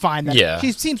 perfectly fine.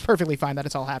 She seems perfectly fine that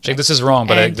it's all happening. Like, this is wrong,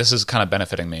 but And- this is kind of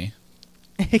benefiting me.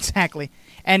 Exactly.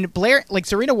 And Blair, like,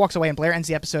 Serena walks away and Blair ends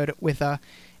the episode with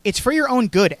it's for your own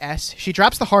good, S. She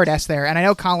drops the hard S there. And I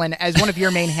know, Colin, as one of your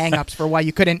main hang-ups for why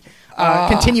you couldn't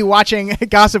continue watching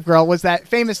Gossip Girl was that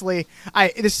famously,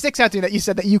 this sticks out to me that you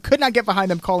said that you could not get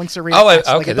behind them calling Serena S. Like,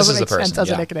 okay, it this doesn't is the make sense person. as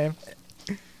a Yeah. nickname.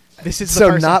 This is the So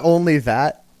person. not only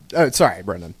that. Oh, sorry,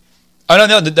 Brendan. Oh,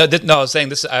 no, I was saying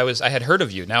this. I had heard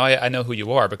of you. Now I know who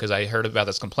you are because I heard about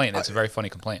this complaint. It's a very funny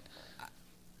complaint.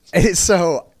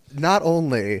 So not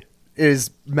only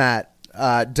is Matt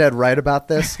dead right about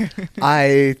this,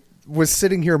 I was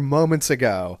sitting here moments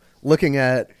ago looking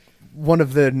at one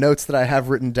of the notes that I have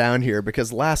written down here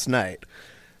because last night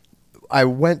I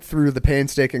went through the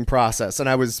painstaking process and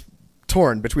I was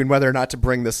torn between whether or not to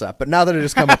bring this up. But now that it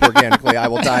has come up organically, I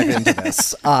will dive into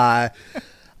this. I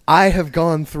have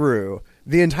gone through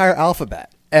the entire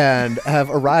alphabet and have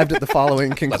arrived at the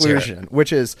following conclusion,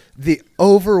 which is the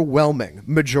overwhelming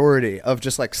majority of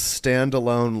just like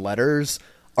standalone letters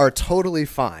are totally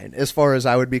fine as far as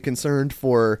I would be concerned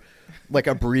for like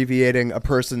abbreviating a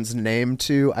person's name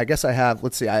to. I guess I have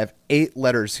 8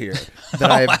 letters here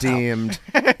that I have deemed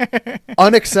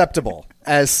unacceptable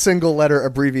as single letter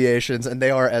abbreviations, and they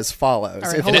are as follows. All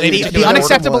right, If hold on. it- The, it- the it-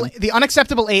 unacceptable, one- the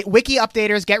unacceptable 8. Wiki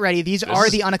updaters, get ready. These are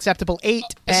is- the unacceptable 8.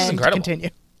 This is and incredible. Continue.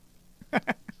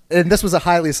 And this was a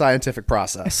highly scientific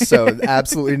process, so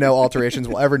absolutely no alterations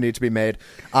will ever need to be made.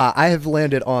 I have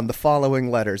landed on the following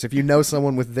letters. If you know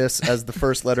someone with this as the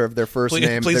first letter of their first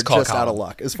name, please they're call just out of Colin.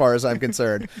 luck, as far as I'm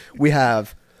concerned. We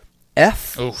have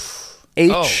F, Oof.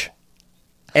 H,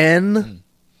 N,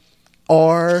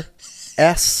 R,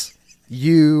 S,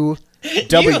 U,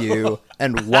 W,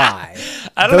 and Y.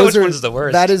 I don't know which one's the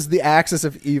worst. That is the axis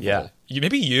of evil. Yeah.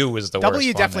 Maybe you is the worst. W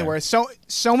one definitely there. worse.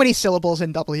 So many syllables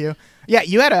in W. Yeah,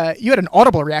 you had an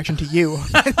audible reaction to you.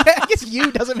 I guess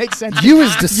you doesn't make sense. U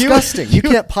is disgusting. You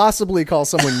can't possibly call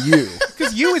someone you.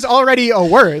 Because you is already a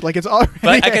word. Like it's already.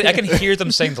 But I can hear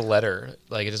them saying the letter.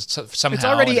 Like it just somehow. It's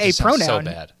already it just a sounds pronoun.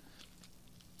 So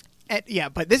bad. Yeah,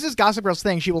 but this is Gossip Girl's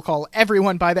thing. She will call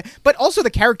everyone by the. But also the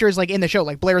characters like in the show,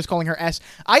 like Blair is calling her S.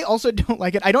 I also don't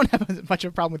like it. I don't have much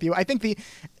of a problem with you. I think the.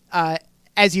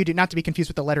 As you do, not to be confused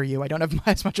with the letter U. I don't have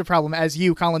as much a problem as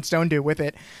you, Colin Stone, do with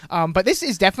it. But this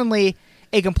is definitely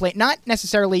a complaint, not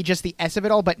necessarily just the S of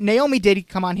it all, but Naomi did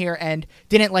come on here and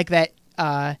didn't like that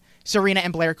Serena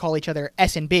and Blair call each other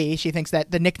S and B. She thinks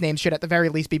that the nicknames should at the very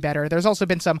least be better. There's also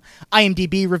been some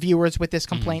IMDb reviewers with this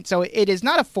complaint, so it is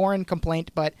not a foreign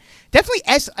complaint, but definitely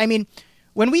S. I mean,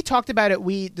 when we talked about it,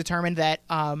 we determined that,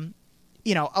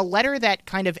 a letter that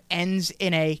kind of ends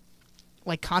in a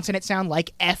like consonant sound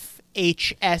like F,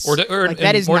 H, S, Or like,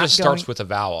 that is or not just starts going, with a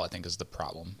vowel. I think is the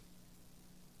problem.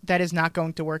 that is not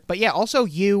going to work. But yeah, also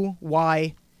U,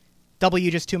 Y,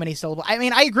 W, just too many syllables. I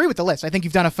mean, I agree with the list. I think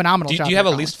you've done a phenomenal job. Do you have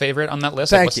there, a Colin. least favorite on that list?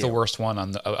 Thank What's you. the worst one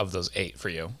of those 8 for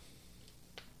you?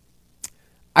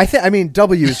 I mean,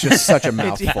 W is just such a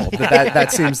mouthful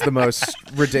that seems the most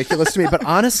ridiculous to me. But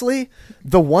honestly,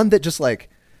 the one that just like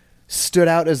stood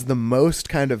out as the most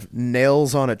kind of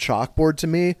nails on a chalkboard to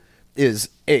me is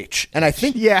H. And I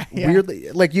think Yeah. weirdly,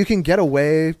 like you can get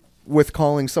away with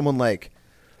calling someone like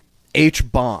H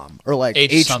bomb or like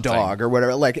H something. dog or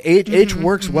whatever. Like H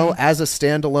works well as a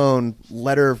standalone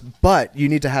letter, but you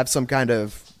need to have some kind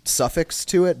of suffix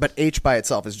to it. But H by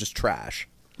itself is just trash.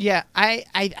 Yeah, I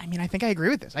mean, I think I agree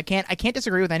with this. I can't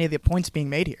disagree with any of the points being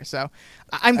made here. So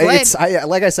I'm glad.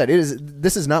 Like I said,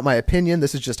 this is not my opinion.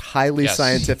 This is just highly Yes.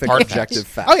 scientific, Hard objective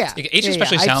fact. Oh yeah, H Yeah,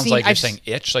 especially I've sounds seen- like you're I've saying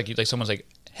itch. Like someone's like,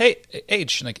 hey,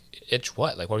 H, and like itch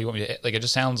what? Like what do you want me to? Like it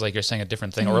just sounds like you're saying a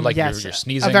different thing, or like Yes, you're a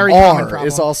sneezing. very common R problem.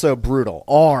 is also brutal.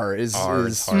 R is R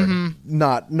is hard.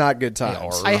 not good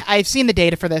times. R. I've seen the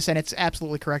data for this, and it's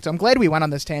absolutely correct. So I'm glad we went on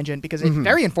this tangent because it's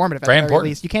very informative. At Very the very important.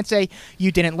 least, you can't say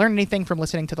you didn't learn anything from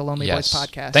listening to the Lonely Yes. Boys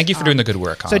podcast. Thank you for doing the good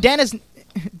work, So Colin.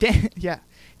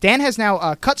 Dan has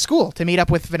now cut school to meet up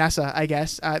with Vanessa, I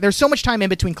guess. There's so much time in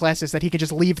between classes that he could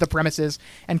just leave the premises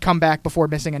and come back before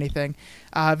missing anything.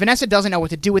 Vanessa doesn't know what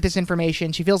to do with this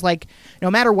information. She feels like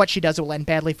no matter what she does, it will end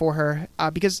badly for her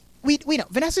because we know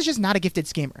Vanessa's just not a gifted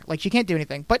schemer. Like, she can't do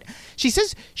anything. But she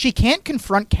says she can't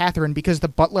confront Catherine because the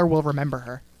butler will remember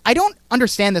her. I don't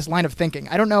understand this line of thinking.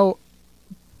 I don't know.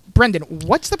 Brendan,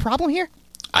 what's the problem here?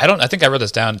 I think I wrote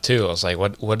this down too. I was like,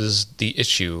 what is the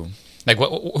issue? Like,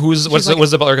 what's like-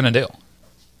 the butler going to do?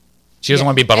 She doesn't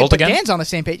want to be buttled but again? Dan's on the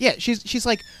same page. Yeah, she's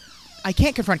like, I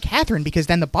can't confront Catherine because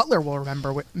then the butler will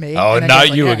remember me. Oh, And then not he's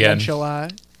like, you yeah, and then again. She'll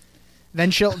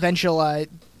then she'll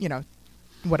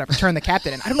whatever, turn the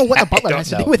captain in. I don't know what the butler has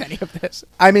to do with any of this.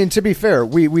 I mean, to be fair,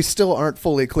 we still aren't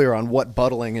fully clear on what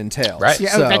buttling entails. Right.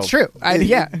 Yeah, that's true.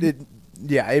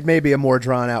 It may be a more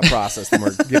drawn-out process than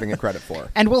we're giving it credit for.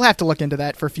 And we'll have to look into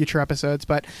that for future episodes.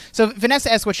 But so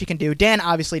Vanessa asks what she can do. Dan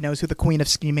obviously knows who the queen of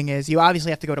scheming is. You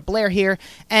obviously have to go to Blair here.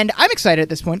 And I'm excited at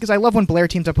this point because I love when Blair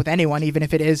teams up with anyone, even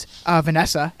if it is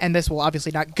Vanessa. And this will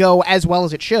obviously not go as well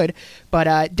as it should.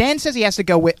 But Dan says he has to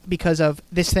go because of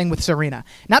this thing with Serena.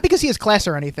 Not because he has class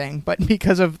or anything, but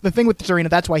because of the thing with Serena.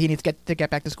 That's why he needs to get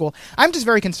back to school. I'm just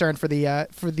very concerned for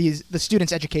the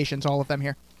students' educations, all of them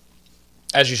here.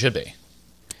 As you should be.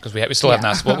 Because we still have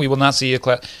not. Well, we will not see a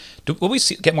class. Will we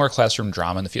get more classroom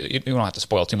drama in the future? You don't have to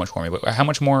spoil too much for me, but how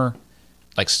much more?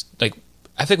 Like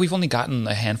I think we've only gotten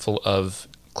a handful of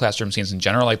classroom scenes in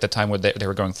general. Like the time where they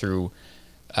were going through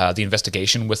the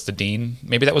investigation with the dean.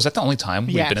 Maybe that was the only time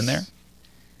we've been in there.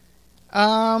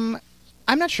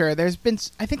 I'm not sure. I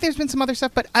think there's been some other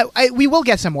stuff, but we will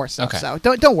get some more stuff. Okay. So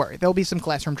don't worry. There'll be some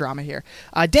classroom drama here.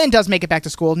 Dan does make it back to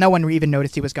school. No one even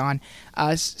noticed he was gone.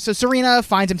 So Serena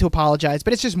finds him to apologize,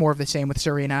 but it's just more of the same with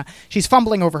Serena. She's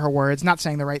fumbling over her words, not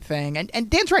saying the right thing, and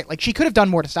Dan's right. Like she could have done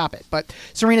more to stop it, but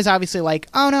Serena's obviously like,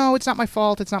 oh no, it's not my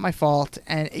fault. It's not my fault,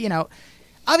 and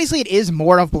obviously, it is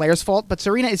more of Blair's fault, but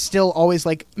Serena is still always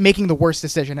like making the worst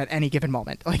decision at any given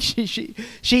moment. Like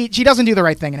she doesn't do the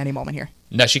right thing in any moment here.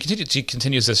 No, she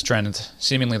continues this trend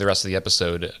seemingly the rest of the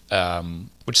episode,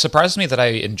 which surprised me that I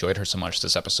enjoyed her so much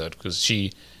this episode because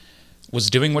she was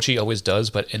doing what she always does,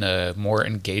 but in a more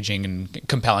engaging and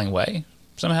compelling way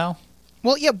somehow.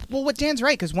 Well, yeah. Well, what Dan's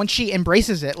right, because once she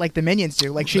embraces it, like the minions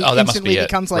do, like she that instantly be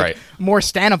becomes like right. more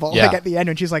standable. Yeah. Like at the end,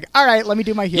 when she's like, "All right, let me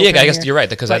do my heel." Yeah, I guess here. you're right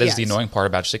because that is the yes. annoying part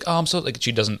about it. She's like, "Oh, I'm so like,"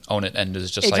 she doesn't own it and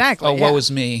is just Exactly, like, "Oh, woe is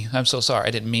me. I'm so sorry.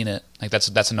 I didn't mean it." Like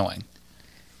that's annoying.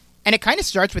 And it kind of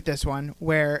starts with this one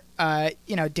where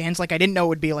Dan's like, "I didn't know it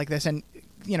would be like this," and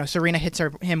Serena hits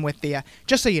him with the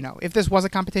just so you know, if this was a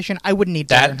competition, I wouldn't need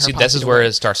Blair in her that. See, pocket this is to where win.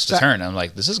 it starts to turn. I'm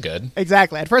like, this is good.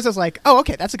 Exactly. At first, I was like, "Oh,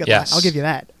 okay, that's a good line. Yes. I'll give you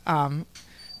that."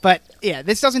 But yeah,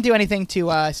 this doesn't do anything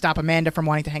to stop Amanda from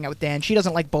wanting to hang out with Dan. She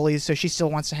doesn't like bullies, so she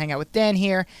still wants to hang out with Dan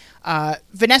here.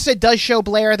 Vanessa does show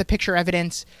Blair the picture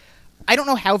evidence. I don't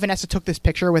know how Vanessa took this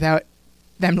picture without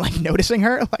them like noticing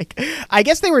her. Like, I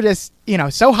guess they were just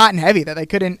so hot and heavy that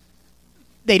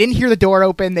they didn't hear the door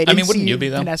open. They didn't wouldn't see you be,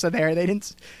 though? Vanessa there. They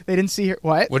didn't see her.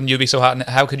 What? Wouldn't you be so hot? And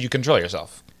how could you control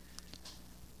yourself?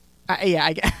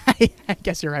 I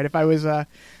guess you're right. If I was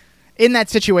in that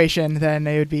situation, then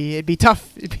it'd be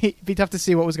tough. It'd be tough to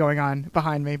see what was going on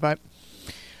behind me. But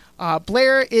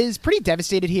Blair is pretty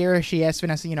devastated here. She asks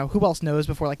Vanessa, who else knows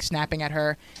before like snapping at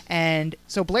her. And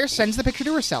so Blair sends the picture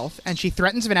to herself, and she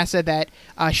threatens Vanessa that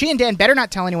she and Dan better not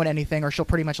tell anyone anything, or she'll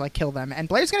pretty much like kill them. And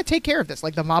Blair's going to take care of this,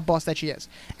 like the mob boss that she is.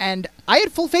 And I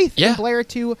had full faith in Blair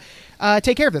to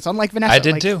take care of this, unlike Vanessa. I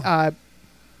did too.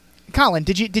 Colin,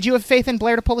 did you have faith in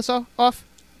Blair to pull this off?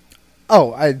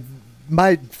 Oh,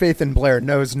 my faith in Blair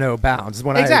knows no bounds.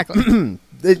 Exactly.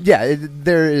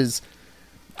 There is.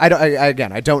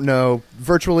 I don't know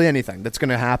virtually anything that's going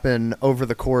to happen over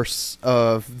the course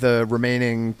of the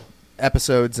remaining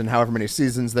episodes and however many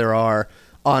seasons there are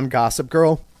on Gossip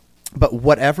Girl. But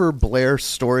whatever Blair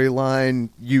storyline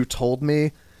you told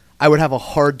me, I would have a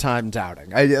hard time doubting.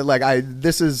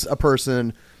 This is a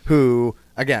person who,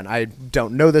 again, I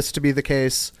don't know this to be the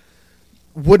case.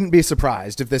 Wouldn't be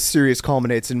surprised if this series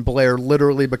culminates in Blair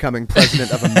literally becoming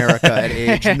president of America at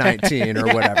age 19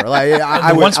 or whatever.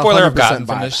 I One spoiler I've 100% gotten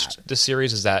buy from that. this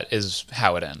series is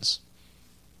how it ends.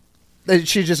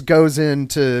 She just goes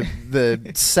into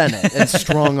the Senate and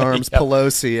strong arms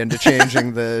Pelosi into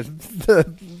changing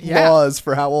the laws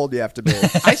for how old you have to be.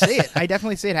 I see it. I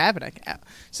definitely see it happening.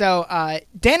 So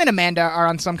Dan and Amanda are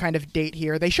on some kind of date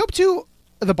here. They show up to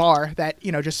the bar that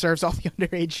just serves all the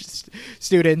underage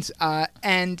students,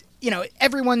 and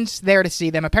everyone's there to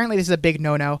see them. Apparently, this is a big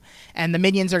no-no, and the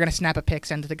minions are going to snap a pic,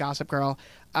 send it to Gossip Girl.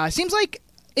 Seems like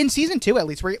in season 2, at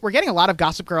least, we're getting a lot of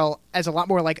Gossip Girl as a lot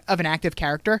more like of an active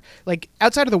character. Like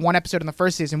outside of the one episode in the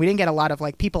first season, we didn't get a lot of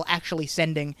like people actually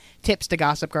sending tips to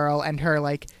Gossip Girl and her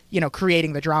like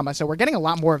creating the drama. So we're getting a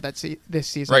lot more of that this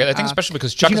season. Right, I think especially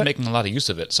because Chuck is making a lot of use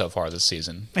of it so far this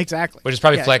season. Exactly, which is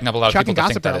probably flagging up a lot of Chuck people that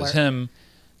think that Girl is him.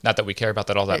 Not that we care about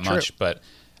that all that much, but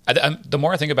the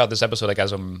more I think about this episode, like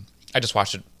as I just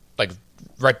watched it like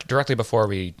right directly before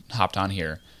we hopped on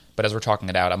here, but as we're talking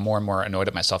it out, I'm more and more annoyed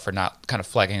at myself for not kind of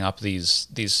flagging up these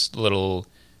little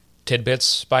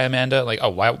tidbits by Amanda. Like, oh,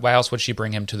 why else would she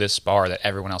bring him to this bar that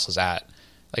everyone else is at?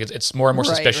 Like, it's more and more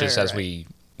suspicious as we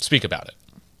speak about it.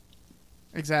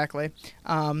 Exactly.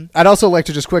 I'd also like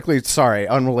to just quickly, go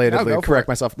unrelatedly, for correct it.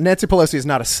 myself. Nancy Pelosi is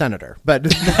not a senator,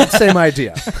 but same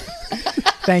idea.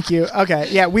 Thank you. Okay.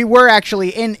 Yeah, we were actually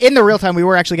in the real time. We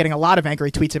were actually getting a lot of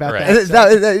angry tweets about Right.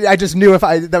 that. I just knew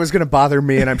that was going to bother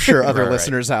me, and I'm sure other Right.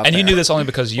 listeners out And there. you knew this only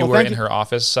because you Well, were thank in you. her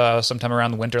office sometime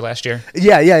around the winter last year?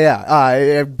 Yeah.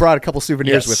 I brought a couple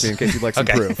souvenirs Yes. with me in case you'd like some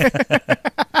Okay. proof.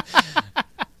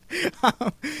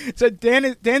 So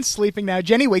Dan's sleeping now.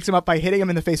 Jenny wakes him up by hitting him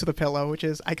in the face with a pillow, which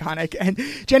is iconic. And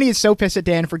Jenny is so pissed at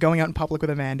Dan for going out in public with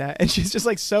Amanda, and she's just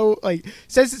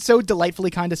says it so delightfully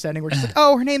condescending. Where she's like,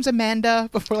 "Oh, her name's Amanda,"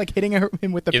 before him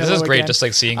with the Yeah, pillow. this is great, again.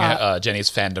 just seeing Jenny's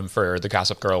fandom for the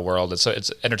Gossip Girl world. It's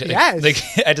entertaining.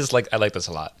 Yes. I like this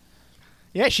a lot.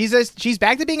 Yeah, she's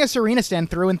back to being a Serena stan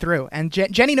through and through. And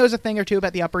Jenny knows a thing or two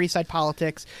about the Upper East Side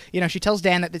politics. You know, she tells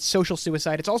Dan that it's social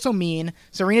suicide. It's also mean.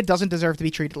 Serena doesn't deserve to be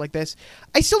treated like this.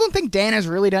 I still don't think Dan has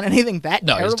really done anything that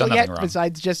No, he's terrible done yet, nothing wrong.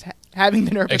 besides just having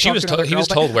the nerve to Like, he talk was to another he was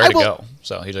girl, told but where I to will- go,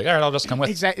 so he's like, all right, I'll just come with.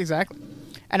 Exactly.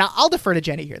 And I'll defer to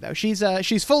Jenny here, though. She's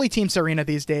fully Team Serena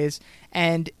these days,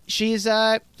 and she's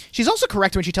also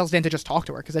correct when she tells Dan to just talk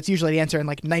to her, because that's usually the answer in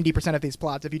like 90% of these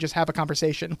plots. If you just have a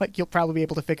conversation, like you'll probably be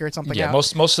able to figure something Yeah,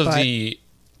 out. most of But- the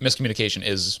miscommunication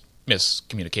is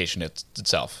miscommunication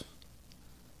itself.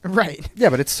 Right. Yeah,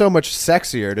 but it's so much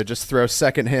sexier to just throw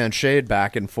secondhand shade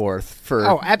back and forth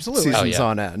for Absolutely. seasons Oh, yeah.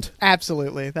 on end.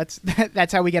 Absolutely. That's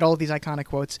how we get all of these iconic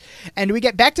quotes. And we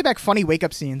get back-to-back funny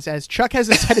wake-up scenes as Chuck has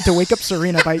decided to wake up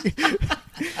Serena by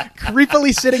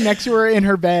creepily sitting next to her in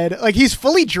her bed. Like, he's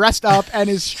fully dressed up and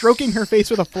is stroking her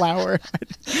face with a flower.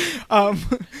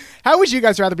 How would you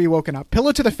guys rather be woken up?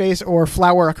 Pillow to the face or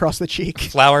flower across the cheek?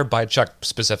 Flower by Chuck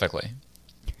specifically.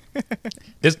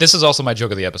 This is also my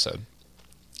joke of the episode.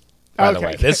 By the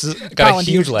way, this is got Colin, a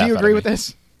huge laugh. do you out of agree me. with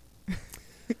this?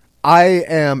 I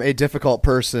am a difficult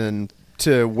person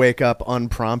to wake up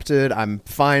unprompted. I'm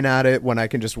fine at it when I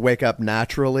can just wake up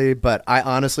naturally, but I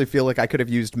honestly feel like I could have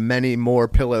used many more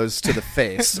pillows to the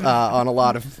face on a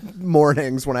lot of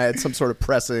mornings when I had some sort of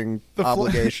pressing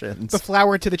obligations. The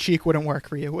flower to the cheek wouldn't work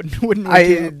for you. Wouldn't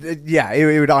wake you up.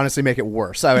 It would honestly make it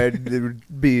worse. It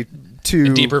would be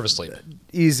too Deeper of a sleep.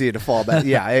 easy to fall back.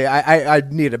 Yeah,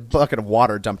 I'd need a bucket of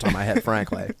water dumped on my head,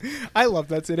 frankly. I love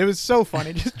that scene. It was so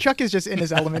funny. Chuck is just in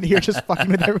his element here, just fucking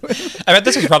with everyone. I bet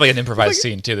this is probably an improvised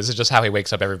scene too. This is just how he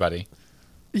wakes up everybody.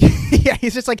 Yeah,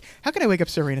 he's just like, how can I wake up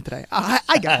Serena today?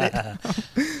 I got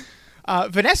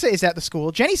it. Vanessa is at the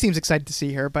school. Jenny seems excited to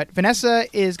see her, but Vanessa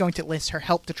is going to enlist her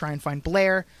help to try and find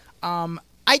Blair.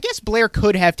 I guess Blair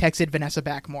could have texted Vanessa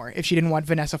back more if she didn't want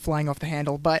Vanessa flying off the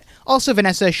handle, but also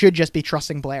Vanessa should just be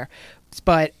trusting Blair.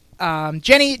 But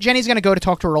Jenny's going to go to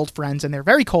talk to her old friends, and they're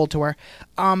very cold to her.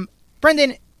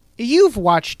 Brendan, you've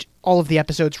watched all of the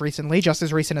episodes recently, just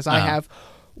as recent as I have.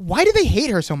 Why do they hate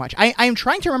her so much? I am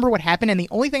trying to remember what happened, and the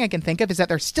only thing I can think of is that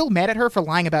they're still mad at her for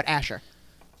lying about Asher.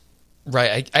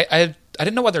 Right. I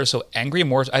didn't know why they were so angry.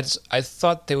 I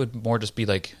thought they would more just be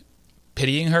like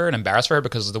pitying her and embarrassed for her,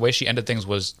 because the way she ended things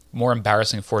was more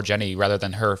embarrassing for Jenny rather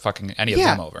than her fucking any of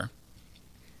them over.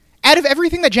 Out of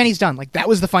everything that Jenny's done, like, that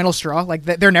was the final straw. Like,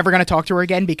 they're never going to talk to her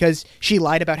again because she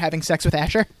lied about having sex with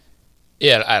Asher.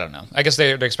 Yeah, I don't know. I guess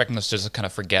they're expecting us to just kind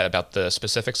of forget about the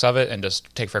specifics of it and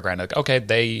just take for granted, like, okay,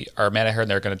 they are mad at her and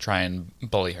they're going to try and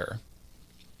bully her.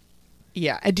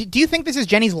 Yeah. Do you think this is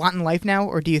Jenny's lot in life now,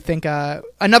 or do you think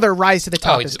another rise to the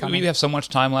top is coming? We have so much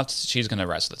time left. She's going to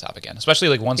rise to the top again, especially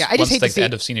like once I just hate to like see the it.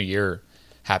 end of senior year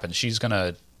happens. She's going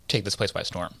to take this place by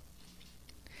storm.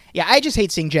 Yeah, I just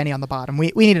hate seeing Jenny on the bottom.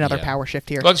 We need another Yeah. power shift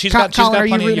here. Look, she's got Colin, are you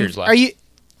plenty of rooting- years left. Are you?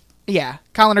 Yeah,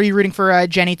 Colin, are you rooting for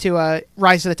Jenny to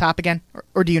rise to the top again,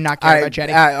 or do you not care about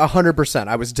Jenny? 100%.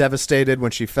 I was devastated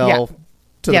when she fell to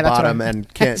the Yeah, that's what bottom I'm- and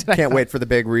that's what I can't thought. wait for the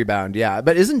big rebound. Yeah,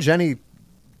 but isn't Jenny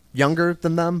younger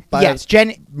than them? By Yes, a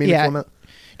Jenny. meaningful Yeah, amount?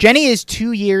 Jenny is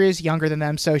 2 years younger than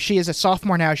them, so she is a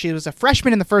sophomore now. She was a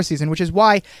freshman in the first season, which is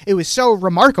why it was so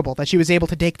remarkable that she was able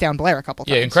to take down Blair a couple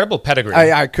times. Yeah, incredible pedigree.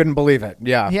 I couldn't believe it.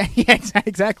 Yeah. Yeah,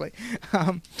 exactly.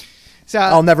 So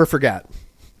I'll never forget.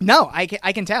 no, I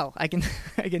can tell. I can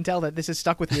I can tell that this has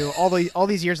stuck with you all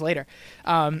these years later.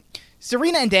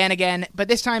 Serena and Dan again, but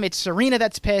this time it's Serena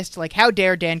that's pissed. Like, how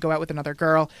dare Dan go out with another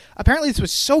girl? Apparently, this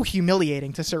was so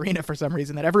humiliating to Serena for some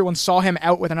reason that everyone saw him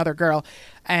out with another girl.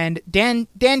 And Dan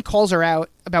calls her out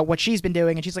about what she's been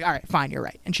doing, and she's like, all right, fine, you're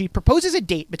right. And she proposes a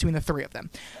date between the three of them.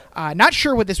 Not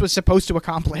sure what this was supposed to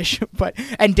accomplish,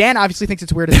 and Dan obviously thinks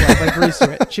it's weird as well, but agrees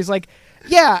to it. She's like,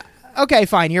 yeah, Okay,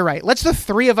 fine, you're right. Let's the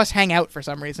three of us hang out for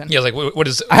some reason. Yeah, like what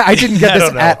is? I didn't get this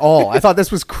don't know. at all. I thought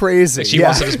this was crazy. Like she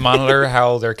wants to just monitor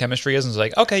how their chemistry is, and is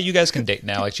like, okay, you guys can date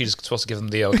now. Like she's supposed to give them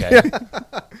the okay.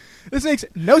 This makes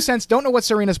no sense. Don't know what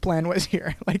Serena's plan was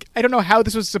here. Like, I don't know how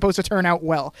this was supposed to turn out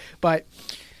well. But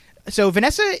so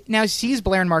Vanessa now sees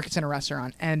Blair and Marcus in a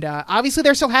restaurant, and obviously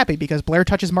they're so happy because Blair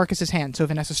touches Marcus's hand, so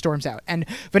Vanessa storms out. And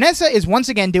Vanessa is once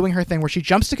again doing her thing where she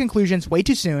jumps to conclusions way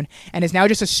too soon and is now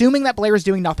just assuming that Blair is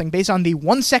doing nothing based on the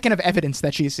 1 second of evidence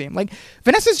that she's seen. Like,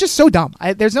 Vanessa's just so dumb.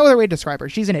 There's no other way to describe her.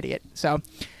 She's an idiot. So,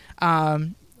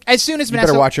 as soon as You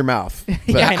Vanessa... better watch your mouth.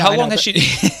 Yeah, I know, How long has she?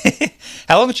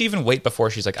 How long did she even wait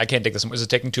before she's like, I can't take this? Is it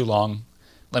taking too long?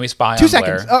 Let me spy 2 on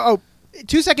seconds. Blair.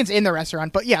 2 seconds in the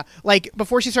restaurant, but yeah, like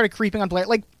before she started creeping on Blair,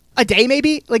 like a day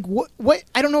maybe. Like what?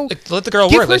 I don't know. Like, let the girl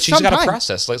Give work. her Like, she's some got a time.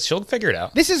 process. Like she'll figure it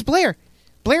out. This is Blair.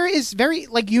 Blair is very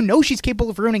she's capable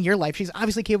of ruining your life. She's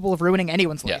obviously capable of ruining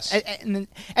anyone's life. Yes. And then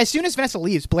as soon as Vanessa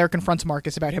leaves, Blair confronts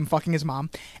Marcus about him fucking his mom,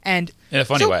 and In a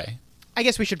funny way. I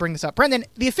guess we should bring this up. Brendan,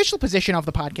 the official position of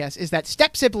the podcast is that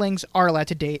step siblings are allowed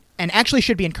to date and actually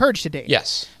should be encouraged to date.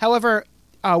 Yes. However,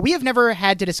 we have never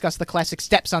had to discuss the classic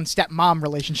stepson stepmom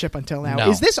relationship until now. No.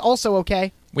 Is this also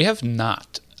okay? We have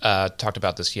not talked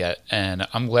about this yet, and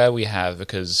I'm glad we have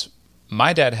because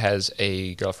my dad has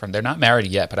a girlfriend. They're not married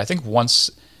yet, but I think once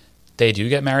they do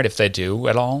get married, if they do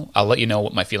at all, I'll let you know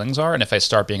what my feelings are and if I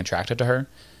start being attracted to her.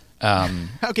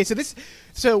 Okay,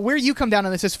 so where you come down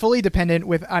on this is fully dependent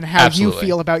on how Absolutely. you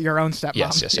feel about your own stepmom.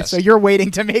 Yes. So you're waiting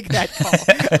to make that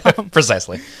call.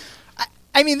 Precisely.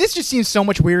 I mean, this just seems so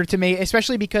much weirder to me,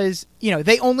 especially because,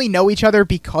 they only know each other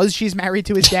because she's married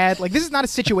to his dad. Like, this is not a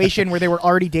situation where they were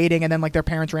already dating and then, like, their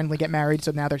parents randomly get married,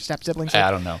 so now they're step-siblings.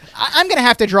 I don't know. I'm going to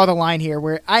have to draw the line here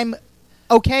where I'm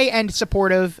okay and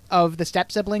supportive of the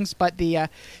step-siblings, but the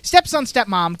stepson,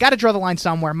 stepmom, got to draw the line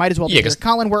somewhere. Might as well be here.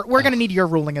 Colin, we're going to need your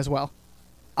ruling as well.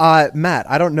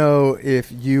 Matt, I don't know if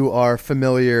you are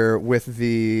familiar with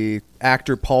the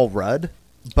actor Paul Rudd,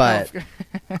 but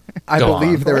I Go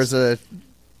believe on. there was a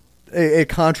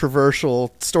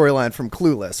controversial storyline from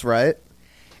Clueless, right?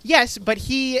 Yes, but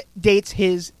he dates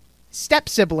his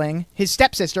step-sibling, his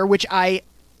stepsister, which I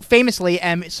famously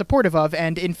am supportive of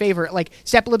and in favor. Like,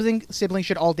 siblings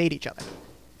should all date each other.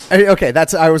 Okay,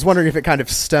 I was wondering if it kind of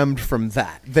stemmed from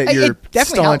that your It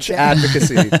definitely staunch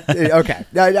helps, advocacy. Okay,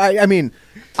 I mean,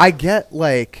 I get,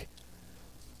 like,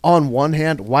 on one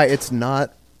hand why it's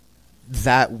not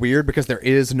that weird because there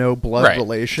is no blood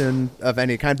relation of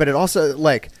any kind, but it also,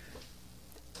 like,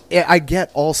 I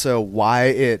get also why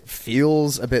it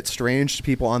feels a bit strange to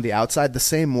people on the outside, the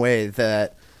same way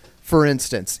that, for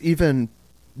instance, even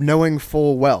knowing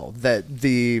full well that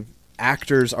the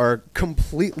actors are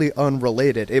completely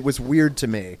unrelated, it was weird to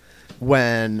me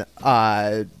when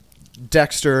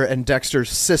Dexter and Dexter's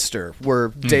sister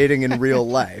were dating in real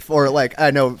life, or, like,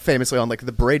 I know famously on, like,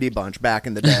 the Brady Bunch back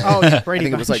in the day. Oh, yeah, Brady I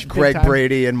think it Bunch, was like big Greg time.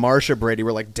 Brady and Marsha Brady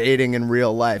were, like, dating in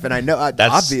real life, and I know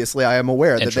obviously I am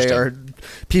aware that they are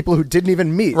people who didn't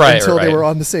even meet until they were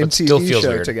on the same But still TV feels show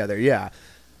weird. together. Yeah,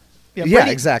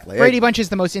 Brady, exactly. Brady Bunch is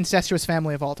the most incestuous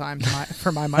family of all time,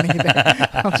 for my money.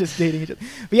 I'm just dating each other.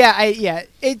 But yeah,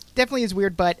 it definitely is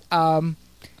weird. But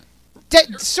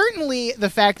certainly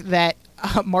the fact that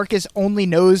Marcus only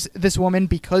knows this woman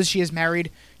because she is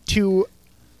married to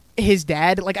his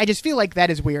dad. Like, I just feel like that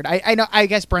is weird. I know. I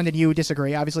guess Brendan, you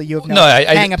disagree. Obviously, you have no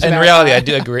hang-ups. In about, reality, I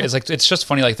do agree. It's like it's just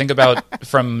funny. Like, think about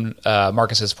from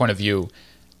Marcus's point of view.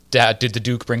 Dad, the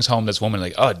Duke brings home this woman,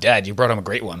 like, oh, Dad, you brought him a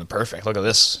great one. Perfect. Look at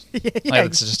this. Like,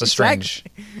 it's just a strange.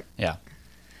 Yeah.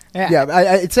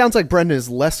 It sounds like Brendan is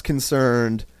less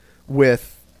concerned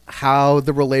with how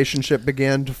the relationship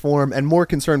began to form and more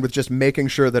concerned with just making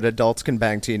sure that adults can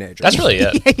bang teenagers. That's really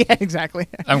it. Yeah, exactly.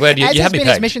 I'm glad you have me been pegged.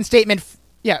 his mission statement.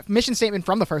 Mission statement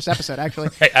from the first episode, actually.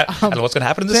 I don't know what's going to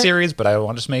happen in the series, but I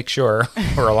want to just make sure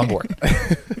we're all on board.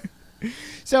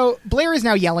 So Blair is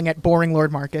now yelling at boring Lord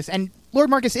Marcus, and Lord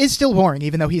Marcus is still boring,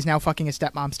 even though he's now fucking his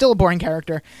stepmom. Still a boring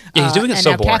character. Yeah, he's doing it and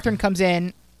so now boring. Catherine comes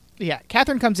in. Yeah,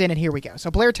 Catherine comes in, and here we go. So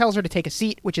Blair tells her to take a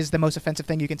seat, which is the most offensive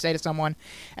thing you can say to someone.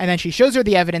 And then she shows her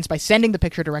the evidence by sending the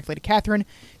picture directly to Catherine.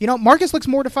 Marcus looks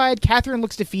mortified, Catherine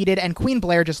looks defeated, and Queen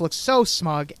Blair just looks so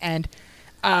smug. And,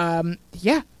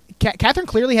 Catherine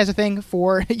clearly has a thing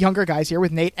for younger guys here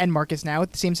with Nate and Marcus now.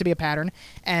 It seems to be a pattern.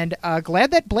 And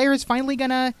glad that Blair is finally going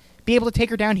to be able to take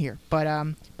her down here.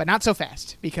 But not so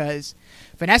fast, because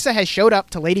Vanessa has showed up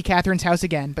to Lady Catherine's house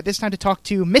again, but this time to talk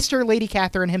to Mr. Lady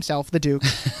Catherine himself, the Duke.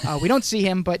 We don't see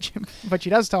him, but she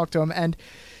does talk to him. And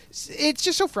it's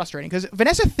just so frustrating because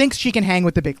Vanessa thinks she can hang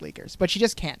with the big leaguers, but she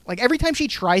just can't. Like, every time she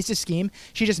tries to scheme,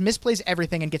 she just misplays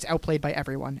everything and gets outplayed by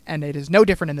everyone, and it is no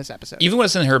different in this episode. Even when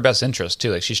it's in her best interest,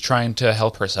 too. Like, she's trying to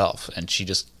help herself, and she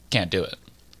just can't do it.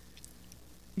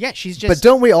 Yeah, she's just... But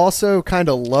don't we also kind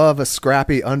of love a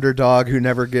scrappy underdog who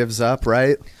never gives up,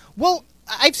 right? Well,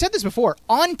 I've said this before.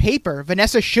 On paper,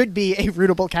 Vanessa should be a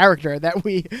rootable character that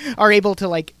we are able to,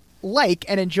 like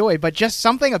and enjoy, but just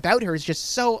something about her is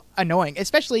just so annoying,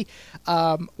 especially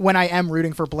when I am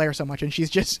rooting for Blair so much, and she's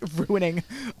just ruining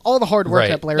all the hard work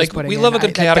that Blair is putting in. We love a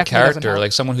good chaotic character,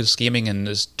 like someone who's scheming and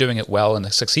is doing it well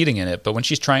and succeeding in it, but when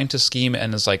she's trying to scheme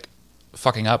and is, like,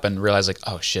 fucking up and realize, like,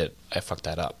 oh, shit, I fucked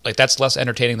that up. Like, that's less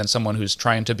entertaining than someone who's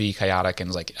trying to be chaotic and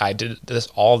is like, I did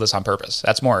all this on purpose.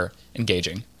 That's more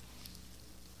engaging.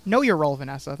 Know your role,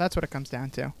 Vanessa. That's what it comes down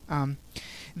to.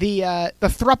 The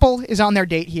throuple is on their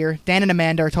date here. Dan and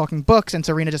Amanda are talking books, and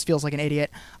Serena just feels like an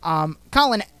idiot.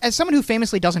 Colin, as someone who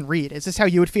famously doesn't read, is this how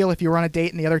you would feel if you were on a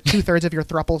date and the other 2/3 of your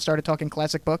throuple started talking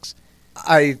classic books?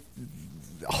 I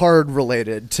hard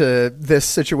related to this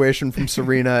situation from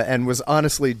Serena and was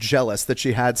honestly jealous that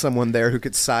she had someone there who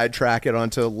could sidetrack it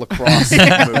onto lacrosse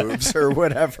moves or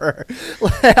whatever.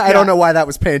 I don't know why that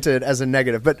was painted as a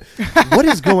negative, but what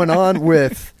is going on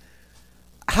with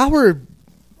how are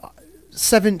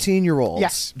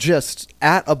 17-year-olds just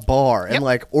at a bar and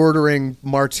like ordering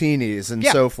martinis and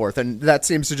so forth, and that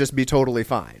seems to just be totally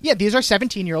fine. Yeah, these are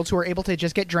 17-year-olds who are able to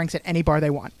just get drinks at any bar they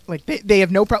want. Like they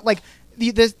have no problem. Like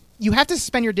you have to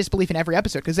suspend your disbelief in every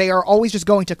episode because they are always just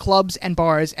going to clubs and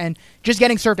bars and just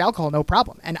getting served alcohol, no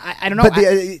problem. And I don't know.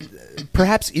 But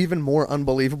perhaps even more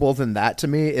unbelievable than that to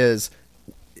me is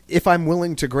if I'm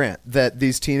willing to grant that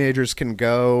these teenagers can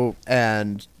go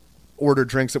and order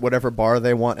drinks at whatever bar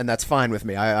they want, and that's fine with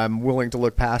me. I'm willing to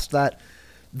look past that.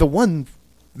 The one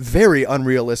very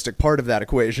unrealistic part of that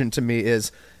equation to me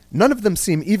is none of them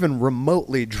seem even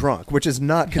remotely drunk, which is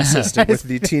not consistent with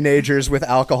the teenagers with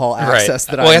alcohol access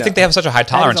that I know. Well, I think they have such a high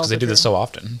tolerance because they do this so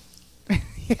often.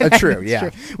 True, yeah.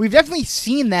 True. We've definitely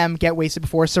seen them get wasted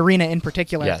before, Serena in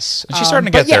particular. Yes, and she's starting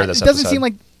to get there this episode. It doesn't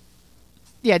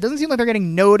seem like they're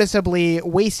getting noticeably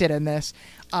wasted in this.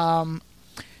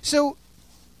 So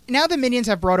now the Minions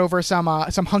have brought over some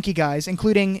hunky guys,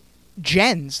 including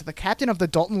Jens, the captain of the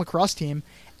Dalton lacrosse team.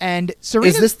 And Serena...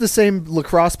 Is this the same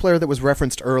lacrosse player that was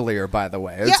referenced earlier, by the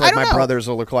way? It's like my brother's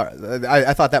a lacrosse...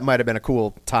 I thought that might have been a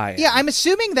cool tie-in. Yeah, I'm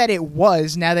assuming that it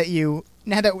was, now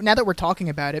that we're talking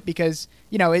about it, because,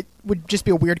 you know, it would just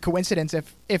be a weird coincidence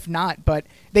if not, but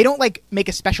they don't, like, make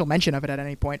a special mention of it at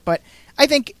any point. But I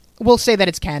think we'll say that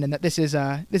it's canon, that this is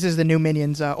the new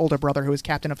Minions' older brother who is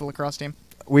captain of the lacrosse team.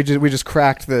 We just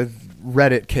cracked the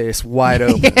Reddit case wide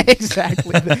open. Yeah,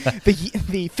 exactly.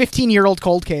 The 15-year-old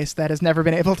cold case that has never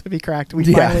been able to be cracked. We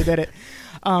finally did it.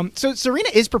 So Serena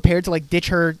is prepared to, like, ditch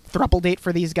her throuple date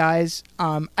for these guys.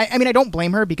 I mean, I don't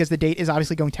blame her because the date is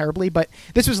obviously going terribly, but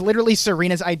this was literally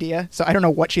Serena's idea, so I don't know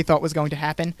what she thought was going to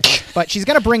happen. But she's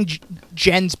going to bring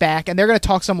Jens back, and they're going to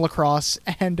talk some lacrosse,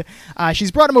 and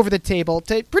she's brought him over the table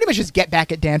to pretty much just get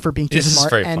back at Dan for being too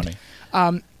smart. This is very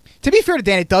funny. To be fair to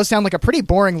Dan, it does sound like a pretty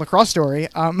boring lacrosse story.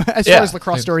 As far as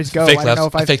lacrosse stories go, I don't know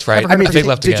if I've faked right. ever heard of faked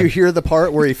left did again. you hear the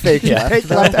part where he faked left?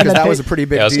 Faked left, Because that was a pretty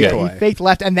big decoy. He faked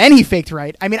left, and then he faked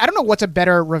right. I mean, I don't know what's a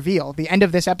better reveal, the end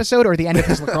of this episode or the end of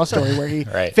his lacrosse story where he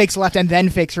fakes left and then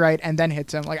fakes right and then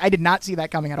hits him. Like, I did not see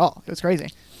that coming at all. It was crazy.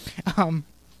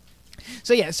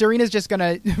 So, yeah, Serena's just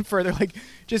going to further, like,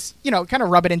 just, you know, kind of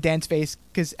rub it in Dan's face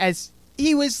because as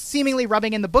he was seemingly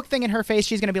rubbing in the book thing in her face,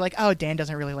 she's going to be like, oh, Dan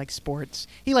doesn't really like sports.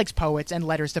 He likes poets and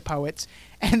letters to poets.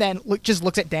 And then just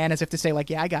looks at Dan as if to say, like,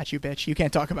 yeah, I got you, bitch. You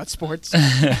can't talk about sports.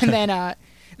 And then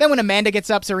when Amanda gets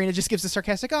up, Serena just gives a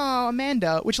sarcastic, oh,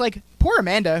 Amanda, which, like, poor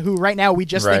Amanda, who right now we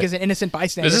just think is an innocent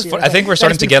bystander. This is I think we're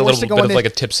starting to get a little bit of, like, a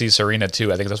tipsy Serena,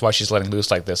 too. I think that's why she's letting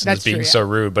loose like this and is being so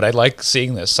rude. But I like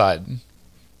seeing this side.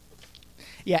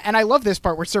 Yeah, and I love this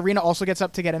part where Serena also gets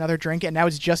up to get another drink, and now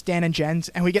it's just Dan and Jens,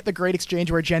 and we get the great exchange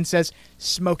where Jen says,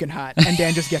 smoking hot, and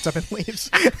Dan just gets up and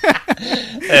leaves.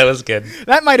 That was good.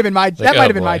 That might have been my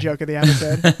my joke of the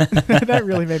episode. That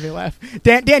really made me laugh.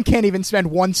 Dan can't even spend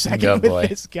 1 second with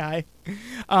this guy.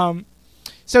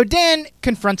 So Dan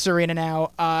confronts Serena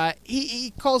now.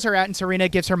 He calls her out, and Serena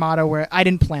gives her motto where I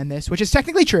didn't plan this, which is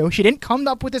technically true. She didn't come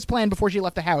up with this plan before she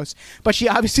left the house, but she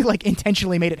obviously, like,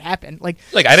 intentionally made it happen. Like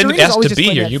I didn't ask to be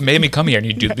here. You made me come here,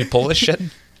 and you pull this shit.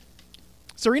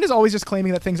 Serena's always just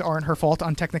claiming that things aren't her fault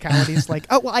on technicalities. Like,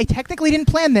 oh, well, I technically didn't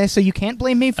plan this, so you can't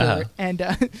blame me for it.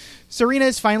 And Serena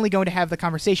is finally going to have the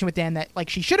conversation with Dan that, like,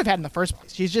 she should have had in the first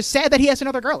place. She's just sad that he has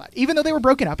another girl out. Even though they were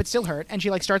broken up, it still hurt. And she,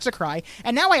 like, starts to cry.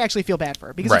 And now I actually feel bad for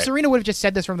her. Because if Serena would have just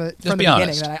said this from the beginning,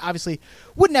 honest. then I obviously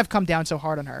wouldn't have come down so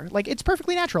hard on her. Like, it's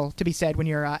perfectly natural to be sad when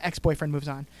your ex-boyfriend moves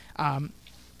on.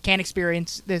 Can't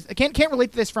experience this. I can't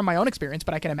relate to this from my own experience,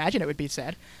 but I can imagine it would be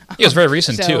sad. Yeah, it's very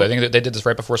recent too. I think that they did this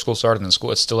right before school started, and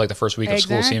school. It's still like the first week of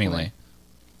school, seemingly.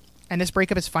 And this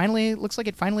breakup is finally looks like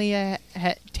it finally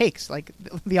takes like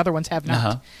the other ones have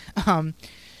not.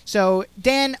 So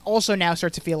Dan also now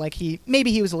starts to feel like he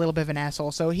was a little bit of an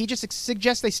asshole. So he just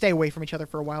suggests they stay away from each other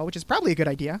for a while, which is probably a good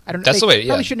idea. I don't. That's the way. Yeah.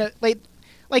 Probably shouldn't have.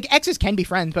 Like, exes can be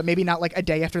friends, but maybe not, like, a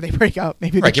day after they break up.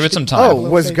 Maybe right, give it some time. Oh,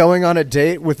 was going on a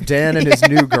date with Dan and his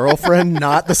new girlfriend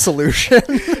not the solution?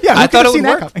 Yeah, I thought it would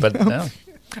work, but no.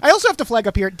 I also have to flag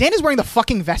up here, Dan is wearing the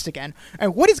fucking vest again.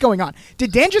 And what is going on?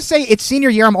 Did Dan just say, it's senior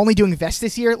year, I'm only doing vests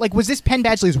this year? Like, was this Penn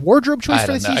Badgley's wardrobe choice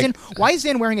for the season? Why is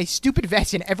Dan wearing a stupid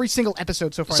vest in every single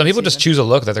episode so far? Some people just choose a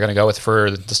look that they're going to go with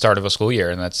for the start of a school year,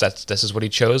 and this is what he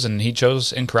chose, and he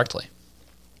chose incorrectly.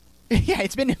 Yeah,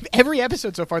 it's been every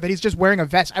episode so far that he's just wearing a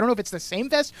vest. I don't know if it's the same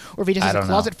vest or if he just has a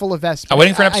closet full of vests. I'm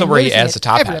waiting for an episode where he adds a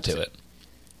top hat to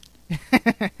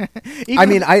it. I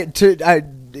mean,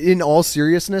 in all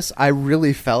seriousness, I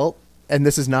really felt, and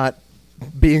this is not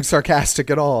being sarcastic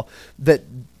at all, that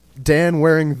Dan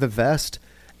wearing the vest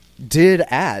did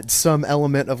add some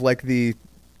element of like the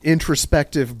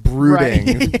introspective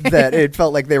brooding that it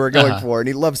felt like they were going for, and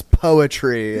he loves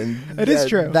poetry, and it is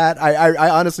true. That I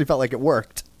honestly felt like it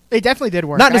worked. It definitely did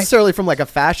work. Not necessarily from like a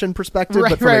fashion perspective,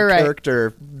 but from a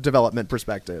character development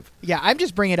perspective. Yeah, I'm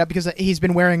just bringing it up because he's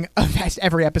been wearing a vest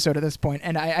every episode at this point,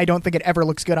 and I don't think it ever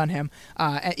looks good on him.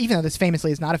 Even though this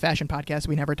famously is not a fashion podcast,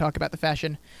 we never talk about the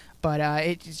fashion, but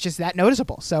it's just that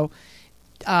noticeable. So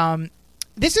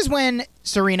this is when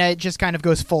Serena just kind of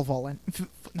goes full villain.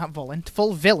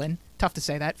 Tough to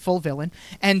say that, full villain,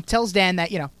 and tells Dan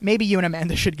that, maybe you and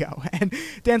Amanda should go. And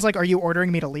Dan's like, are you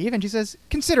ordering me to leave? And she says,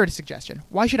 consider it a suggestion.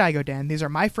 Why should I go, Dan? These are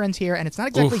my friends here, and it's not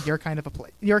exactly your kind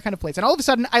of place. And all of a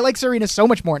sudden, I like Serena so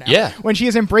much more now. Yeah. When she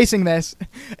is embracing this,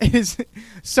 it is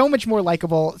so much more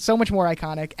likable, so much more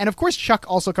iconic. And of course, Chuck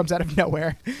also comes out of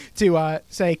nowhere to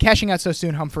say, cashing out so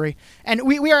soon, Humphrey. And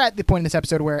we are at the point in this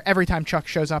episode where every time Chuck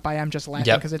shows up, I am just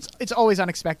laughing because it's always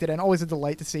unexpected and always a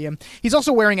delight to see him. He's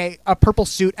also wearing a purple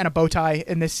suit and a bow tie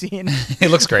in this scene. It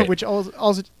looks great. Which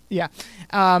also yeah.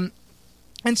 And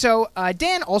so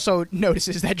Dan also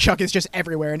notices that Chuck is just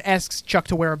everywhere and asks Chuck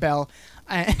to wear a bell.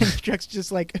 And Chuck's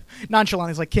just like nonchalant.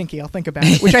 He's like, kinky, I'll think about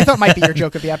it. Which I thought might be your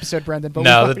joke of the episode, Brendan. But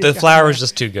no, the flower is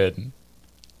just too good.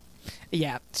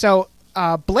 Yeah. So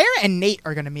Blair and Nate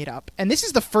are going to meet up. And this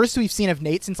is the first we've seen of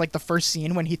Nate since like the first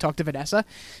scene when he talked to Vanessa.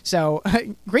 So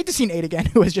great to see Nate again,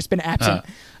 who has just been absent.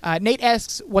 Nate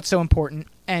asks what's so important.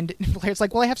 And Blair's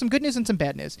like, well, I have some good news and some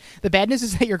bad news. The bad news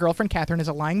is that your girlfriend, Catherine, is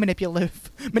a lying, manipulating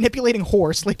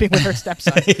whore sleeping with her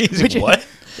stepson. which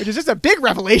is just a big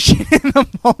revelation in the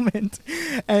moment.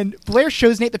 And Blair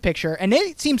shows Nate the picture, and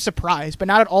Nate seems surprised, but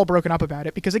not at all broken up about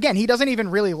it, because, again, he doesn't even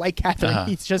really like Catherine.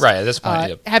 He's just at this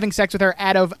point, having sex with her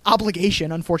out of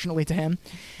obligation, unfortunately, to him.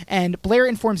 And Blair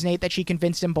informs Nate that she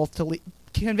convinced them both to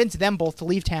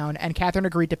leave town, and Catherine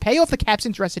agreed to pay off the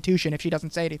captain's restitution if she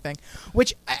doesn't say anything.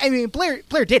 Which, I mean, Blair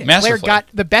did it. Masterfully. Blair got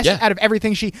the best out of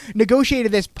everything. She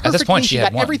negotiated this perfectly. At this point, she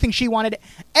got won. everything she wanted,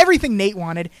 everything Nate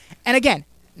wanted. And again,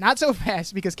 not so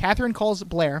fast, because Catherine calls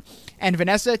Blair, and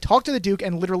Vanessa talked to the Duke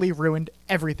and literally ruined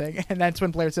everything. And that's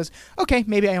when Blair says, okay,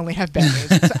 maybe I only have bad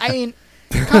news. So, I mean,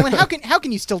 Colin, how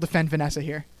can you still defend Vanessa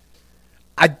here?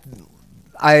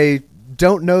 I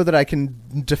don't know that I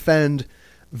can defend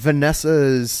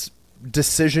Vanessa's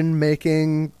decision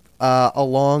making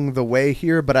along the way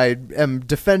here, but I am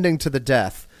defending to the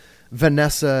death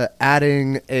Vanessa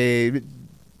adding a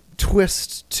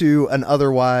twist to an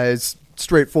otherwise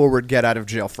straightforward get out of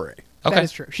jail free. Okay. That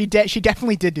is true. She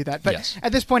definitely did do that. But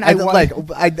at this point,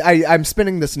 I'm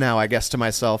spinning this now, I guess, to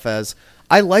myself as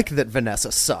I like that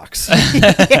Vanessa sucks.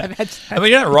 I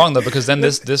mean, you're not wrong though, because then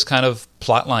this kind of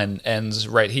plot line ends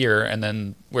right here, and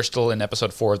then we're still in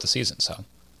episode 4 of the season. So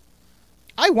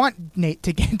I want Nate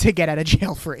to get out of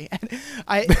jail free.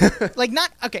 I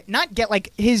not get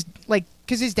like his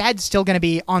because his dad's still going to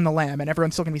be on the lam and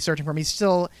everyone's still going to be searching for him. He's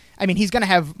going to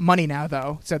have money now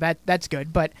though, so that's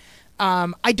good. But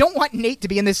I don't want Nate to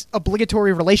be in this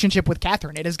obligatory relationship with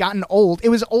Catherine. It has gotten old. It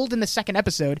was old in the second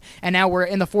episode, and now we're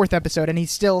in the fourth episode, and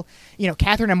he's still,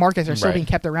 Catherine and Marcus are still being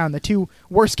kept around. The two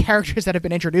worst characters that have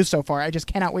been introduced so far. I just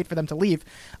cannot wait for them to leave.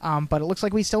 But it looks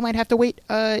like we still might have to wait,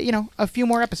 a few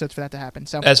more episodes for that to happen.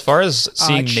 So, as far as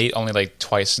seeing Nate only like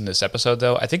twice in this episode,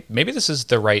 though, I think maybe this is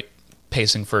the right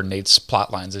pacing for Nate's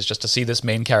plot lines, is just to see this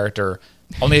main character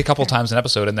only a couple times an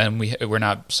episode, and then we're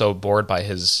not so bored by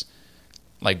his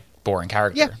like boring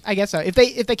character. Yeah, I guess so. If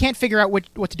they can't figure out what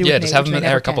to do with Nate, just have him in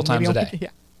there a can, couple times a day. Yeah.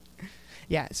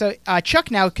 Yeah, so Chuck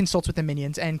now consults with the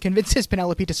minions and convinces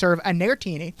Penelope to serve a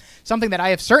Nairtini, something that I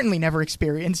have certainly never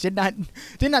experienced, did not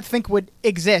think would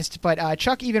exist, but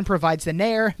Chuck even provides the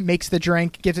Nair, makes the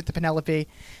drink, gives it to Penelope,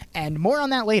 and more on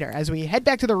that later as we head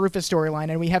back to the Rufus storyline,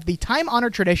 and we have the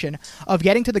time-honored tradition of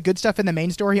getting to the good stuff in the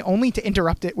main story only to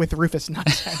interrupt it with Rufus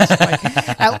nonsense.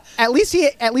 At least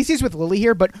he's with Lily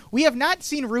here, but we have not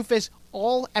seen Rufus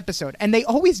all episode, and they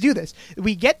always do this.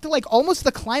 We get to like almost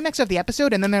the climax of the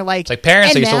episode, and then they're like, it's like,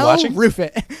 parents, are you still watching?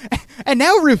 Rufus. And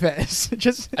now Rufus.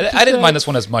 I didn't mind this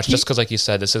one as much, just because, like you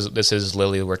said, this is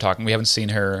Lily we're talking. We haven't seen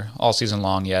her all season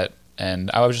long yet, and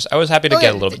I was happy to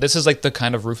get a little bit. This is like the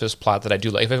kind of Rufus plot that I do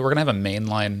like. If we're gonna have a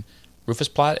mainline Rufus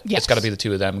plot, it's got to be the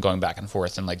two of them going back and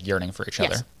forth and like yearning for each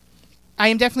other. I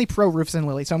am definitely pro Rufus and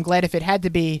Lily, so I'm glad if it had to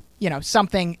be,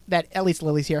 something that at least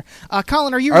Lily's here.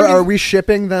 Colin, are we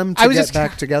shipping them to get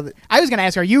back together? I was going to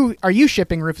ask, are you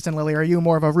shipping Rufus and Lily, or are you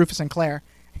more of a Rufus and Claire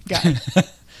guy?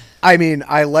 I mean,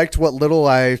 I liked what little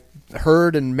I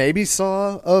heard and maybe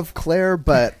saw of Claire,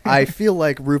 but I feel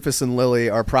like Rufus and Lily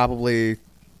are probably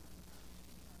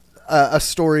a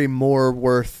story more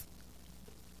worth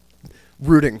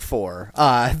rooting for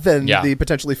than the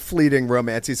potentially fleeting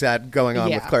romance he's had going on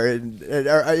with Claire.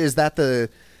 Is that the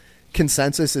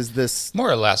consensus? Is this more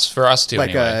or less for us too?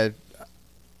 Like anyway.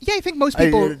 I think most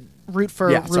people root for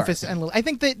Rufus and Lily. I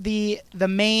think that the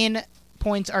main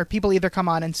points are people either come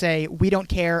on and say we don't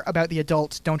care about the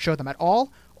adults, don't show them at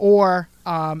all, or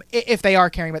if they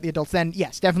are caring about the adults, then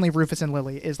yes, definitely Rufus and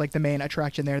Lily is like the main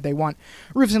attraction there. They want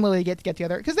Rufus and Lily to get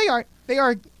together because they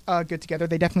are good together.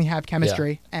 They definitely have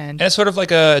chemistry, and it's sort of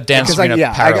like a dance arena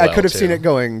parallel. I could have seen it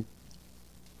going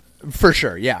for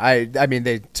sure. Yeah, I mean,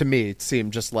 they to me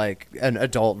seem just like an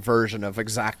adult version of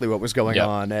exactly what was going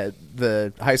on at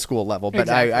the high school level. But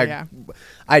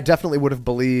I definitely would have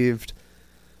believed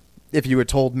if you had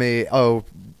told me,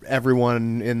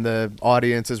 everyone in the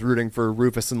audience is rooting for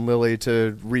Rufus and Lily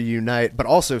to reunite, but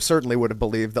also certainly would have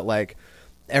believed that like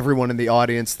everyone in the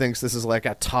audience thinks this is like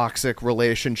a toxic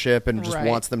relationship and just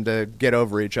wants them to get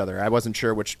over each other. I wasn't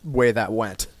sure which way that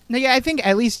went. No, yeah, I think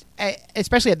at least,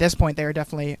 especially at this point, they were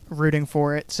definitely rooting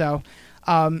for it. So,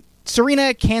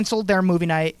 Serena canceled their movie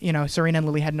night. Serena and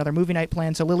Lily had another movie night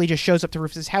planned, so Lily just shows up to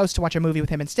Rufus's house to watch a movie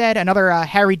with him instead. Another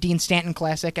Harry Dean Stanton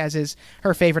classic, as is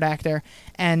her favorite actor.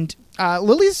 And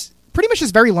Lily's pretty much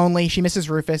just very lonely. She misses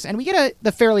Rufus, and we get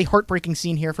the fairly heartbreaking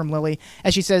scene here from Lily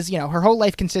as she says, her whole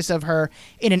life consists of her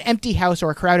in an empty house or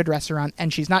a crowded restaurant,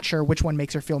 and she's not sure which one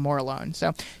makes her feel more alone.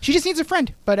 So she just needs a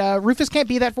friend, but Rufus can't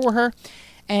be that for her.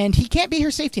 And he can't be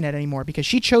her safety net anymore because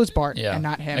she chose Bart and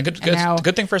not him. And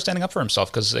good thing for standing up for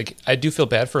himself, because like I do feel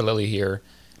bad for Lily here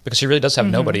because she really does have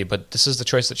nobody, but this is the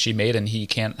choice that she made, and he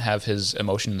can't have his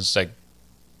emotions like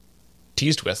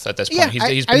teased with at this point.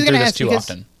 He's been through this too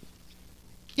often.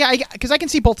 Yeah, because I can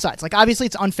see both sides. Like, obviously,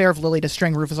 it's unfair of Lily to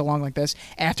string Rufus along like this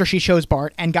after she chose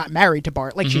Bart and got married to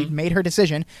Bart. Like, she made her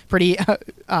decision pretty,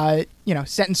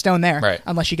 set in stone there. Right.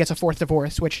 Unless she gets a fourth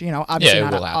divorce, which, obviously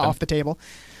not off the table.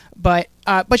 But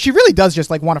she really does just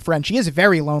like want a friend. She is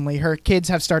very lonely. Her kids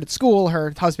have started school.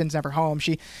 Her husband's never home.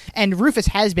 And Rufus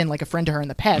has been like a friend to her in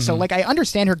the past. So like I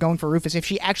understand her going for Rufus if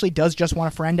she actually does just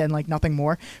want a friend and like nothing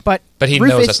more. But he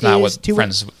Rufus knows that's not what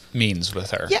friends means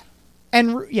with her. Yeah.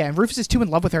 And Rufus is too in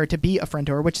love with her to be a friend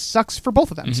to her, which sucks for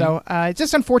both of them. So it's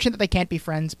just unfortunate that they can't be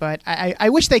friends. But I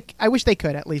wish they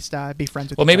could at least be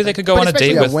friends with. Well, maybe they could go on a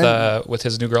date with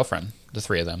his new girlfriend, the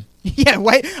three of them. Yeah,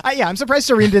 I'm surprised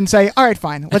Serena didn't say, "All right,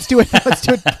 fine, let's do it. Let's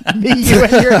do it. Me, you,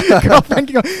 and your girlfriend."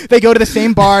 They go to the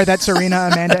same bar that Serena,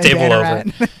 Amanda, and Dan are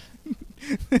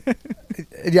at.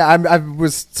 Yeah, I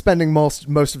was spending most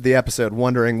of the episode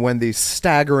wondering when the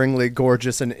staggeringly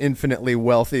gorgeous and infinitely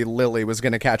wealthy Lily was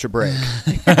going to catch a break.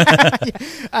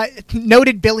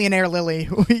 Noted billionaire Lily.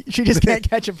 She just can't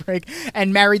catch a break,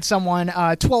 and married someone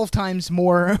 12 times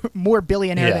more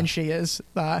billionaire than she is.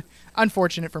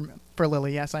 Unfortunate for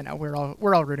Lily. Yes, I know. We're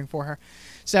all rooting for her.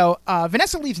 So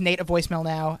Vanessa leaves Nate a voicemail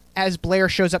now as Blair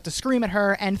shows up to scream at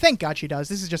her, and thank God she does.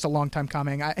 This is just a long time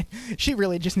coming. She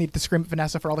really just needed to scream at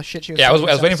Vanessa for all the shit she was saying. I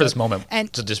was waiting for this moment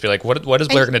to just be like, what is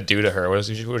Blair going to do to her? What is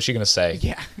she going to say?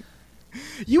 Yeah.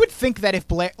 You would think that if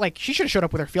Blair, like, she should have showed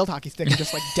up with her field hockey stick and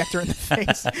just, like, decked her in the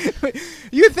face.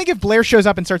 You would think if Blair shows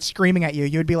up and starts screaming at you,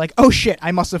 you would be like, oh, shit,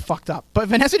 I must have fucked up. But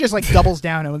Vanessa just, like, doubles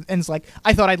down and is like,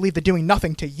 I thought I'd leave the doing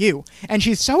nothing to you. And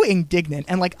she's so indignant.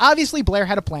 And, like, obviously Blair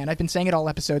had a plan. I've been saying it all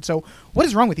episode. So what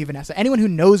is wrong with you, Vanessa? Anyone who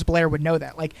knows Blair would know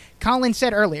that. Like Colin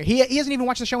said earlier, he hasn't even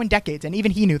watched the show in decades, and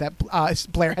even he knew that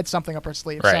Blair had something up her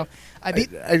sleeve. Right. So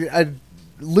I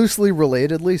loosely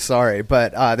relatedly, sorry,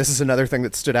 but this is another thing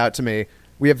that stood out to me.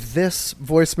 We have this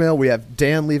voicemail. We have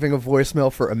Dan leaving a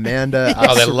voicemail for Amanda.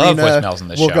 Oh, they love Serena voicemails in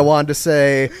this will show. go on to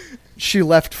say she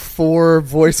left 4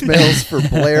 voicemails for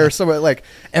Blair. So, like,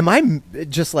 am I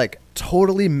just, like,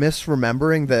 totally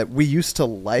misremembering that we used to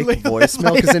like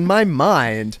voicemail? Because in my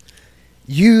mind,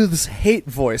 youths hate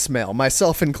voicemail,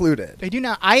 myself included. They do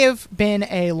not. I have been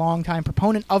a long-time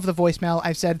proponent of the voicemail.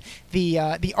 I've said the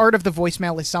art of the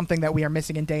voicemail is something that we are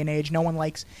missing in day and age. No one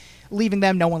likes leaving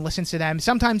them. No one listens to them.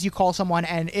 Sometimes you call someone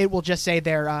and it will just say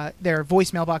their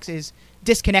voicemail box is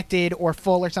disconnected or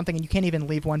full or something, and you can't even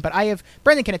leave one. But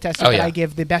Brendan can attest to that. I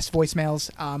give the best voicemails.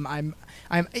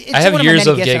 It's I have one years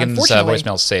my of many gifts, Gagan's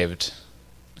voicemails saved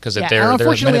because they're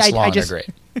minutes long and they're great.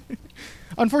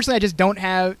 Unfortunately, I just don't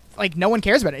have, like, no one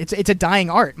cares about it. It's a dying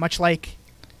art, much like,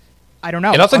 I don't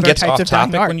know. It often other gets types off of dying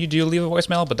topic art. when you do leave a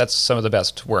voicemail, but that's some of the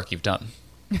best work you've done.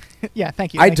 Yeah,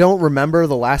 thank you. I don't remember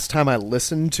the last time I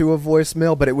listened to a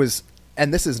voicemail, but it was,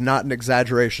 and this is not an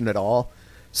exaggeration at all,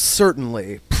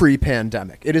 certainly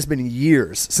pre-pandemic. It has been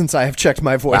years since I have checked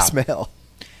my voicemail. Wow.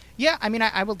 Yeah, I mean,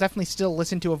 I will definitely still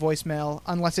listen to a voicemail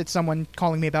unless it's someone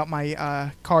calling me about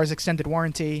my car's extended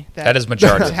warranty. That is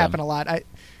majority of happen them. a lot.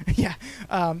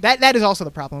 That is also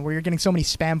the problem where you're getting so many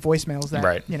spam voicemails that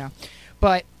right.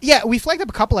 But yeah, we flagged up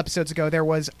a couple episodes ago. There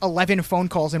was 11 phone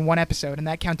calls in one episode, and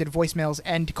that counted voicemails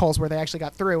and calls where they actually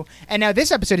got through. And now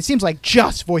this episode, it seems like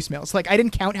just voicemails. Like, I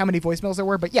didn't count how many voicemails there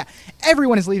were, but yeah,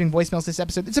 everyone is leaving voicemails this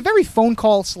episode. It's a very phone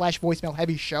call / voicemail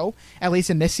heavy show, at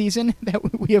least in this season that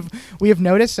we have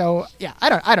noticed. So yeah, I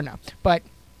don't know, but.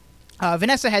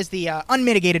 Vanessa has the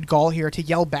unmitigated gall here to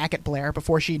yell back at Blair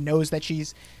before she knows that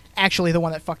she's actually the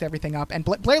one that fucked everything up. And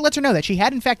Blair lets her know that she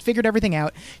had, in fact, figured everything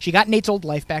out. She got Nate's old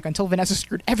life back until Vanessa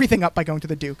screwed everything up by going to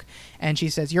the Duke. And she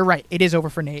says, you're right. It is over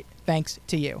for Nate. Thanks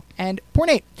to you. And poor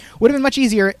Nate. Would have been much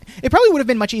easier. It probably would have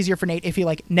been much easier for Nate if he,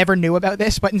 like, never knew about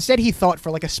this. But instead he thought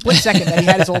for, like, a split second that he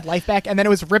had his old life back. And then it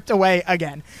was ripped away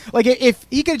again. Like, if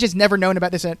he could have just never known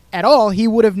about this at all, he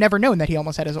would have never known that he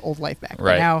almost had his old life back.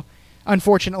 Right. But now,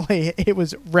 unfortunately, it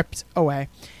was ripped away.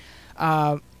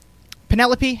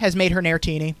 Penelope has made her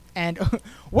Nairtini, and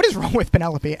what is wrong with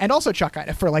Penelope and also Chuck kind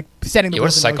of for, like, setting the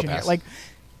wheels in motion here? Like,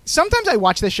 sometimes I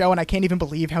watch this show and I can't even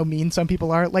believe how mean some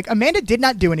people are. Like, Amanda did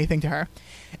not do anything to her,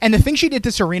 and the thing she did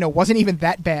to Serena wasn't even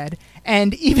that bad.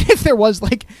 And even if there was,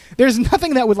 like, there's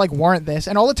nothing that would, like, warrant this.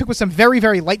 And all it took was some very,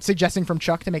 very light suggesting from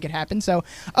Chuck to make it happen. So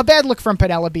a bad look from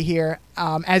Penelope here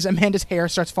as Amanda's hair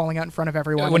starts falling out in front of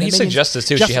everyone. When he suggests this,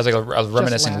 too, she has, like, a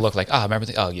reminiscing look like, remember,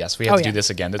 yes, we have to do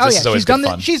this again. This is always good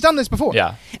fun. She's done this before.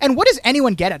 Yeah. And what does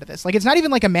anyone get out of this? Like, it's not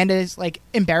even like Amanda's, like,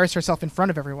 embarrassed herself in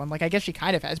front of everyone. Like, I guess she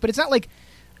kind of has. But it's not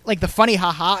like the funny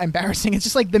haha embarrassing. It's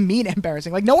just like the mean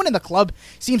embarrassing. Like, no one in the club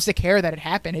seems to care that it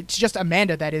happened. It's just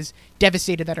Amanda that is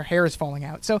devastated that her hair is falling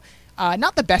out. So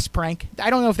not the best prank. I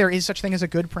don't know if there is such thing as a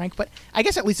good prank, but I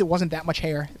guess at least it wasn't that much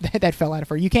hair that fell out of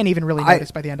her. You can't even really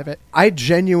notice by the end of it. I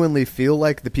genuinely feel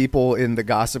like the people in the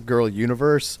Gossip Girl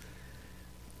universe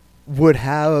would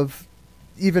have,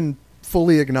 even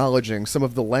fully acknowledging some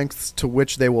of the lengths to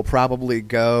which they will probably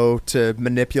go to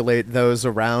manipulate those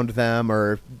around them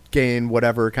or gain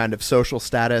whatever kind of social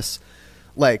status.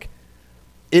 Like,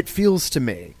 it feels to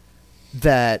me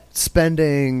that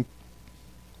spending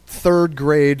third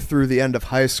grade through the end of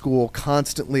high school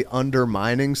constantly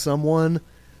undermining someone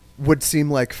would seem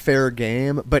like fair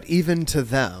game, but even to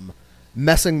them,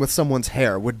 messing with someone's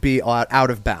hair would be out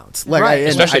of bounds. Like,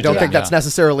 right. I don't think that's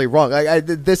necessarily wrong.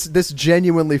 This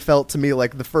genuinely felt to me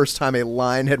like the first time a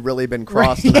line had really been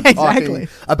crossed. Right. Yeah, talking exactly.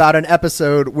 About an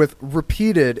episode with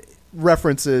repeated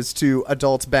references to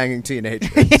adults banging teenagers.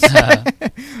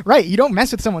 Right. You don't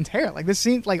mess with someone's hair. Like, this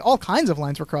seems like all kinds of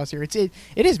lines were crossed here. It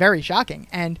is very shocking.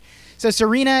 And so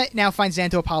Serena now finds Dan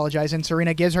to apologize, and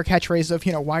Serena gives her catchphrase of,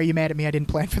 why are you mad at me? I didn't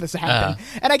plan for this to happen.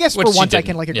 And I guess for once I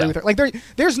can, like, agree with her. Like,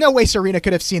 there's no way Serena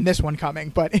could have seen this one coming,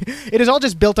 but it is all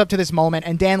just built up to this moment,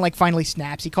 and Dan, like, finally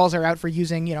snaps. He calls her out for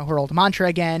using, her old mantra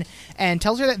again, and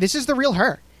tells her that this is the real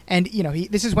her. And,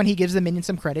 this is when he gives the minions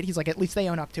some credit. He's like, at least they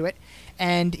own up to it.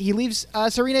 And he leaves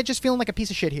Serena just feeling like a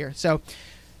piece of shit here. So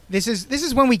this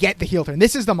is when we get the heel turn.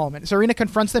 This is the moment. Serena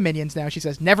confronts the minions now. She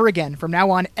says, never again. From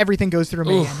now on, everything goes through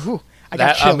me again. Ooh, I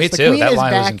got chills. Me the too. Queen That is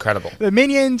line back. was incredible. The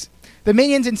minions, the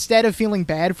minions, instead of feeling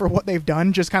bad for what they've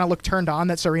done, just kind of look turned on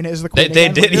that Serena is the queen. They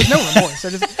again. did. Like, there's no remorse.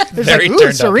 They're just Very like, ooh, turned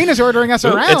on. Serena's ordering us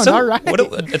around. All right.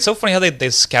 It's so funny how they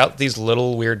scout these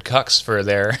little weird cucks for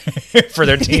their for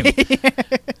their team.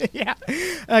 Yeah.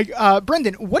 Like,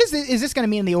 Brendan, what is this going to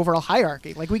mean in the overall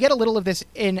hierarchy? Like, we get a little of this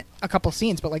in a couple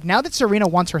scenes, but like now that Serena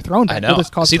wants her throne back, I know. will this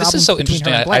cause See, this is problems so between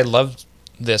interesting. her and I Blair? love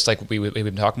this, like we've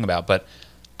been talking about, but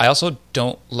I also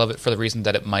don't love it for the reason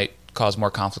that it might cause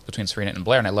more conflict between Serena and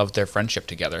Blair, and I love their friendship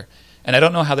together. And I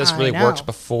don't know how this really works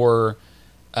before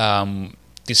the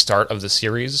start of the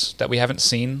series that we haven't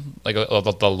seen, like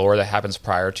the lore that happens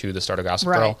prior to the start of Gossip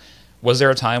Girl. Was there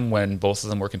a time when both of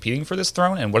them were competing for this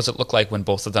throne, and what does it look like when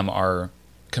both of them are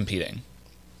competing?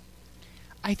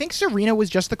 I think Serena was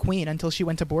just the queen until she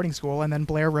went to boarding school, and then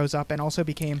Blair rose up and also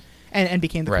became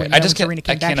became the queen. I just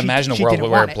can't imagine a world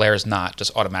where Blair is not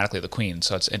just automatically the queen.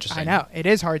 So it's interesting. I know it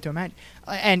is hard to imagine.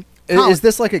 And is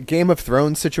this like a Game of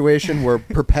Thrones situation where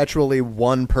perpetually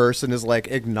one person is like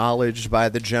acknowledged by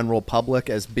the general public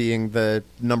as being the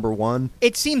number one?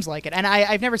 It seems like it, and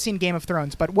I've never seen Game of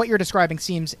Thrones, but what you're describing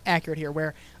seems accurate here,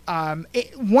 where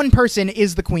one person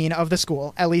is the queen of the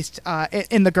school, at least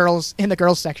in the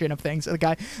girls section of things.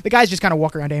 The guys just kind of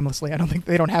walk around aimlessly. I don't think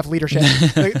they don't have leadership,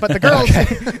 but the girls,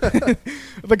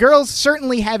 the girls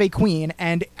certainly have a queen,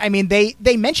 and I mean they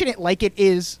mention it like it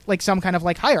is like some kind of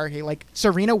like hierarchy. Like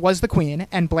Serena was the queen,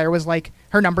 and Blair was like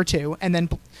her number two, and then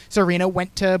Serena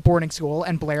went to boarding school,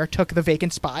 and Blair took the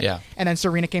vacant spot, and then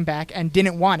Serena came back and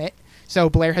didn't want it. So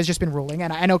Blair has just been ruling,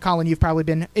 and I know, Colin, you've probably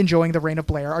been enjoying the reign of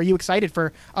Blair. Are you excited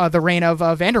for the reign of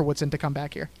Vanderwoodson to come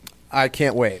back here? I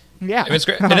can't wait. Yeah. I mean, it's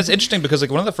great. And it's interesting because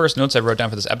like one of the first notes I wrote down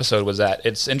for this episode was that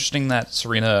it's interesting that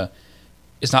Serena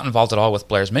is not involved at all with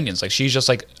Blair's minions. Like she's just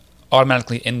like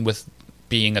automatically in with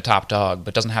being a top dog,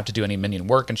 but doesn't have to do any minion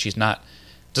work, and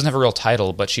doesn't have a real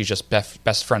title, but she's just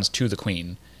best friends to the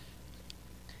queen.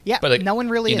 Yeah, but like, no one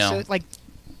really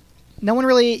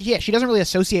she doesn't really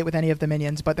associate with any of the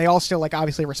minions, but they all still like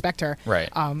obviously respect her. Right.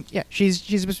 Yeah,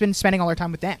 she's been spending all her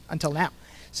time with Dan until now.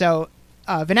 So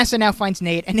Vanessa now finds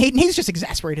Nate, and Nate's just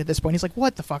exasperated at this point. He's like,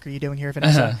 "What the fuck are you doing here,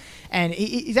 Vanessa?" And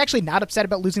he's actually not upset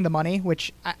about losing the money,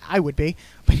 which I would be,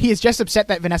 but he is just upset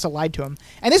that Vanessa lied to him.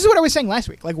 And this is what I was saying last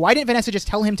week. Like, why didn't Vanessa just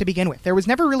tell him to begin with? There was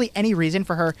never really any reason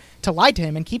for her to lie to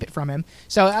him and keep it from him.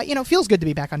 So it feels good to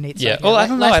be back on Nate's side. Well, I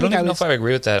don't know. I don't even know if I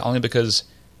agree with that, only because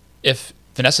if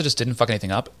Vanessa just didn't fuck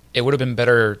anything up, it would have been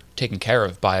better taken care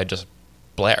of by just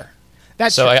Blair.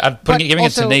 That's so true. Giving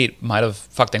it to Nate might have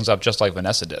fucked things up just like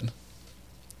Vanessa did.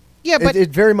 Yeah, but it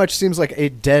very much seems like a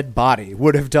dead body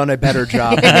would have done a better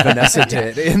job than Vanessa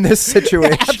did in this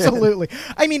situation. Absolutely.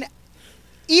 I mean,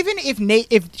 even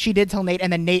if she did tell Nate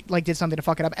and then Nate like did something to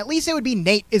fuck it up, at least it would be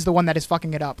Nate is the one that is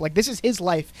fucking it up. Like, this is his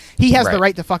life. He has the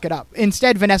right to fuck it up.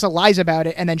 Instead, Vanessa lies about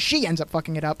it, and then she ends up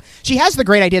fucking it up. She has the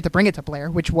great idea to bring it to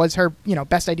Blair, which was her,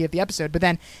 best idea of the episode. But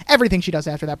then everything she does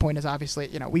after that point is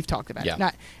obviously, we've talked about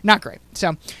it. Not great.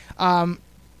 So,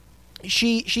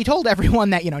 She told everyone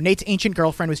that, Nate's ancient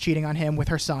girlfriend was cheating on him with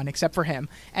her son, except for him.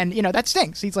 And, that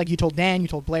stinks. He's like, you told Dan, you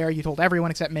told Blair, you told everyone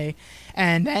except me.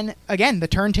 And then, again, the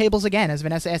turntables again, as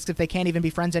Vanessa asks if they can't even be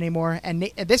friends anymore. And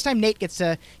this time Nate gets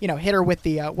to, hit her with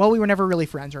the, we were never really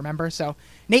friends, remember? So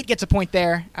Nate gets a point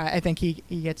there. I think he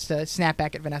gets to snap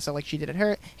back at Vanessa like she did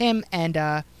at him.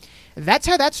 And that's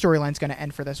how that storyline's going to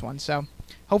end for this one. So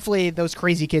hopefully those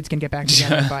crazy kids can get back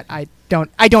together, but I don't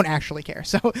actually care.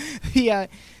 So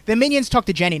the minions talk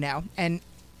to Jenny now, and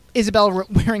Isabel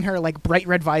wearing her like bright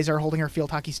red visor, holding her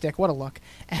field hockey stick. What a look!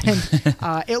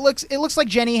 And it looks like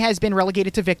Jenny has been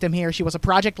relegated to victim here. She was a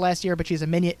project last year, but she's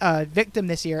a victim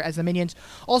this year as the minions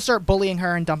all start bullying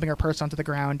her and dumping her purse onto the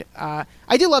ground. I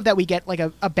do love that we get like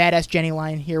a badass Jenny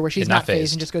line here where she's not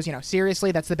fazed and just goes,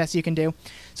 seriously, that's the best you can do.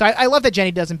 So I love that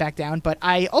Jenny doesn't back down, but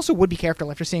I also would be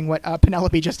careful after seeing what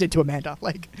Penelope just did to Amanda.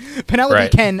 Like, Penelope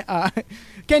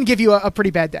can give you a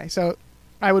pretty bad day. So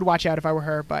I would watch out if I were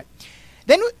her, but.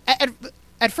 Then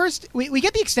at first, we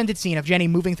get the extended scene of Jenny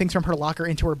moving things from her locker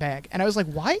into her bag. And I was like,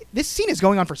 why? This scene is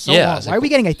going on for so long. Why are we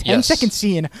getting a 10-second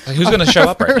scene? Like, who's going to show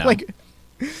up right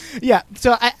now? Yeah.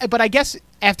 So, but I guess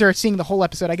after seeing the whole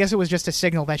episode, I guess it was just a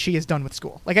signal that she is done with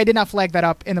school. Like, I did not flag that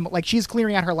up like she's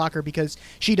clearing out her locker because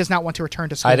she does not want to return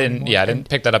to school anymore. I didn't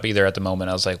pick that up either at the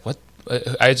moment. I was like, what?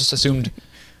 I just assumed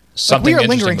something we are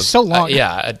lingering so long.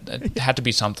 It had to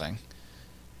be something.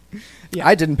 Yeah.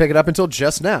 I didn't pick it up until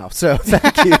just now, so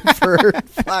thank you for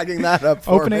flagging that up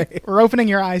for me. We're opening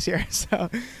your eyes here. So,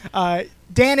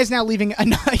 Dan is now leaving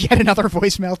yet another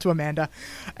voicemail to Amanda,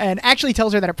 and actually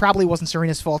tells her that it probably wasn't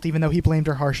Serena's fault, even though he blamed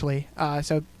her harshly.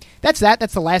 So that's that.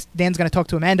 That's the last Dan's going to talk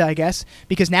to Amanda, I guess,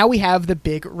 because now we have the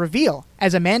big reveal,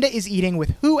 as Amanda is eating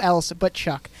with who else but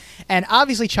Chuck. And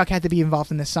obviously Chuck had to be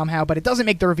involved in this somehow, but it doesn't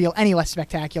make the reveal any less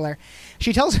spectacular.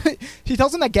 She tells him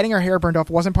that getting her hair burned off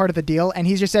wasn't part of the deal, and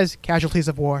he just says, casualties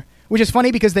of war. Which is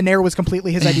funny because the nair was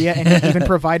completely his idea, and he even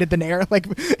provided the nair. Like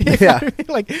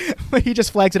he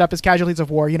just flags it up as casualties of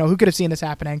war. You know, who could have seen this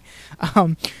happening?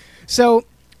 So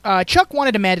Chuck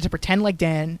wanted Amanda to pretend like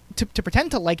Dan, to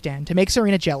pretend to like Dan, to make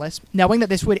Serena jealous, knowing that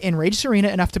this would enrage Serena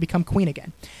enough to become queen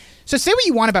again. So say what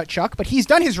you want about Chuck, but he's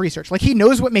done his research. Like, he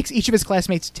knows what makes each of his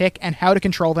classmates tick and how to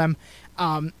control them.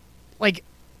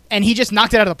 And he just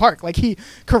knocked it out of the park. Like, he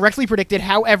correctly predicted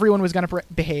how everyone was going to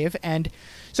behave. And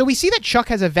so we see that Chuck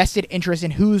has a vested interest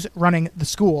in who's running the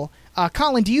school.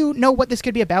 Colin, do you know what this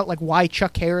could be about? Like, why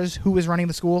Chuck cares who is running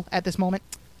the school at this moment?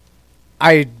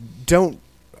 I don't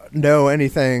know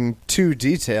anything too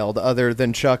detailed other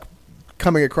than Chuck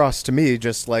coming across to me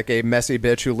just like a messy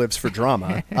bitch who lives for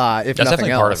drama, if That's nothing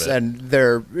definitely part else. of it.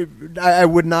 And I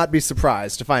would not be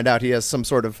surprised to find out he has some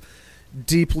sort of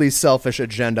deeply selfish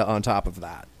agenda on top of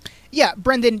that. Yeah,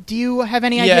 Brendan, do you have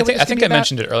any idea? I think I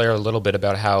mentioned it earlier a little bit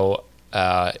about how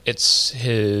it's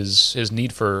his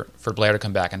need for Blair to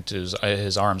come back into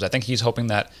his arms. I think he's hoping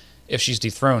that if she's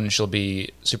dethroned, she'll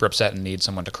be super upset and need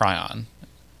someone to cry on,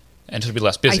 and she'll be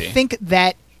less busy.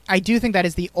 I do think that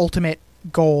is the ultimate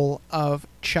goal of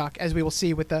Chuck, as we will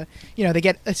see with the, they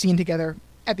get a scene together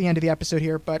at the end of the episode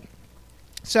here. But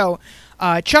so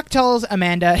Chuck tells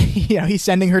Amanda, he's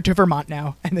sending her to Vermont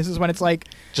now, and this is when it's like,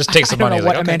 just take some money. I don't know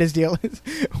what Amanda's deal is,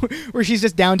 where she's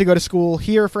just down to go to school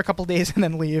here for a couple days and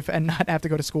then leave and not have to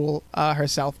go to school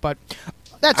herself. But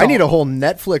I need a whole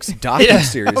Netflix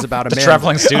docuseries about Amanda. The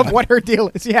traveling student. Of what her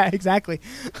deal is. Yeah, exactly.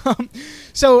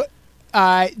 So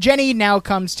Jenny now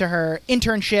comes to her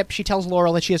internship. She tells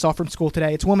Laurel that she is off from school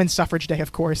today. It's Women's Suffrage Day,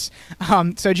 of course.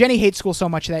 So Jenny hates school so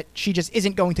much that she just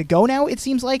isn't going to go now, it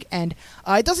seems like. And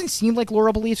it doesn't seem like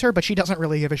Laurel believes her, but she doesn't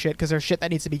really give a shit because there's shit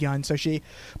that needs to be done. So she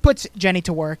puts Jenny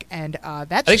to work, and that's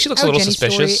I think she looks a little Jenny's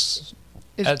suspicious.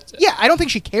 Yeah, I don't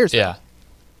think she cares. Yeah.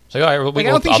 So, all right, I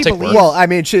don't think I'll she take believes. work. Well, I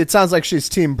mean, it sounds like she's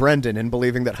Team Brendan in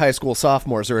believing that high school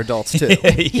sophomores are adults, too.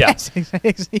 Yeah. Yes,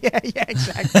 exactly.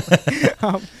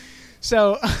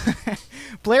 So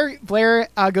Blair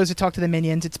goes to talk to the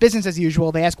minions. It's business as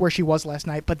usual. They ask where she was last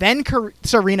night. But then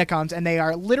Serena comes, and they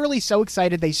are literally so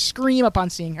excited. They scream upon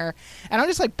seeing her. And I'm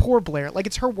just like, poor Blair. Like,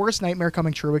 it's her worst nightmare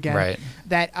coming true again. Right.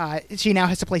 That she now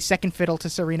has to play second fiddle to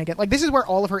Serena again. Like, this is where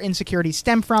all of her insecurities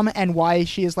stem from, and why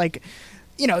she is like,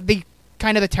 the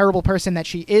kind of the terrible person that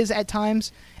she is at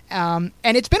times. And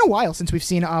it's been a while since we've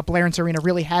seen Blair and Serena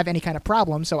really have any kind of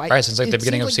problem. So since like the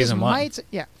beginning of season 1.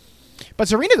 Yeah. But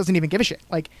Serena doesn't even give a shit.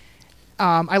 Like,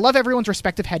 I love everyone's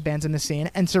respective headbands in this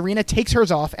scene, and Serena takes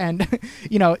hers off and,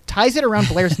 ties it around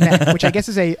Blair's neck, which I guess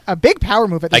is a big power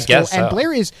move at this school. Guess so. And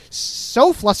Blair is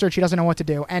so flustered she doesn't know what to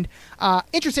do. And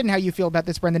interested in how you feel about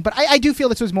this, Brendan, but I do feel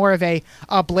this was more of a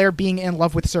Blair being in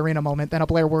love with Serena moment than a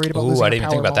Blair worried about losing I her didn't even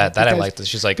think power about that. moment. That I liked this.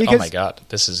 She's like, oh my God,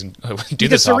 this is do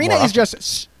this all Serena more is often.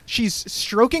 just... She's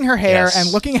stroking her hair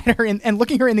and looking at her and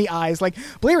looking her in the eyes. Like,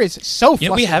 Blair is so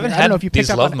flustered. We haven't I don't had know if you these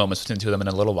picked up love on moments between the two of them in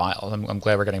a little while. I'm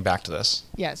glad we're getting back to this.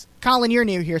 Yes. Colin, you're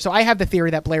new here, so I have the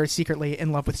theory that Blair is secretly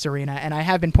in love with Serena, and I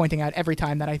have been pointing out every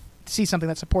time that I see something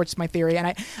that supports my theory,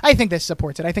 and I think this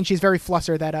supports it. I think she's very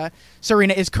flustered that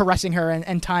Serena is caressing her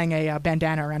and tying a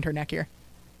bandana around her neck here.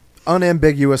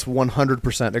 Unambiguous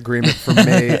 100% agreement from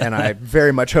me, and I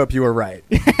very much hope you are right.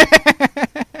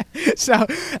 So,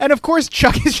 and of course,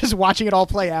 Chuck is just watching it all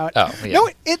play out. Oh,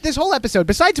 yeah. This whole episode,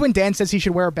 besides when Dan says he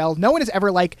should wear a bell, no one is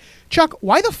ever like, Chuck,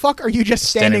 why the fuck are you just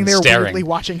standing there staring. weirdly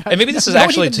watching us? And maybe this is No one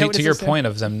actually, even to your notices point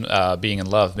of them being in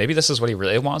love, maybe this is what he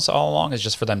really wants all along, is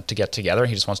just for them to get together.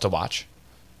 He just wants to watch.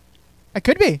 It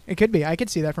could be. I could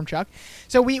see that from Chuck.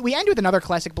 So we end with another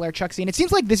classic Blair Chuck scene. It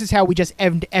seems like this is how we just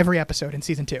end every episode in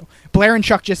season 2. Blair and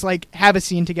Chuck just like have a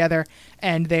scene together,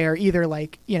 and they're either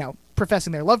like,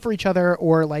 professing their love for each other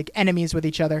or like enemies with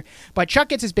each other. But Chuck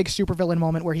gets his big supervillain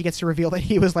moment where he gets to reveal that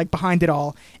he was like behind it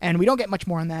all, and we don't get much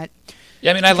more on that.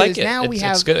 Yeah, I mean, I like it. Now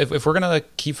It's good if we're gonna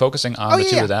keep focusing on the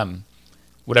two of them.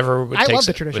 Whatever it takes. I love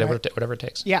the tradition. Whatever it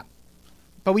takes. Yeah.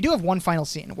 But we do have one final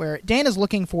scene where Dan is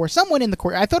looking for someone in the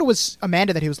court. I thought it was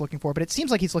Amanda that he was looking for, but it seems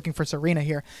like he's looking for Serena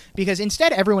here because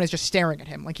instead everyone is just staring at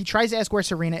him. Like he tries to ask where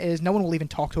Serena is. No one will even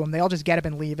talk to him. They all just get up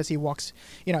and leave as he walks,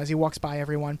 as he walks by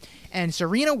everyone. And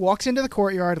Serena walks into the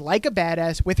courtyard like a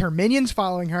badass with her minions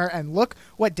following her. And look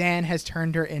what Dan has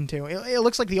turned her into. It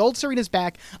looks like the old Serena's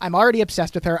back. I'm already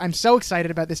obsessed with her. I'm so excited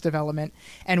about this development.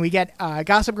 And we get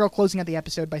Gossip Girl closing out the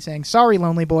episode by saying, "Sorry,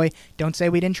 lonely boy. Don't say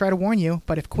we didn't try to warn you.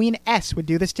 But if Queen S would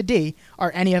do this to D, are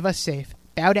any of us safe?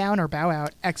 Bow down or bow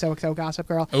out. XOXO Gossip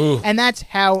Girl." Ooh. And that's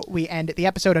how we end the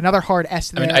episode. Another hard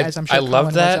S there, as I'm sure I love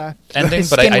Colin that was, ending, his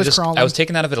but skin I was just crawling. I was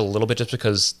taken out of it a little bit just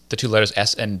because the two letters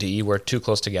S and D were too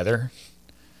close together.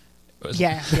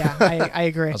 Yeah, I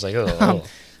agree. I was like, oh.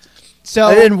 So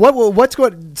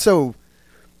So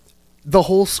the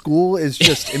whole school is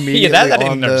just immediately that I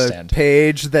didn't on the understand.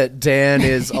 page that Dan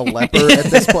is a leper at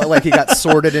this point. Like he got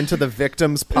sorted into the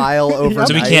victims pile overnight.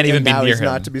 So we can't even and be now near he's him.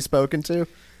 not to be spoken to.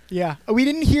 yeah, we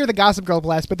didn't hear the Gossip Girl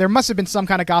blast, but there must have been some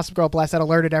kind of Gossip Girl blast that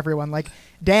alerted everyone. Like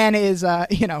Dan is, not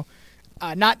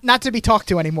to be talked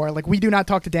to anymore. Like we do not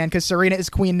talk to Dan because Serena is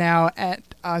queen now, and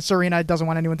Serena doesn't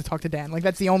want anyone to talk to Dan. Like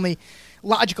that's the only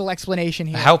logical explanation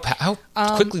here. How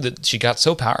quickly that she got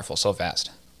so powerful so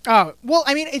fast. Oh, well,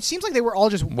 I mean, it seems like they were all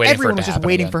just, Waiting for it everyone to was just happen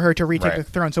waiting again. for her to retake Right. the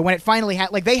throne. So when it finally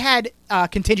they had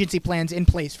contingency plans in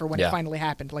place for when it Yeah. finally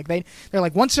happened. Like they're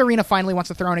like, once Serena finally wants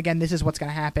the throne again, this is what's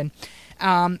going to happen.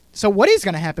 So what is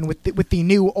going to happen with the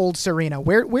new old Serena?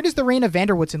 Where does the reign of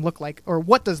Vanderwoodson look like? Or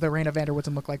what does the reign of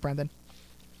Vanderwoodson look like, Brendan?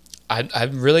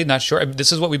 I'm really not sure.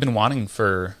 This is what we've been wanting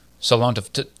for so long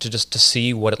to just to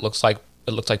see what it looks like.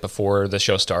 It looked like before the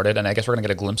show started, and I guess we're gonna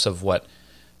get a glimpse of what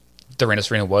the reign of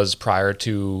Serena was prior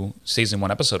to season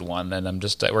 1, episode 1, and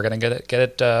we're gonna get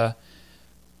it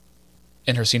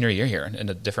in her senior year here in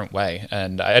a different way,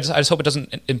 and I just hope it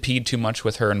doesn't impede too much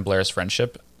with her and Blair's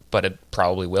friendship, but it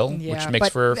probably will, Yeah, which makes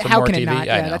but for how more can TV. it not? I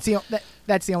Yeah, know.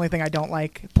 that's the only thing I don't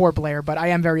like. Poor Blair, but I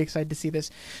am very excited to see this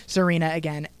Serena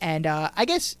again. And I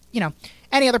guess,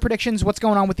 any other predictions? What's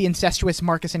going on with the incestuous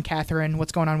Marcus and Catherine?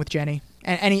 What's going on with Jenny?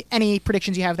 And any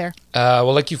predictions you have there?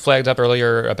 Well, like you flagged up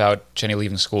earlier about Jenny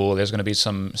leaving school, there's going to be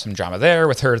some drama there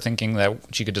with her thinking that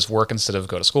she could just work instead of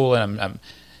go to school, and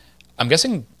I'm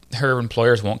guessing her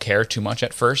employers won't care too much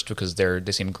at first because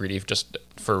they seem greedy just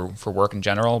for work in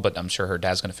general, but I'm sure her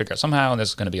dad's going to figure out somehow, and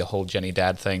there's going to be a whole Jenny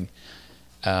dad thing.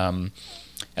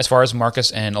 As far as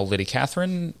Marcus and old lady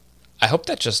Catherine, I hope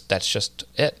that's just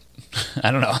it.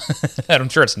 I don't know. I'm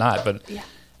sure it's not, but Yeah.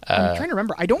 I'm trying to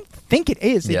remember. I don't think it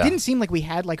is. It Yeah. didn't seem like we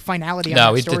had finality no,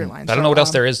 on we that didn't. storyline. I don't know what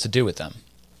else there is to do with them.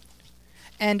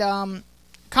 And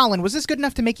Colin, was this good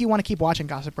enough to make you want to keep watching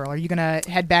Gossip Girl? Are you going to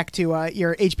head back to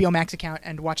your HBO Max account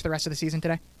and watch the rest of the season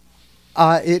today?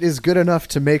 It is good enough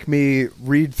to make me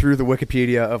read through the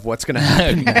Wikipedia of what's going to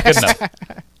happen. Good enough.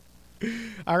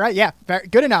 All right, yeah,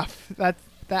 good enough. That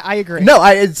I agree.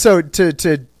 No, so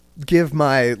to give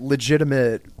my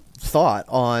legitimate thought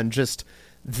on just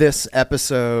this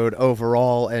episode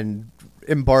overall and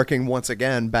embarking once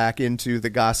again back into the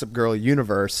Gossip Girl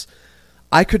universe,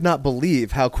 I could not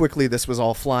believe how quickly this was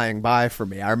all flying by for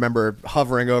me. I remember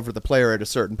hovering over the player at a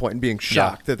certain point and being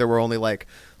shocked that there were only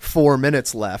 4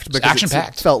 minutes left because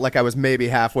action-packed. it felt like I was maybe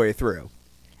halfway through.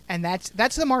 And that's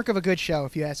the mark of a good show,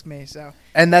 if you ask me. So,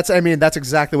 And that's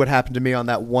exactly what happened to me on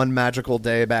that one magical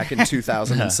day back in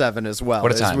 2007 as well.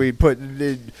 What a time. We put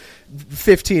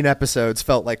 15 episodes,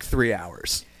 felt like 3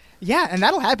 hours. yeah, and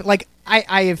that'll happen.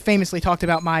 I have famously talked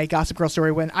about my Gossip Girl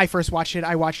story. When I first watched it,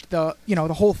 I watched the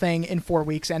whole thing in 4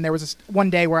 weeks, and there was one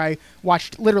day where I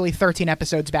watched literally 13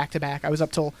 episodes back to back. I was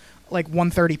up till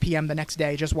 1:30 p.m. the next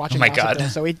day just watching. Oh my Gossip God. Girl.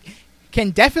 So it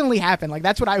can definitely happen.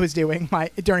 That's what I was doing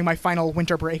during my final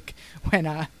winter break when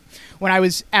I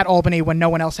was at Albany when no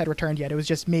one else had returned yet. It was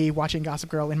just me watching Gossip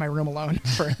Girl in my room alone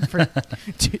for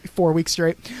 4 weeks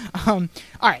straight. All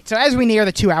right, so as we near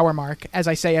the 2-hour mark, as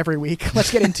I say every week,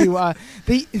 let's get into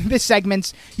this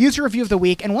segment's user review of the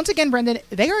week. And once again, Brendan,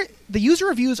 the user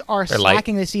reviews are They're light.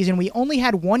 slacking this season. We only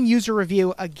had one user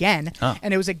review again, Huh.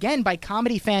 and it was again by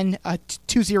Comedy Fan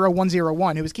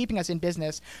 20101, who was keeping us in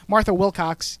business. Martha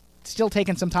Wilcox. Still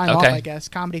taking some time off, Okay. I guess.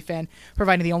 Comedy Fan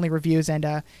providing the only reviews,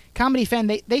 and Comedy Fan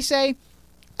they say,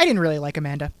 I didn't really like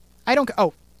Amanda. I don't.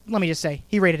 Oh, let me just say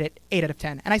he rated it 8 out of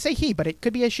 10, and I say he, but it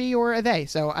could be a she or a they.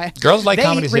 So Girls like they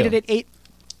comedy too. rated it 8.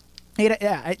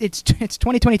 Yeah, it's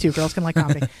 2022. Girls can like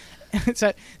comedy.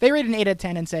 So they rated an 8 out of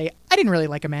 10 and say, I didn't really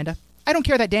like Amanda. I don't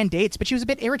care that Dan dates, but she was a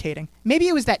bit irritating. Maybe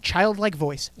it was that childlike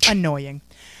voice. Annoying.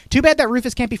 Too bad that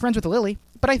Rufus can't be friends with Lily.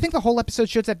 but I think the whole episode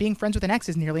shows that being friends with an ex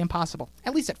is nearly impossible,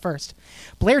 at least at first.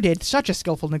 Blair did such a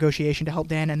skillful negotiation to help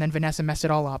Dan, and then Vanessa messed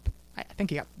it all up. I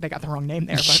think they got the wrong name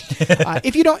there, but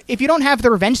if you don't have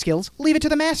the revenge skills, leave it to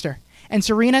the master. And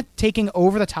Serena taking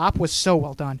over the top was so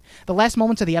well done. The last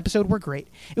moments of the episode were great.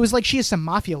 It was like she is some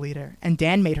mafia leader, and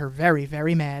Dan made her very,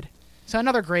 very mad. So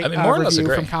another great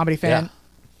review from Comedy Fan.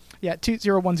 Yeah,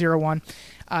 20101.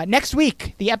 Next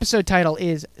week, the episode title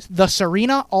is The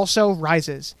Serena Also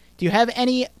Rises. Do you have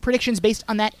any predictions based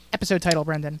on that episode title,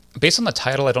 Brendan? Based on the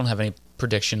title, I don't have any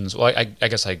predictions. Well, I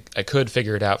guess I could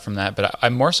figure it out from that, but I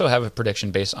more so have a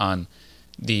prediction based on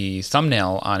the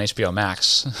thumbnail on HBO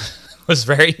Max. Was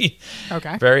very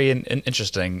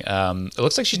interesting. It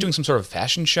looks like she's doing some sort of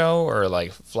fashion show or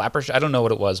like flapper show. I don't know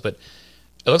what it was, but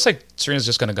it looks like Serena's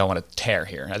just going to go on a tear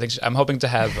here. I think I'm hoping to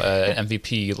have an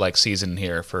MVP like season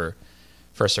here for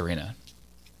Serena.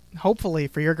 Hopefully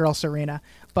for your girl Serena,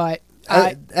 but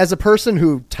as a person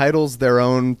who titles their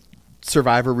own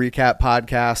Survivor recap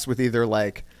podcast with either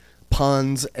like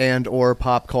puns and or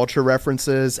pop culture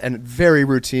references, and very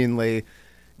routinely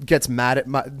gets mad at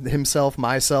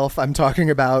myself, I'm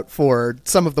talking about, for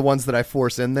some of the ones that I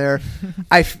force in there,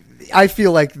 I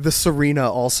feel like the Serena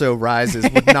Also Rises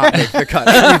would not make the cut,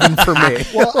 even for me.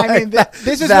 Well, I mean,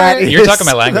 this is where you're talking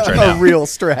my language right now. A real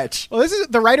stretch. Well,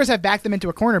 the writers have backed them into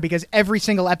a corner because every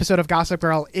single episode of Gossip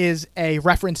Girl is a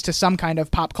reference to some kind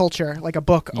of pop culture, like a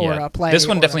book or a play. This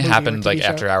one definitely movie happened like show.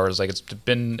 after hours. Like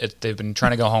they've been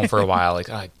trying to go home for a while.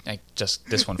 Like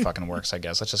this one fucking works. I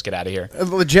guess let's just get out of here.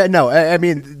 Legit. No, I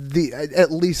mean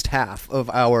at least half of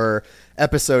our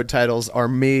episode titles are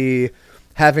me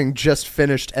having just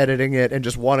finished editing it and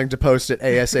just wanting to post it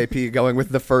ASAP, going with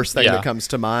the first thing that comes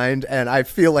to mind, and I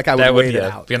feel like I would wait it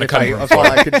out. Be in the cutting room. If all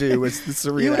I could do was the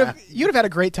Serena. You'd have had a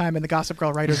great time in the Gossip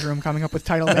Girl writers' room coming up with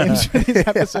title names for these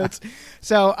episodes.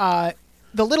 So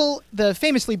the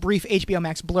famously brief HBO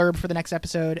Max blurb for the next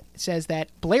episode says that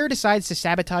Blair decides to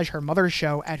sabotage her mother's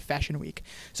show at Fashion Week.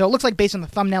 So it looks like, based on the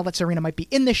thumbnail, that Serena might be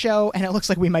in the show, and it looks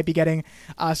like we might be getting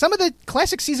some of the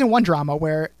classic season 1 drama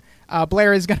where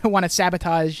Blair is going to want to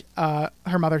sabotage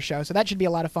her mother's show. So that should be a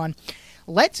lot of fun.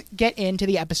 Let's get into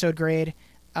the episode grade.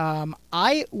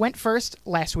 I went first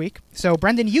last week. So,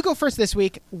 Brendan, you go first this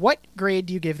week. What grade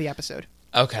do you give the episode?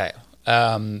 Okay.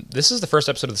 This is the first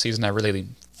episode of the season I really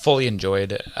fully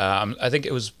enjoyed. I think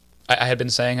it was... I had been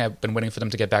saying I've been waiting for them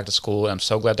to get back to school, and I'm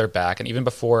so glad they're back. And even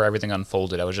before everything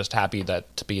unfolded, I was just happy to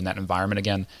be in that environment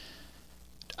again.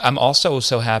 I'm also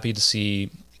so happy to see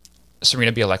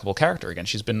Serena be a likable character again.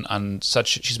 She's been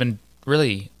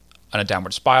really on a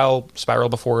downward spiral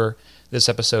before this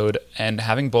episode, and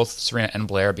having both Serena and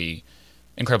Blair be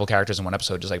incredible characters in one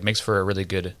episode just like makes for a really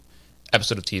good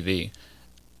episode of TV.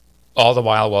 All the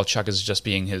while Chuck is just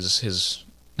being his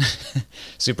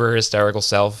super hysterical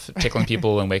self, tickling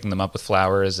people and waking them up with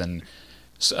flowers and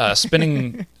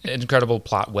spinning incredible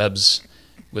plot webs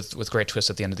with great twists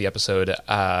at the end of the episode.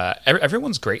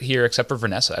 Everyone's great here except for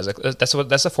Vanessa. That's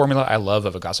the formula I love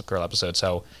of a Gossip Girl episode.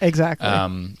 So exactly.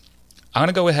 I'm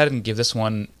gonna go ahead and give this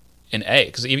one an A,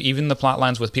 because even the plot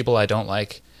lines with people I don't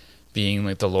like, being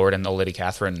like the Lord and the old lady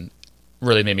Catherine,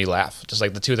 really made me laugh. Just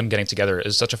like the two of them getting together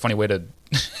is such a funny way to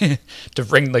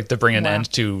bring an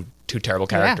end to two terrible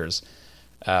characters.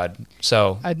 A.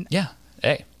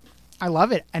 I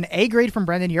love it. An A grade from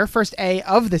Brendan, your first A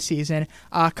of the season.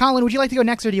 Colin, would you like to go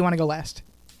next, or do you want to go last?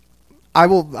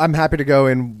 I'm happy to go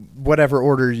in whatever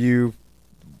order you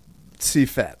see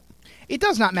fit. It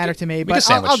does not matter to me, but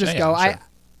I'll just go. Sure.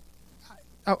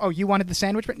 Oh, you wanted the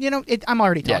sandwich? I'm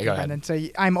already talking, Brendan, so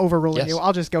I'm overruling you.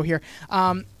 I'll just go here.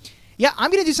 Yeah,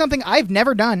 I'm going to do something I've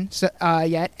never done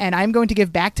yet, and I'm going to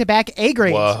give back-to-back A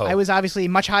grades. Whoa. I was obviously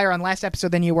much higher on last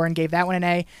episode than you were and gave that one an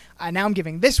A. Now I'm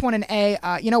giving this one an A.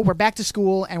 We're back to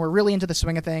school, and we're really into the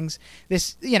swing of things.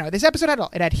 This episode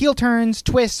had heel turns,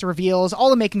 twists, reveals, all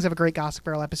the makings of a great Gossip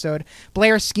Girl episode.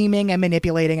 Blair scheming and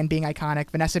manipulating and being iconic.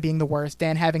 Vanessa being the worst.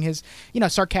 Dan having his,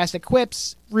 sarcastic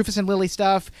quips. Rufus and Lily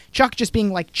stuff. Chuck just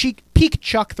being like peak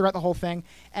Chuck throughout the whole thing.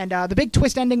 And the big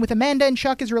twist ending with Amanda and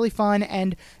Chuck is really fun.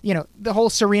 And, the whole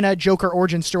Serena Joker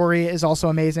origin story is also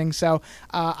amazing. So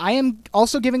I am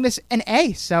also giving this an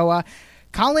A. So,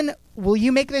 Colin, will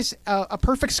you make this a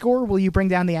perfect score? Or will you bring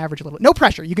down the average a little? No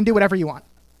pressure. You can do whatever you want.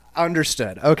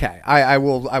 Understood. Okay. I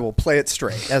will play it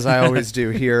straight, as I always do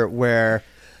here, where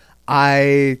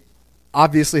I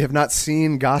obviously have not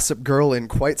seen Gossip Girl in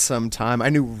quite some time. I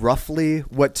knew roughly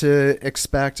what to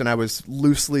expect, and I was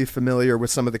loosely familiar with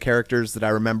some of the characters that I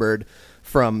remembered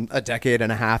from a decade and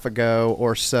a half ago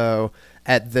or so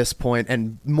at this point.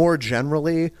 And more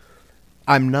generally,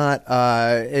 I'm not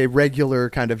a regular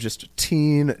kind of just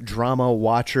teen drama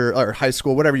watcher or high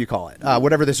school, whatever you call it,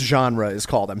 whatever this genre is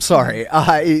called. I'm sorry,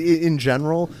 in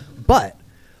general. But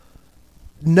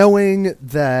knowing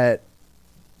that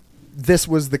this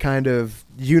was the kind of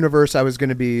universe I was going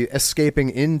to be escaping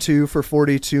into for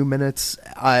 42 minutes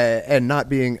and not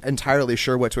being entirely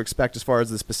sure what to expect as far as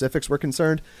the specifics were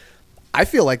concerned, I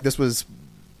feel like this was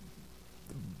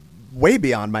way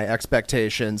beyond my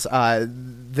expectations.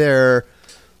 There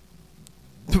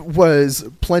was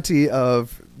plenty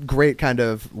of great kind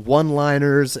of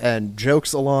one-liners and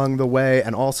jokes along the way,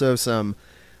 and also some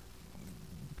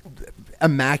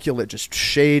immaculate just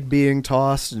shade being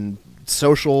tossed and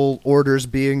social orders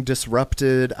being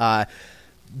disrupted.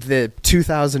 The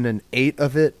 2008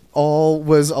 of it all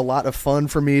was a lot of fun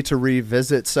for me to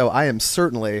revisit, so I am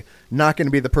certainly not going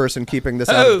to be the person keeping this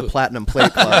out of the Platinum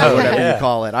Plate Club or whatever you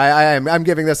call it. I'm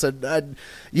giving this a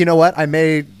you know what? I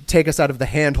may take us out of the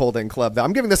hand-holding club, though.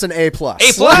 I'm giving this an A+. A+?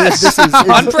 This is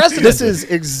Unprecedented. This is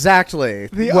exactly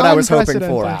what I was hoping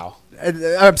for. Wow.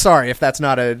 I'm sorry if that's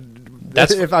not a...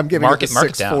 if I'm giving it a mark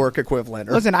it down. 6.4 equivalent.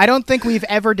 Listen, I don't think we've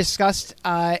ever discussed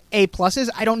A+s.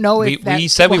 I don't know if we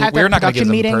said we're not going to give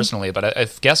them personally, but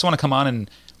if guests want to come on and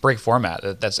break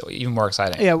format, that's even more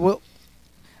exciting. Yeah, well,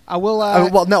 I will.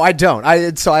 Well, no, I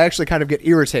don't. So I actually kind of get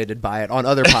irritated by it on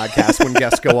other podcasts when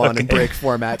guests go on and break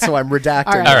format. So I'm redacting.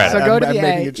 All right, that. so go to I'm the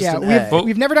making A. it just an Yeah, A.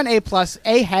 we've never done A+.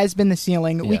 A has been the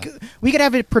ceiling. Yeah. We could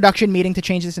have a production meeting to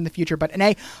change this in the future, but an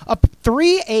A,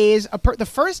 3 A's. The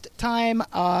first time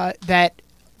that.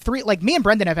 Like me and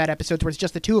Brendan have had episodes where it's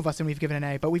just the two of us and we've given an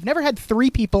A, but we've never had 3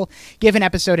 people give an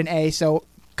episode an A. So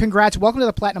congrats, welcome to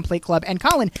the Platinum Plate Club. And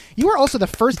Colin, you are also the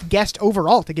first guest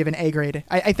overall to give an A grade.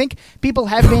 I think people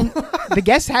have been, the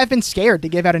guests have been scared to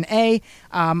give out an A.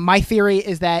 My theory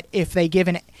is that if they give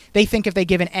an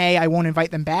A, I won't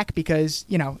invite them back because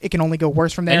it can only go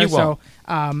worse from there. And you won't.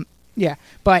 So yeah,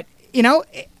 but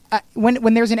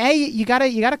when there's an A, you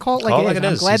gotta call it like it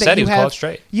is. I'm glad that you call it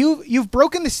straight. You've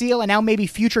broken the seal, and now maybe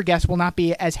future guests will not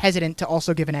be as hesitant to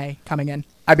also give an A coming in.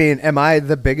 I mean, am I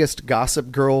the biggest Gossip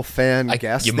Girl fan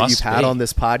guest that you've had on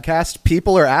this podcast?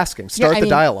 People are asking. Start the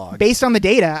dialogue. Based on the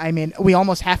data, I mean, we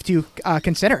almost have to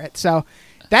consider it. So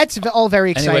that's all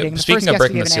very exciting. Anyway, speaking of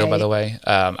breaking the seal, by the way,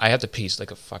 I have to pee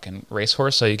like a fucking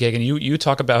racehorse. So, Kagan, you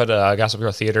talk about Gossip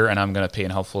Girl Theater, and I'm going to pee,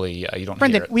 and hopefully you don't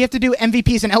Brendan, hear it. we have to do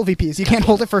MVPs and LVPs. You can't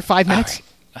hold it for 5 minutes?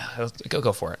 Right.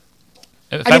 Go for it.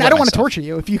 I don't want to torture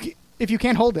you if you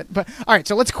can't hold it. But all right,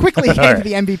 so let's quickly get into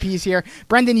the MVPs here.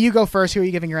 Brendan, you go first. Who are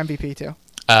you giving your MVP to?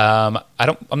 I'm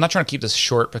not trying to keep this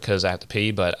short because I have to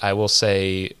pee, but I will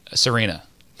say Serena.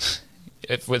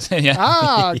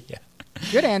 Yeah.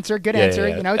 Good answer. Good answer.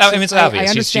 Yeah. I mean, it's obvious. I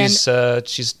understand.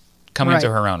 She's coming into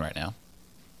her own right now.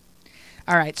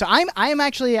 All right, so I'm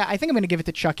actually I think I'm going to give it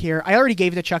to Chuck here. I already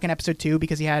gave it to Chuck in episode 2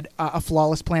 because he had a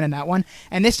flawless plan in that one,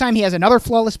 and this time he has another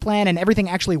flawless plan, and everything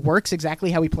actually works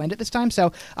exactly how he planned it this time.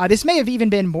 So this may have even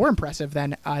been more impressive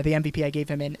than the MVP I gave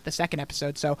him in the second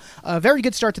episode. So a very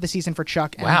good start to the season for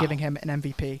Chuck, and I'm giving him an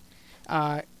MVP.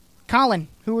 Colin,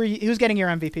 who's getting your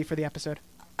MVP for the episode?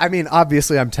 I mean,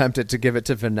 obviously, I'm tempted to give it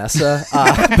to Vanessa,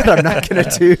 but I'm not going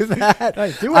to do that.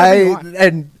 Right, do whatever you want.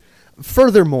 And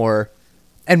furthermore,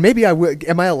 and maybe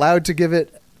am I allowed to give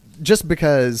it just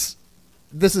because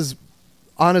this is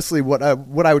honestly what I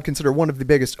would consider one of the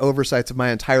biggest oversights of my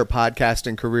entire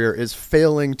podcasting career is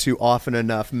failing to often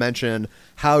enough mention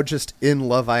how just in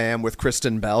love I am with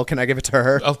Kristen Bell. Can I give it to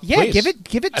her? Oh, yeah, please.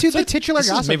 give it to the titular This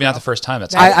is Gossip maybe Girl. not the first time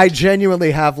that's I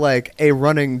genuinely have like a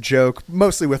running joke,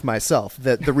 mostly with myself,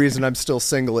 that the reason I'm still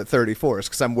single at 34 is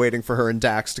because I'm waiting for her and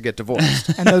Dax to get divorced.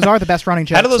 And those are the best running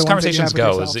jokes. How do those the ones that you conversations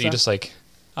have with go? yourself, Is it so. you just like,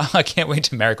 oh, I can't wait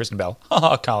to marry Kristen Bell?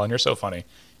 Oh, Colin, you're so funny.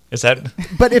 Is that?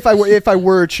 But if I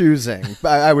were choosing,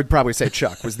 I would probably say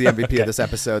Chuck was the MVP of this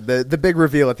episode. The big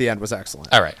reveal at the end was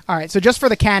excellent. All right. So just for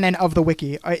the canon of the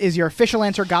wiki, is your official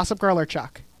answer Gossip Girl or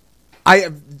Chuck?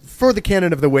 For the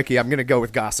canon of the wiki, I'm going to go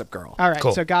with Gossip Girl. All right,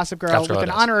 Cool. so Gossip Girl Gossip Girl with an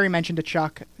it is. honorary mention to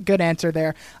Chuck. Good answer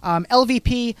there.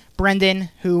 LVP, Brendan,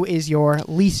 who is your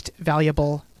least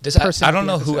valuable person. I don't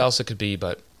know who else it could be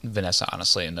but Vanessa,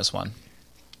 honestly, in this one.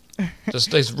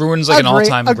 Just it ruins like an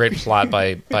all-time great plot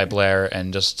by Blair,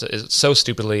 and just is so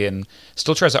stupidly, and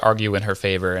still tries to argue in her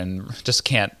favor, and just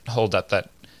can't hold up that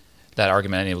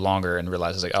argument any longer, and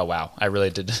realizes like, oh wow, I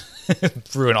really did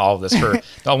ruin all of this for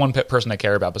the one person I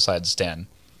care about besides Stan.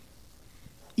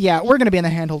 Yeah, we're going to be in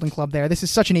the hand-holding club there. This is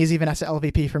such an easy Vanessa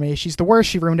LVP for me. She's the worst.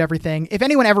 She ruined everything. If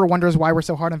anyone ever wonders why we're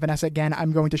so hard on Vanessa again,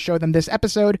 I'm going to show them this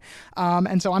episode.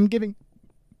 And so I'm giving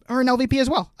her an LVP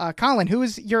as well. Colin, who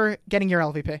is getting your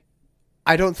LVP?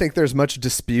 I don't think there's much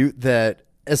dispute that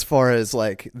as far as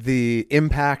like the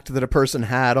impact that a person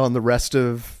had on the rest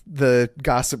of the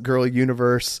Gossip Girl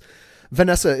universe,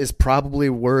 Vanessa is probably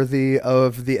worthy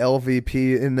of the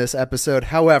LVP in this episode.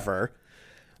 However,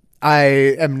 I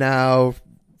am now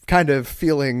kind of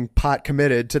feeling pot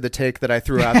committed to the take that I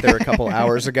threw out there a couple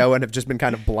hours ago and have just been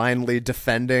kind of blindly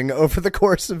defending over the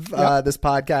course of this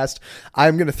podcast.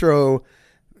 I'm going to throw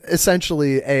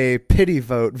essentially a pity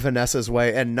vote Vanessa's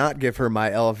way and not give her my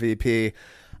LVP.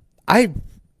 I'm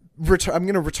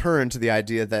going to return to the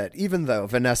idea that even though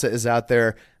Vanessa is out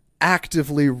there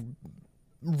actively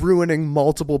ruining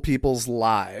multiple people's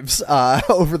lives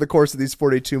over the course of these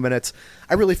 42 minutes,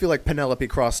 I really feel like Penelope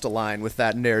crossed a line with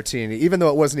that Neratini, even though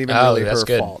it wasn't even really her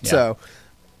fault. Yeah. So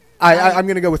I'm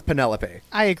going to go with Penelope.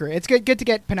 I agree. It's good to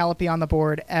get Penelope on the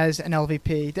board as an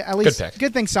LVP. At least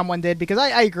good thing someone did, because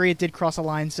I agree it did cross a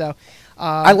line. So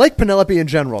I like Penelope in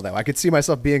general, though. I could see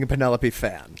myself being a Penelope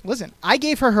fan. Listen, I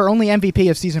gave her only MVP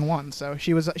of season 1, so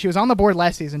she was on the board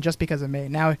last season just because of me.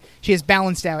 Now she is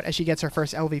balanced out as she gets her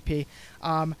first LVP.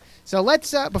 So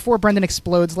let's before Brendan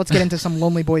explodes, let's get into some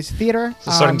Lonely Boys theater.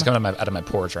 It's starting to come out of my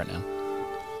porch right now.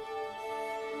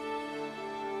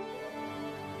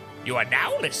 You are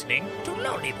now listening to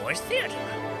Lonely Boys Theater.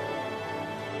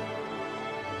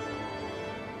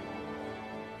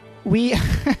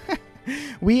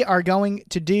 We are going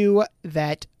to do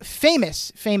that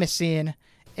famous scene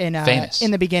in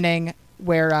the beginning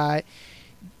where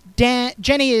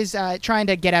Jenny is trying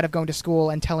to get out of going to school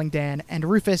and telling Dan and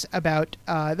Rufus about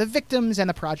the victims and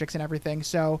the projects and everything.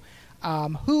 So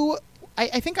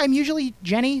I think I'm usually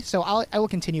Jenny, so I will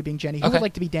continue being Jenny. Who would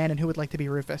like to be Dan and who would like to be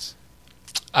Rufus?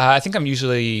 I think I'm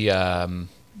usually the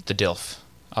DILF.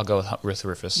 I'll go with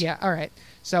Rufus. Yeah, all right.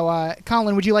 So,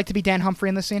 Colin, would you like to be Dan Humphrey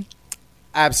in this scene?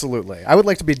 Absolutely. I would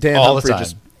like to be Dan all Humphrey the time.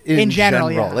 just in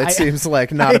general. Yeah. It seems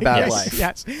like not a bad life.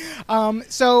 Yes.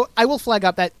 So I will flag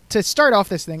up that to start off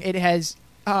this thing, it has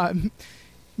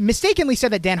mistakenly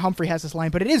said that Dan Humphrey has this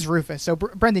line, but it is Rufus. So,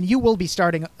 Brendan, you will be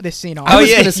starting this scene off. I was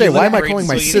going to say, why am I calling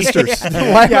my sisters?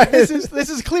 This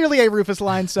is clearly a Rufus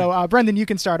line, so Brendan, you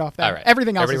can start off that. All right.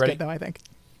 Everything else Everybody is good, though, I think.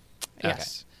 Okay.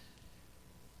 Yes.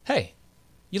 Hey,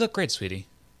 you look great, sweetie.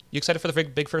 You excited for the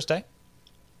big first day?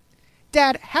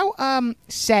 Dad, how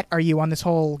set are you on this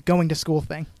whole going to school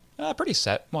thing? Pretty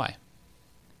set. Why?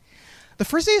 The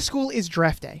first day of school is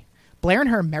draft day. Blair and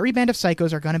her merry band of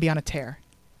psychos are going to be on a tear.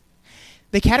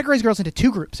 They categorize girls into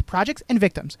two groups, projects and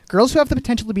victims. Girls who have the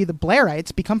potential to be the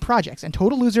Blairites become projects, and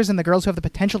total losers and the girls who have the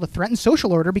potential to threaten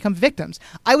social order become victims.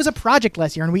 I was a project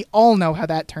last year, and we all know how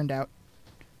that turned out.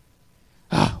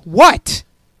 What?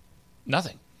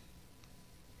 Nothing.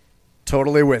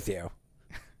 Totally with you.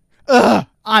 I'm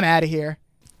out of here.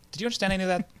 Did you understand any of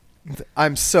that?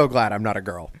 I'm so glad I'm not a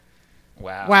girl.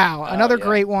 Wow. Another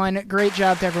great one. Great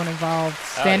job to everyone involved.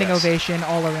 Standing ovation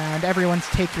all around. Everyone's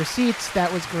take your seats.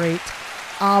 That was great.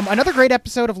 Another great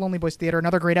episode of Lonely Boys Theater.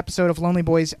 Another great episode of Lonely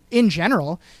Boys in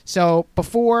general. So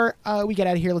before we get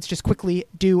out of here, let's just quickly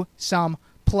do some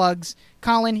plugs.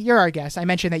 Colin, you're our guest. I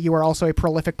mentioned that you are also a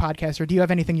prolific podcaster. Do you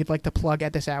have anything you'd like to plug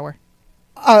at this hour?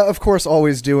 Of course,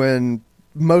 always doing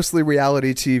mostly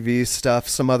reality TV stuff.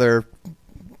 Some other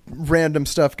random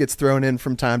stuff gets thrown in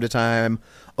from time to time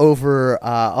over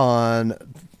on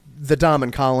the Dom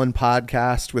and Colin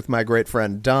podcast with my great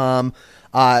friend Dom.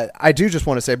 I do just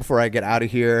want to say before I get out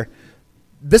of here,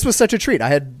 this was such a treat. I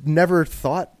had never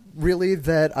thought really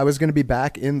that I was going to be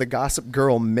back in the Gossip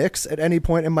Girl mix at any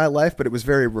point in my life, but it was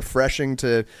very refreshing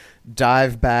to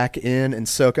dive back in and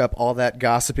soak up all that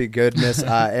gossipy goodness.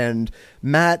 And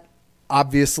Matt,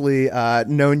 obviously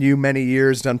known you many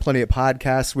years, done plenty of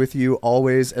podcasts with you,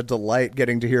 always a delight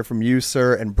getting to hear from you,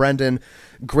 sir. And Brendan,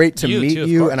 great to meet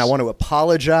you. And I want to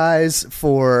apologize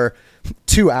for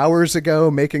 2 hours ago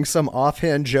making some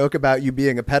offhand joke about you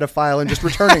being a pedophile and just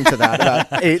returning to that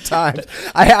about 8 times.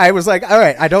 I was like, all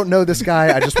right, I don't know this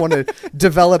guy. I just want to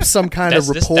develop some kind of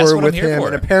rapport with him.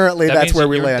 And apparently that's where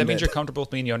we landed. That means you're comfortable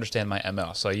with me and you understand my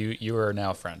ML. So you are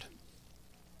now a friend.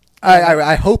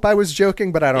 I hope I was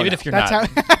joking, but I don't know. Even if you're not.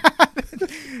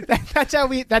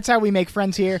 That's how we make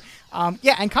friends here.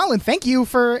 And Colin, thank you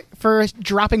for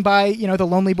dropping by, the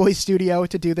Lonely Boys studio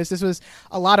to do this. This was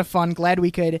a lot of fun. Glad we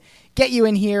could get you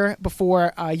in here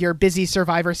before your busy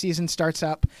Survivor season starts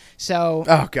up. So,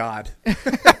 oh God,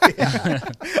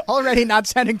 already not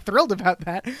sounding thrilled about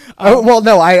that.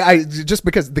 I just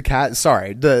because the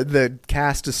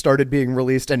cast has started being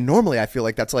released, and normally I feel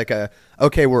like that's like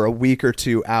we're a week or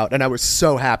two out, and I was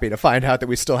so happy to find out that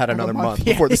we still had another month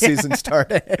before the season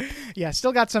started. Yeah,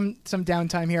 still got some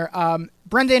downtime here.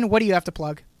 Brendan, what do you have to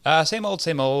plug? Same old,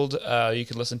 same old. You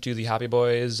can listen to The Hoppy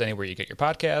Boys anywhere you get your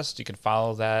podcast. You can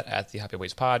follow that at The Hoppy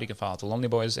Boys Pod. You can follow The Lonely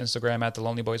Boys Instagram at The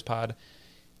Lonely Boys Pod.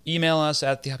 Email us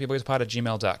at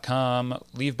thehoppyboyspod@gmail.com.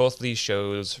 Leave both of these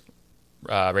shows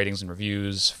ratings and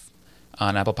reviews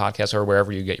on Apple Podcasts or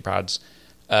wherever you get your pods.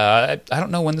 I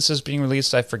don't know when this is being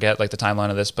released. I forget the timeline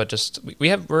of this, but just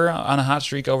we're on a hot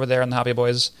streak over there on The Hoppy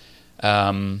Boys.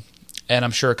 And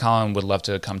I'm sure Colin would love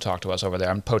to come talk to us over there.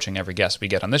 I'm poaching every guest we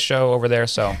get on this show over there,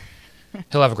 so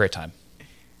he'll have a great time.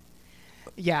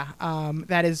 Yeah,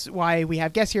 that is why we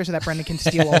have guests here, so that Brendan can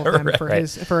steal all of them for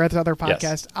his other podcast.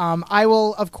 Yes. I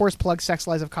will, of course, plug Sex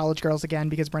Lives of College Girls again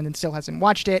because Brendan still hasn't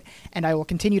watched it, and I will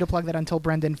continue to plug that until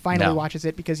Brendan finally watches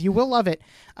it because you will love it.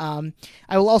 I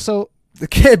will also... The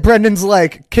kid, Brendan's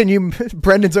like,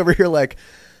 Brendan's over here like,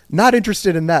 not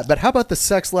interested in that, but how about the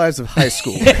Sex Lives of High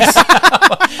School?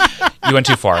 You went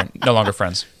too far. No longer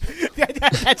friends.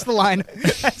 That's the line.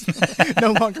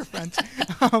 No longer friends.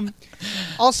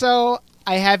 Also,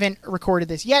 I haven't recorded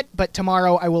this yet, but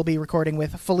tomorrow I will be recording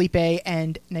with Felipe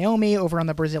and Naomi over on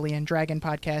the Brazilian Dragon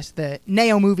podcast, the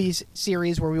Neo Movies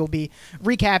series, where we will be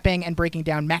recapping and breaking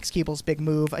down Max Keeble's Big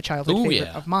Move, a childhood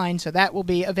favorite of mine. So that will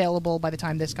be available by the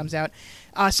time this comes out.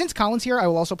 Since Colin's here, I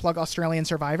will also plug Australian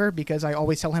Survivor because I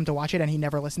always tell him to watch it and he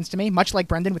never listens to me, much like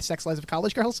Brendan with Sex Lives of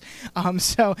College Girls.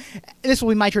 So this will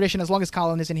be my tradition. As long as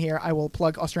Colin isn't here, I will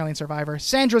plug Australian Survivor.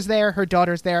 Sandra's there. Her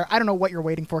daughter's there. I don't know what you're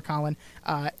waiting for, Colin.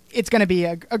 It's going to be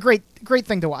a great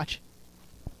thing to watch.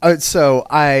 So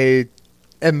I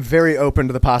am very open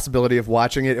to the possibility of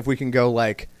watching it. If we can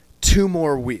go 2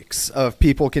 more weeks of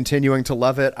people continuing to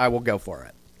love it, I will go for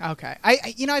it. Okay.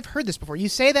 I've heard this before.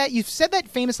 You've said that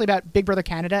famously about Big Brother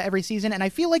Canada every season, and I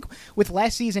feel like with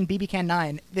last season, BB Can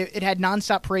 9, it had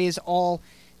nonstop praise all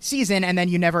season, and then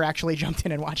you never actually jumped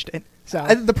in and watched it. So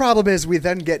the problem is we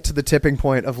then get to the tipping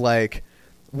point of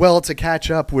to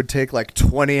catch up would take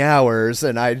 20 hours,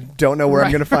 and I don't know where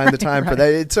I'm going to find the time for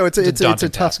that. So it's a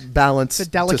tough balance to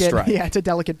strike. Yeah, it's a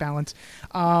delicate balance.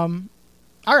 All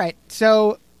right,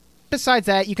 so besides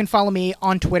that, you can follow me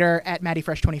on Twitter at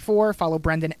MattyFresh24. Follow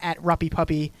Brendan at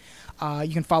RuppyPuppy.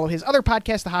 You can follow his other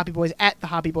podcast, The Hoppy Boys, at The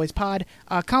Hoppy Boys Pod.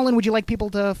 Colin, would you like people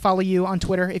to follow you on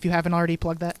Twitter if you haven't already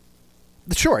plugged that?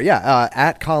 Sure, yeah.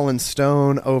 At Colin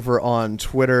Stone over on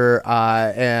Twitter.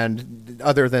 And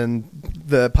other than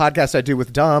the podcast I do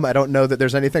with Dom, I don't know that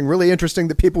there's anything really interesting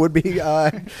that people would be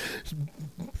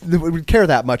would care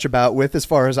that much about with as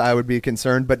far as I would be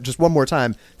concerned. But just one more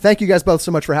time, thank you guys both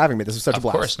so much for having me. This was such a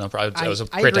blast. Of course, no problem. It was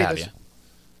great to have you.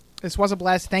 This was a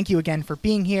blast. Thank you again for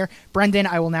being here. Brendan,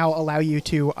 I will now allow you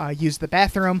to use the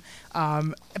bathroom.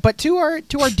 But to our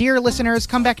dear listeners,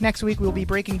 come back next week. We'll be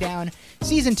breaking down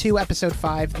Season 2, Episode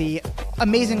 5, the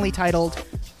amazingly titled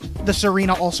The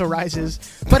Serena Also Rises.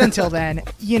 But until then,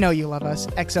 you know you love us.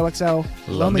 XOXO,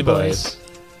 Lonely Boys.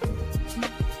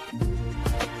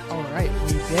 All right,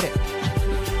 we did it.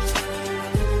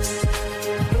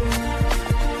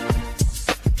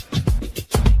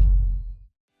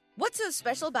 What's so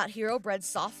special about Hero Bread's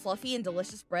soft, fluffy, and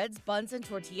delicious breads, buns, and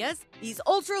tortillas? These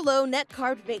ultra-low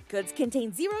net-carb baked goods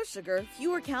contain 0 sugar,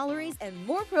 fewer calories, and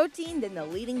more protein than the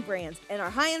leading brands, and are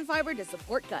high in fiber to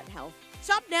support gut health.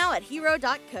 Shop now at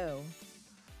Hero.co.